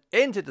are then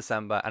into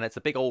December, and it's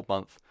a big old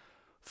month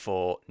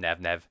for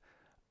Nev.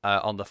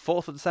 On the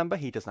 4th of December,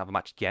 he doesn't have a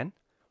match again,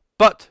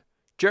 but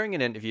during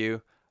an interview,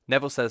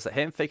 Neville says that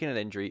him faking an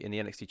injury in the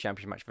NXT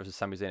Championship match versus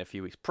Sami Zayn a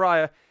few weeks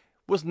prior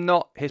was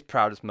not his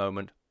proudest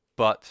moment,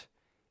 but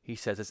he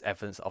says it's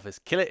evidence of his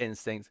killer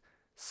instinct,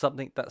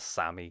 something that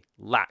Sami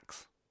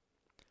lacks.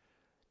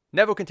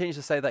 Neville continues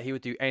to say that he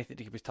would do anything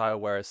to keep his title,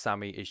 whereas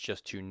Sami is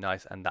just too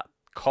nice, and that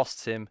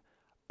costs him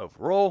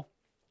overall.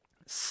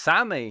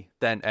 Sami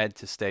then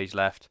enters stage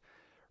left,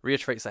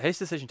 reiterates that his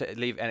decision to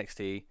leave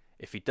NXT,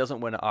 if he doesn't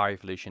win at R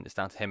Evolution, is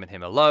down to him and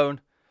him alone.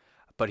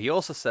 But he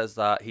also says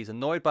that he's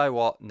annoyed by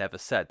what Neville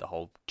said, the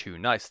whole too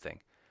nice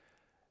thing.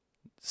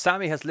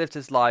 Sami has lived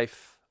his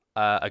life,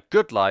 a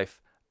good life,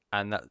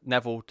 and that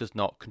Neville does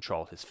not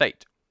control his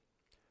fate.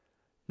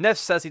 Nev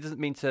says he doesn't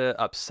mean to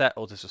upset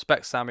or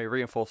disrespect Sami,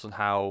 reinforcing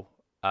how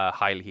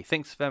highly he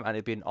thinks of him, and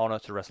it'd be an honor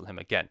to wrestle him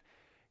again.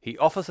 He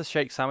offers to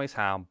shake Sami's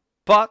hand,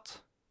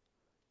 but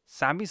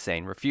Sami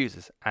Zayn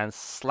refuses and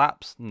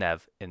slaps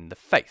Nev in the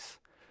face,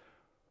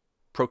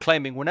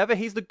 proclaiming whenever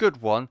he's the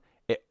good one,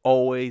 it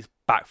always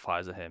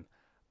backfires at him,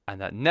 and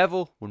that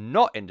Neville will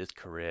not end his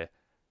career.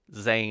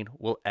 Zayn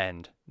will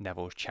end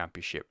Neville's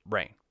championship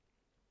reign.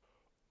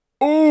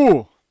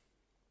 Ooh!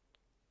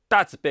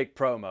 That's a big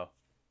promo.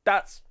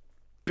 That's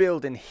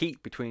building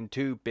heat between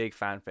two big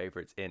fan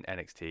favorites in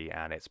NXT,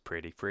 and it's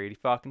pretty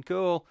fucking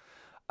cool.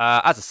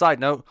 As a side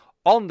note,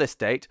 on this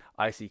date,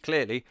 I see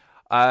clearly,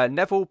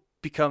 Neville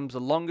becomes the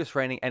longest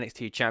reigning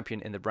NXT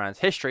champion in the brand's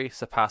history,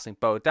 surpassing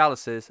Bo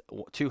Dallas's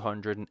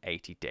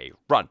 280-day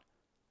run.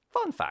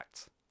 Fun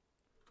facts.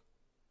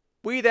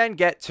 We then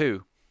get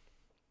to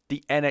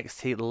the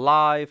NXT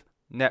Live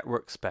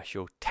Network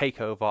special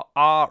TakeOver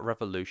R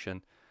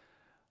Revolution.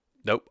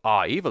 Nope,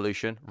 R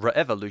Evolution,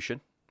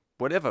 Re-Evolution,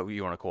 whatever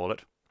you want to call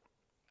it.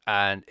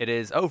 And it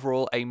is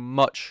overall a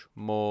much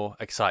more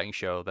exciting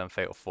show than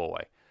Fatal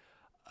 4-Way.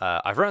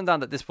 I've written down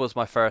that this was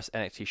my first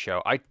NXT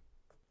show. I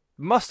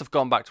must have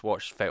gone back to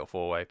watch Fatal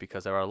 4-Way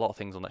because there are a lot of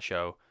things on that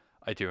show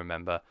I do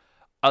remember.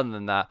 Other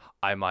than that,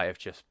 I might have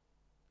just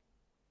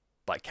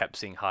kept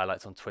seeing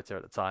highlights on Twitter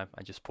at the time.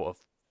 I just sort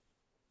of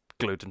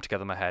glued them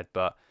together in my head.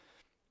 But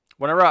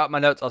when I wrote out my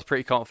notes, I was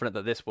pretty confident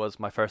that this was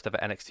my first ever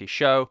NXT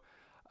show.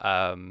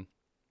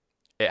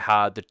 It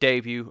had the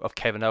debut of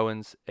Kevin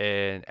Owens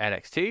in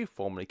NXT,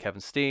 formerly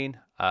Kevin Steen,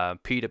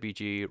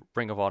 PWG,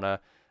 Ring of Honor,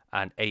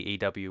 and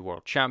AEW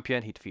World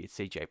Champion. He defeated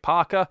CJ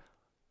Parker.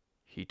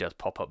 he does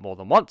pop up more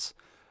than once.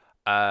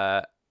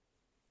 NXT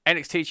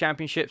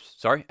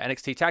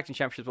Tag Team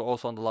Championships were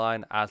also on the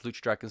line as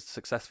Lucha Dragons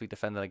successfully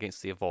defended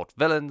against the Evolved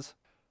Villains.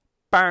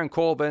 Baron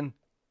Corbin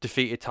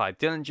defeated Ty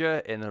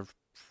Dillinger in a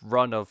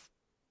run of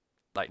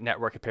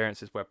network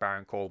appearances where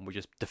Baron Corbin would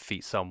just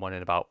defeat someone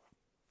in about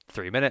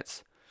 3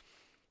 minutes.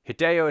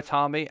 Hideo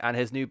Itami and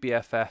his new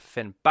BFF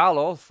Finn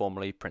Balor,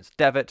 formerly Prince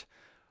Devitt,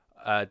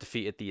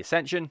 defeated the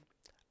Ascension.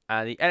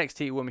 And the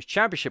NXT Women's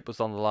Championship was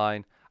on the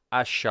line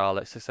as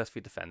Charlotte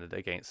successfully defended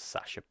against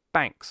Sasha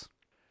Banks.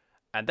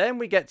 And then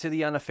we get to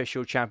the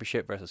unofficial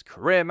championship versus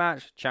career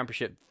match.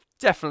 Championship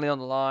definitely on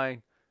the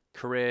line.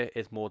 Career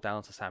is more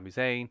down to Sami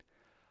Zayn.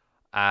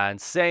 And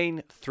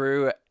Zayn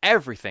threw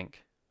everything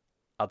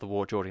at the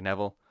War Jordy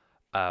Neville.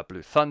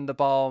 Blue Thunder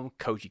Bomb,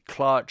 Koji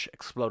Clutch,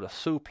 Exploder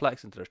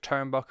Suplex into the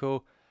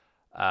turnbuckle,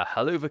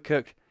 Haluva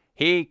Cook.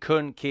 He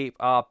couldn't keep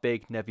our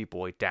big Nevy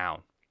boy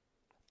down.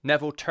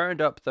 Neville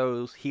turned up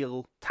those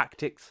heel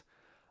tactics,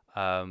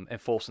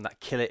 enforcing that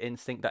killer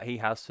instinct that he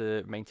has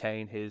to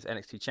maintain his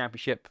NXT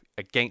Championship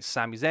against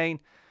Sami Zayn.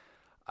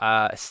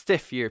 A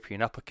stiff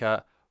European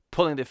uppercut,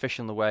 pulling the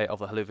official in the way of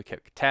the Haluva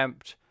Kick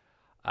attempt.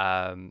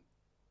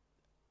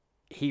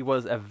 He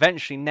was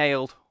eventually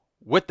nailed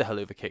with the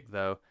Haluva Kick,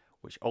 though,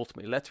 which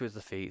ultimately led to his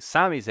defeat.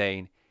 Sami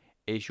Zayn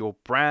is your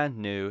brand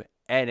new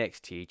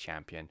NXT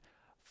champion.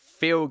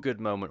 Feel good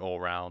moment all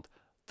round.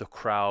 The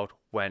crowd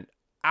went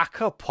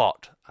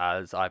a-kapot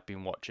as I've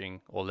been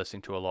watching or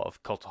listening to a lot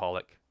of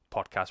Cultaholic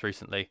podcasts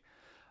recently.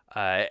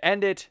 It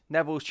ended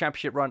Neville's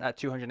championship run at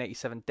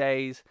 287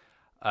 days,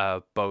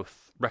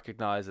 both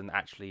recognized and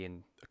actually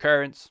in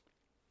occurrence.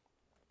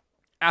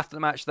 After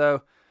the match,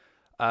 though,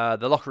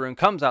 the locker room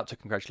comes out to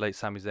congratulate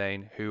Sami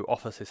Zayn, who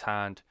offers his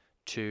hand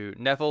to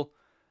Neville.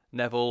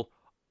 Neville,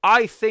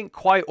 I think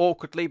quite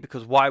awkwardly,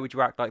 because why would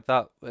you act like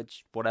that?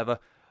 Which, whatever.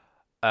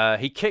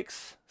 He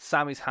kicks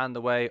Sami's hand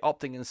away,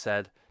 opting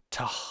instead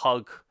to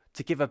hug,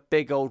 to give a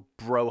big old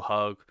bro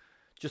hug,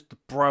 just to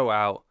bro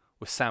out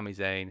with Sami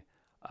Zayn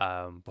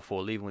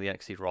before leaving the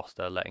NXT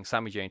roster, letting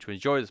Sami Zayn to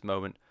enjoy this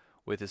moment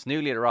with his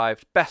newly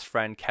arrived best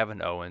friend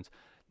Kevin Owens.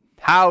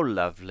 How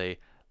lovely.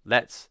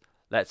 Let's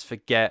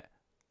forget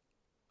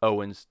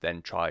Owens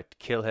then tried to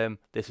kill him.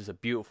 This is a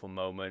beautiful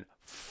moment.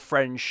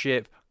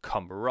 Friendship,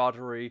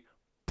 camaraderie,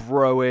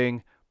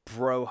 broing,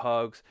 bro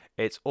hugs.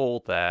 It's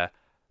all there.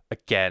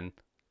 Again,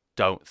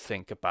 don't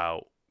think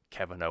about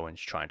Kevin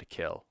Owens trying to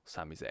kill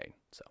Sami Zayn.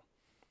 So,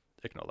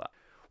 ignore that.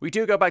 We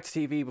do go back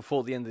to TV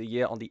before the end of the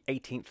year on the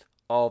 18th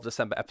of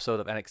December episode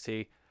of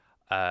NXT.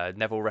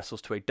 Neville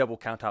wrestles to a double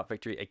count-out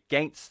victory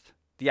against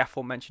the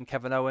aforementioned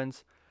Kevin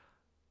Owens.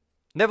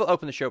 Neville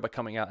opened the show by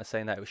coming out and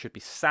saying that it should be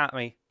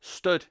Sami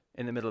stood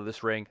in the middle of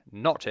this ring,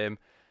 not him.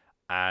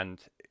 And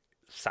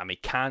Sami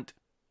can't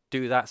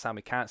do that.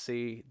 Sami can't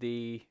see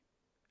the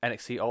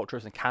NXT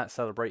Ultras and can't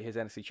celebrate his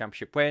NXT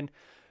Championship win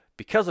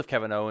because of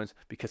Kevin Owens,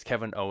 because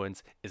Kevin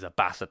Owens is a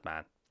bastard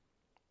man.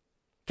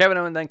 Kevin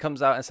Owens then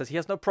comes out and says he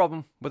has no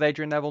problem with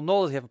Adrian Neville,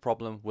 nor does he have a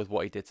problem with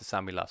what he did to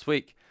Sami last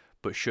week.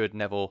 But should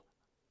Neville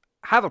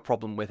have a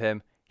problem with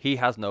him, he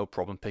has no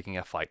problem picking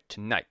a fight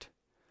tonight.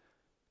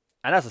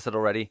 And as I said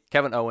already,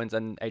 Kevin Owens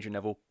and Adrian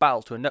Neville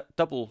battle to a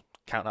double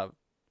count-out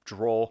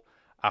draw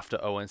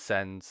after Owens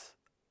sends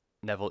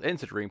Neville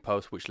into the ring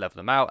post, which level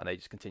them out, and they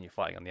just continue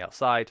fighting on the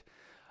outside.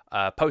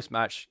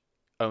 Post-match,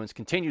 Owens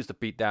continues the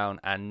beatdown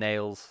and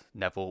nails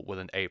Neville with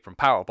an apron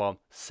powerbomb,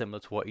 similar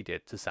to what he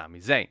did to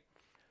Sami Zayn.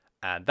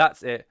 And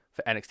that's it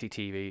for NXT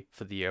TV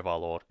for the year of our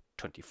Lord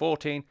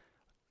 2014. A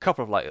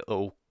couple of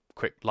little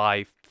quick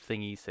live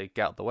thingies to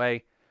get out of the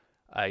way.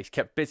 He's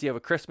kept busy over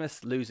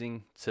Christmas,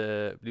 losing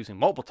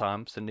multiple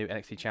times to new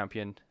NXT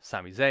champion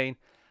Sami Zayn,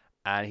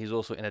 and he's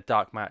also in a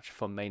dark match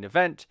for main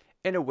event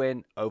in a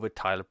win over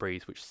Tyler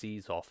Breeze, which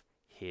sees off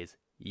his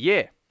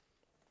year.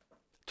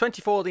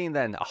 2014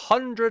 then,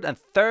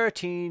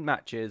 113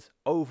 matches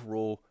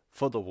overall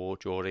for the War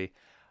Geordie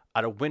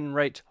at a win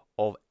rate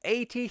of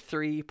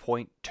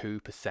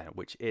 83.2%,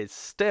 which is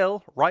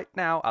still, right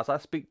now, as I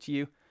speak to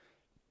you,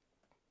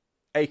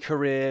 a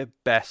career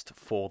best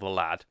for the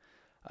lad.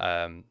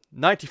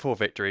 94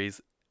 victories,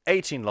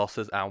 18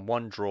 losses, and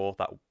 1 draw.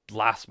 That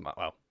last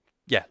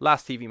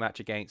TV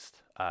match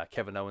against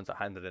Kevin Owens that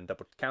handed in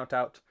double count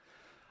out.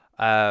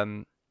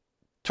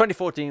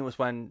 2014 was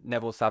when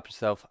Neville established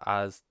himself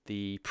as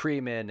the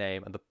premier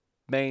name and the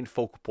main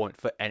focal point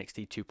for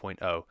NXT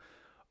 2.0.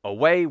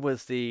 Away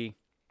was the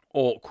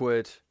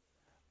awkward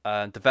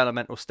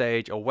developmental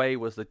stage. Away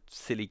was the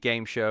silly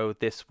game show.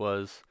 This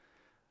was,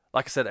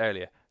 like I said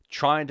earlier,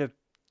 trying to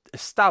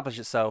establish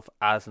itself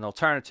as an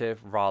alternative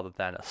rather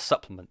than a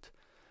supplement.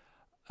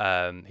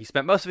 He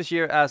spent most of his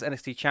year as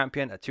NXT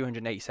champion at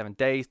 287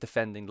 days,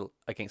 defending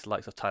against the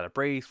likes of Tyler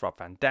Breeze, Rob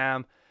Van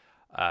Dam,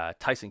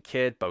 Tyson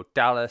Kidd, Bo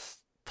Dallas,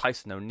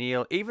 Tyson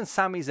O'Neill, even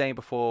Sami Zayn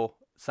before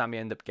Sami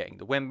ended up getting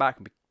the win back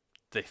and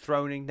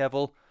dethroning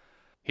Neville.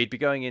 He'd be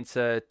going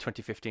into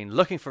 2015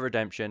 looking for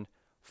redemption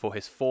for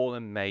his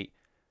fallen mate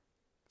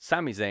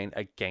Sami Zayn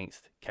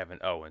against Kevin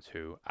Owens,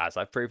 who, as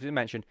I've previously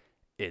mentioned,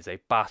 is a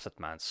bastard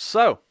man.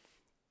 So,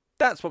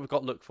 that's what we've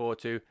got to look forward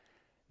to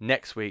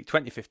next week,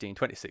 2015,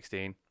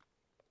 2016.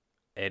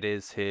 It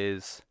is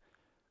his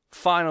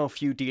final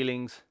few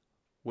dealings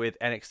with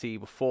NXT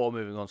before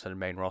moving on to the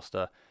main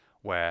roster,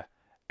 where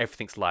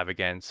everything's live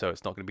again, so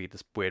it's not going to be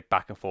this weird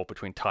back and forth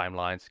between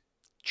timelines.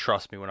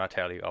 Trust me when I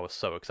tell you, I was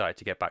so excited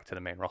to get back to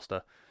the main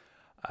roster.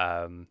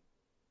 But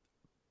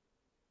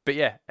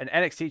yeah, an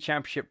NXT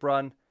Championship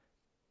run,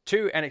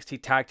 2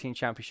 NXT Tag Team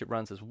Championship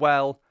runs as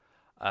well.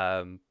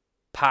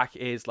 Pac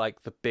is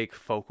like the big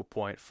focal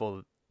point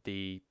for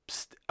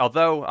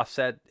although I've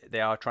said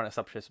they are trying to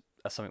establish this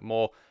as something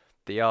more,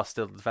 they are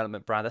still the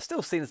development brand. They're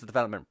still seen as the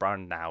development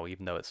brand now,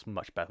 even though it's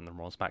much better than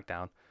Raw and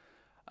SmackDown.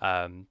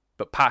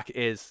 But Pac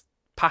is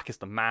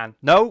the man.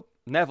 No,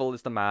 Neville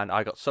is the man.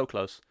 I got so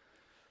close.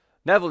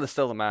 Neville is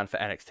still the man for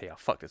NXT. I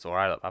fucked this all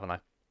right up, haven't I?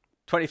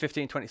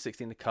 2015,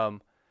 2016 to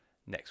come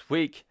next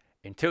week.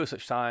 Until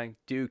such time,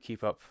 do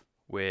keep up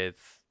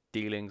with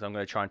dealings. I'm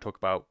going to try and talk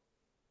about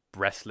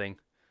wrestling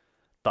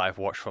that I've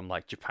watched from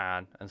like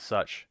Japan and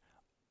such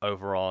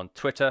over on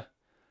Twitter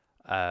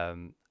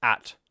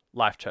at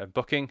Lifetime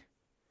Booking.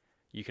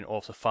 You can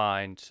also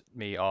find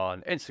me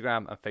on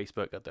Instagram and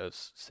Facebook at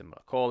those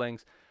similar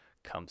callings.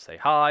 Come say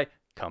hi.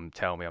 Come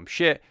tell me I'm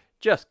shit.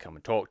 Just come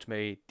and talk to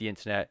me. The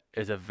internet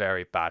is a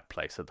very bad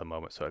place at the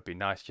moment, so it'd be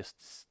nice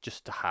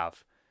just to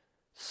have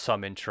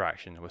some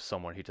interaction with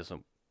someone who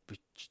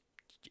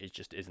it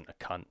just isn't a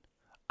cunt.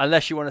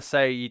 Unless you want to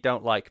say you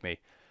don't like me,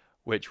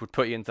 which would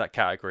put you into that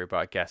category, but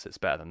I guess it's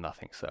better than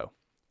nothing, so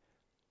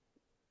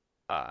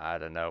I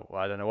don't know.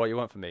 I don't know what you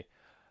want from me.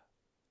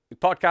 The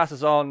podcast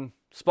is on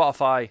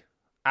Spotify,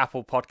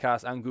 Apple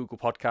Podcasts, and Google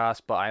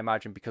Podcasts, but I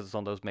imagine because it's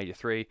on those major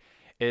 3,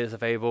 it is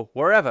available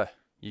wherever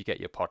you get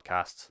your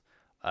podcasts.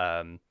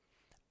 And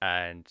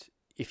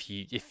if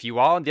you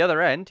are on the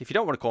other end, if you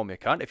don't want to call me a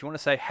cunt, if you want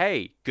to say,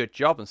 hey, good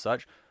job and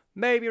such,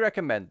 maybe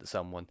recommend to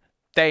someone.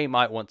 They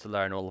might want to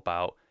learn all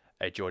about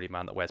a Geordie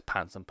man that wears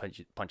pants and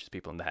punches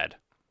people in the head.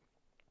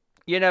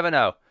 You never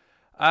know.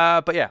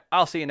 But yeah,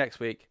 I'll see you next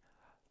week.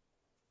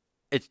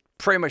 It's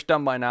pretty much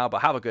done by now,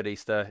 but have a good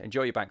Easter.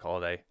 Enjoy your bank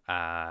holiday.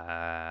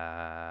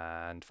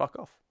 And fuck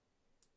off.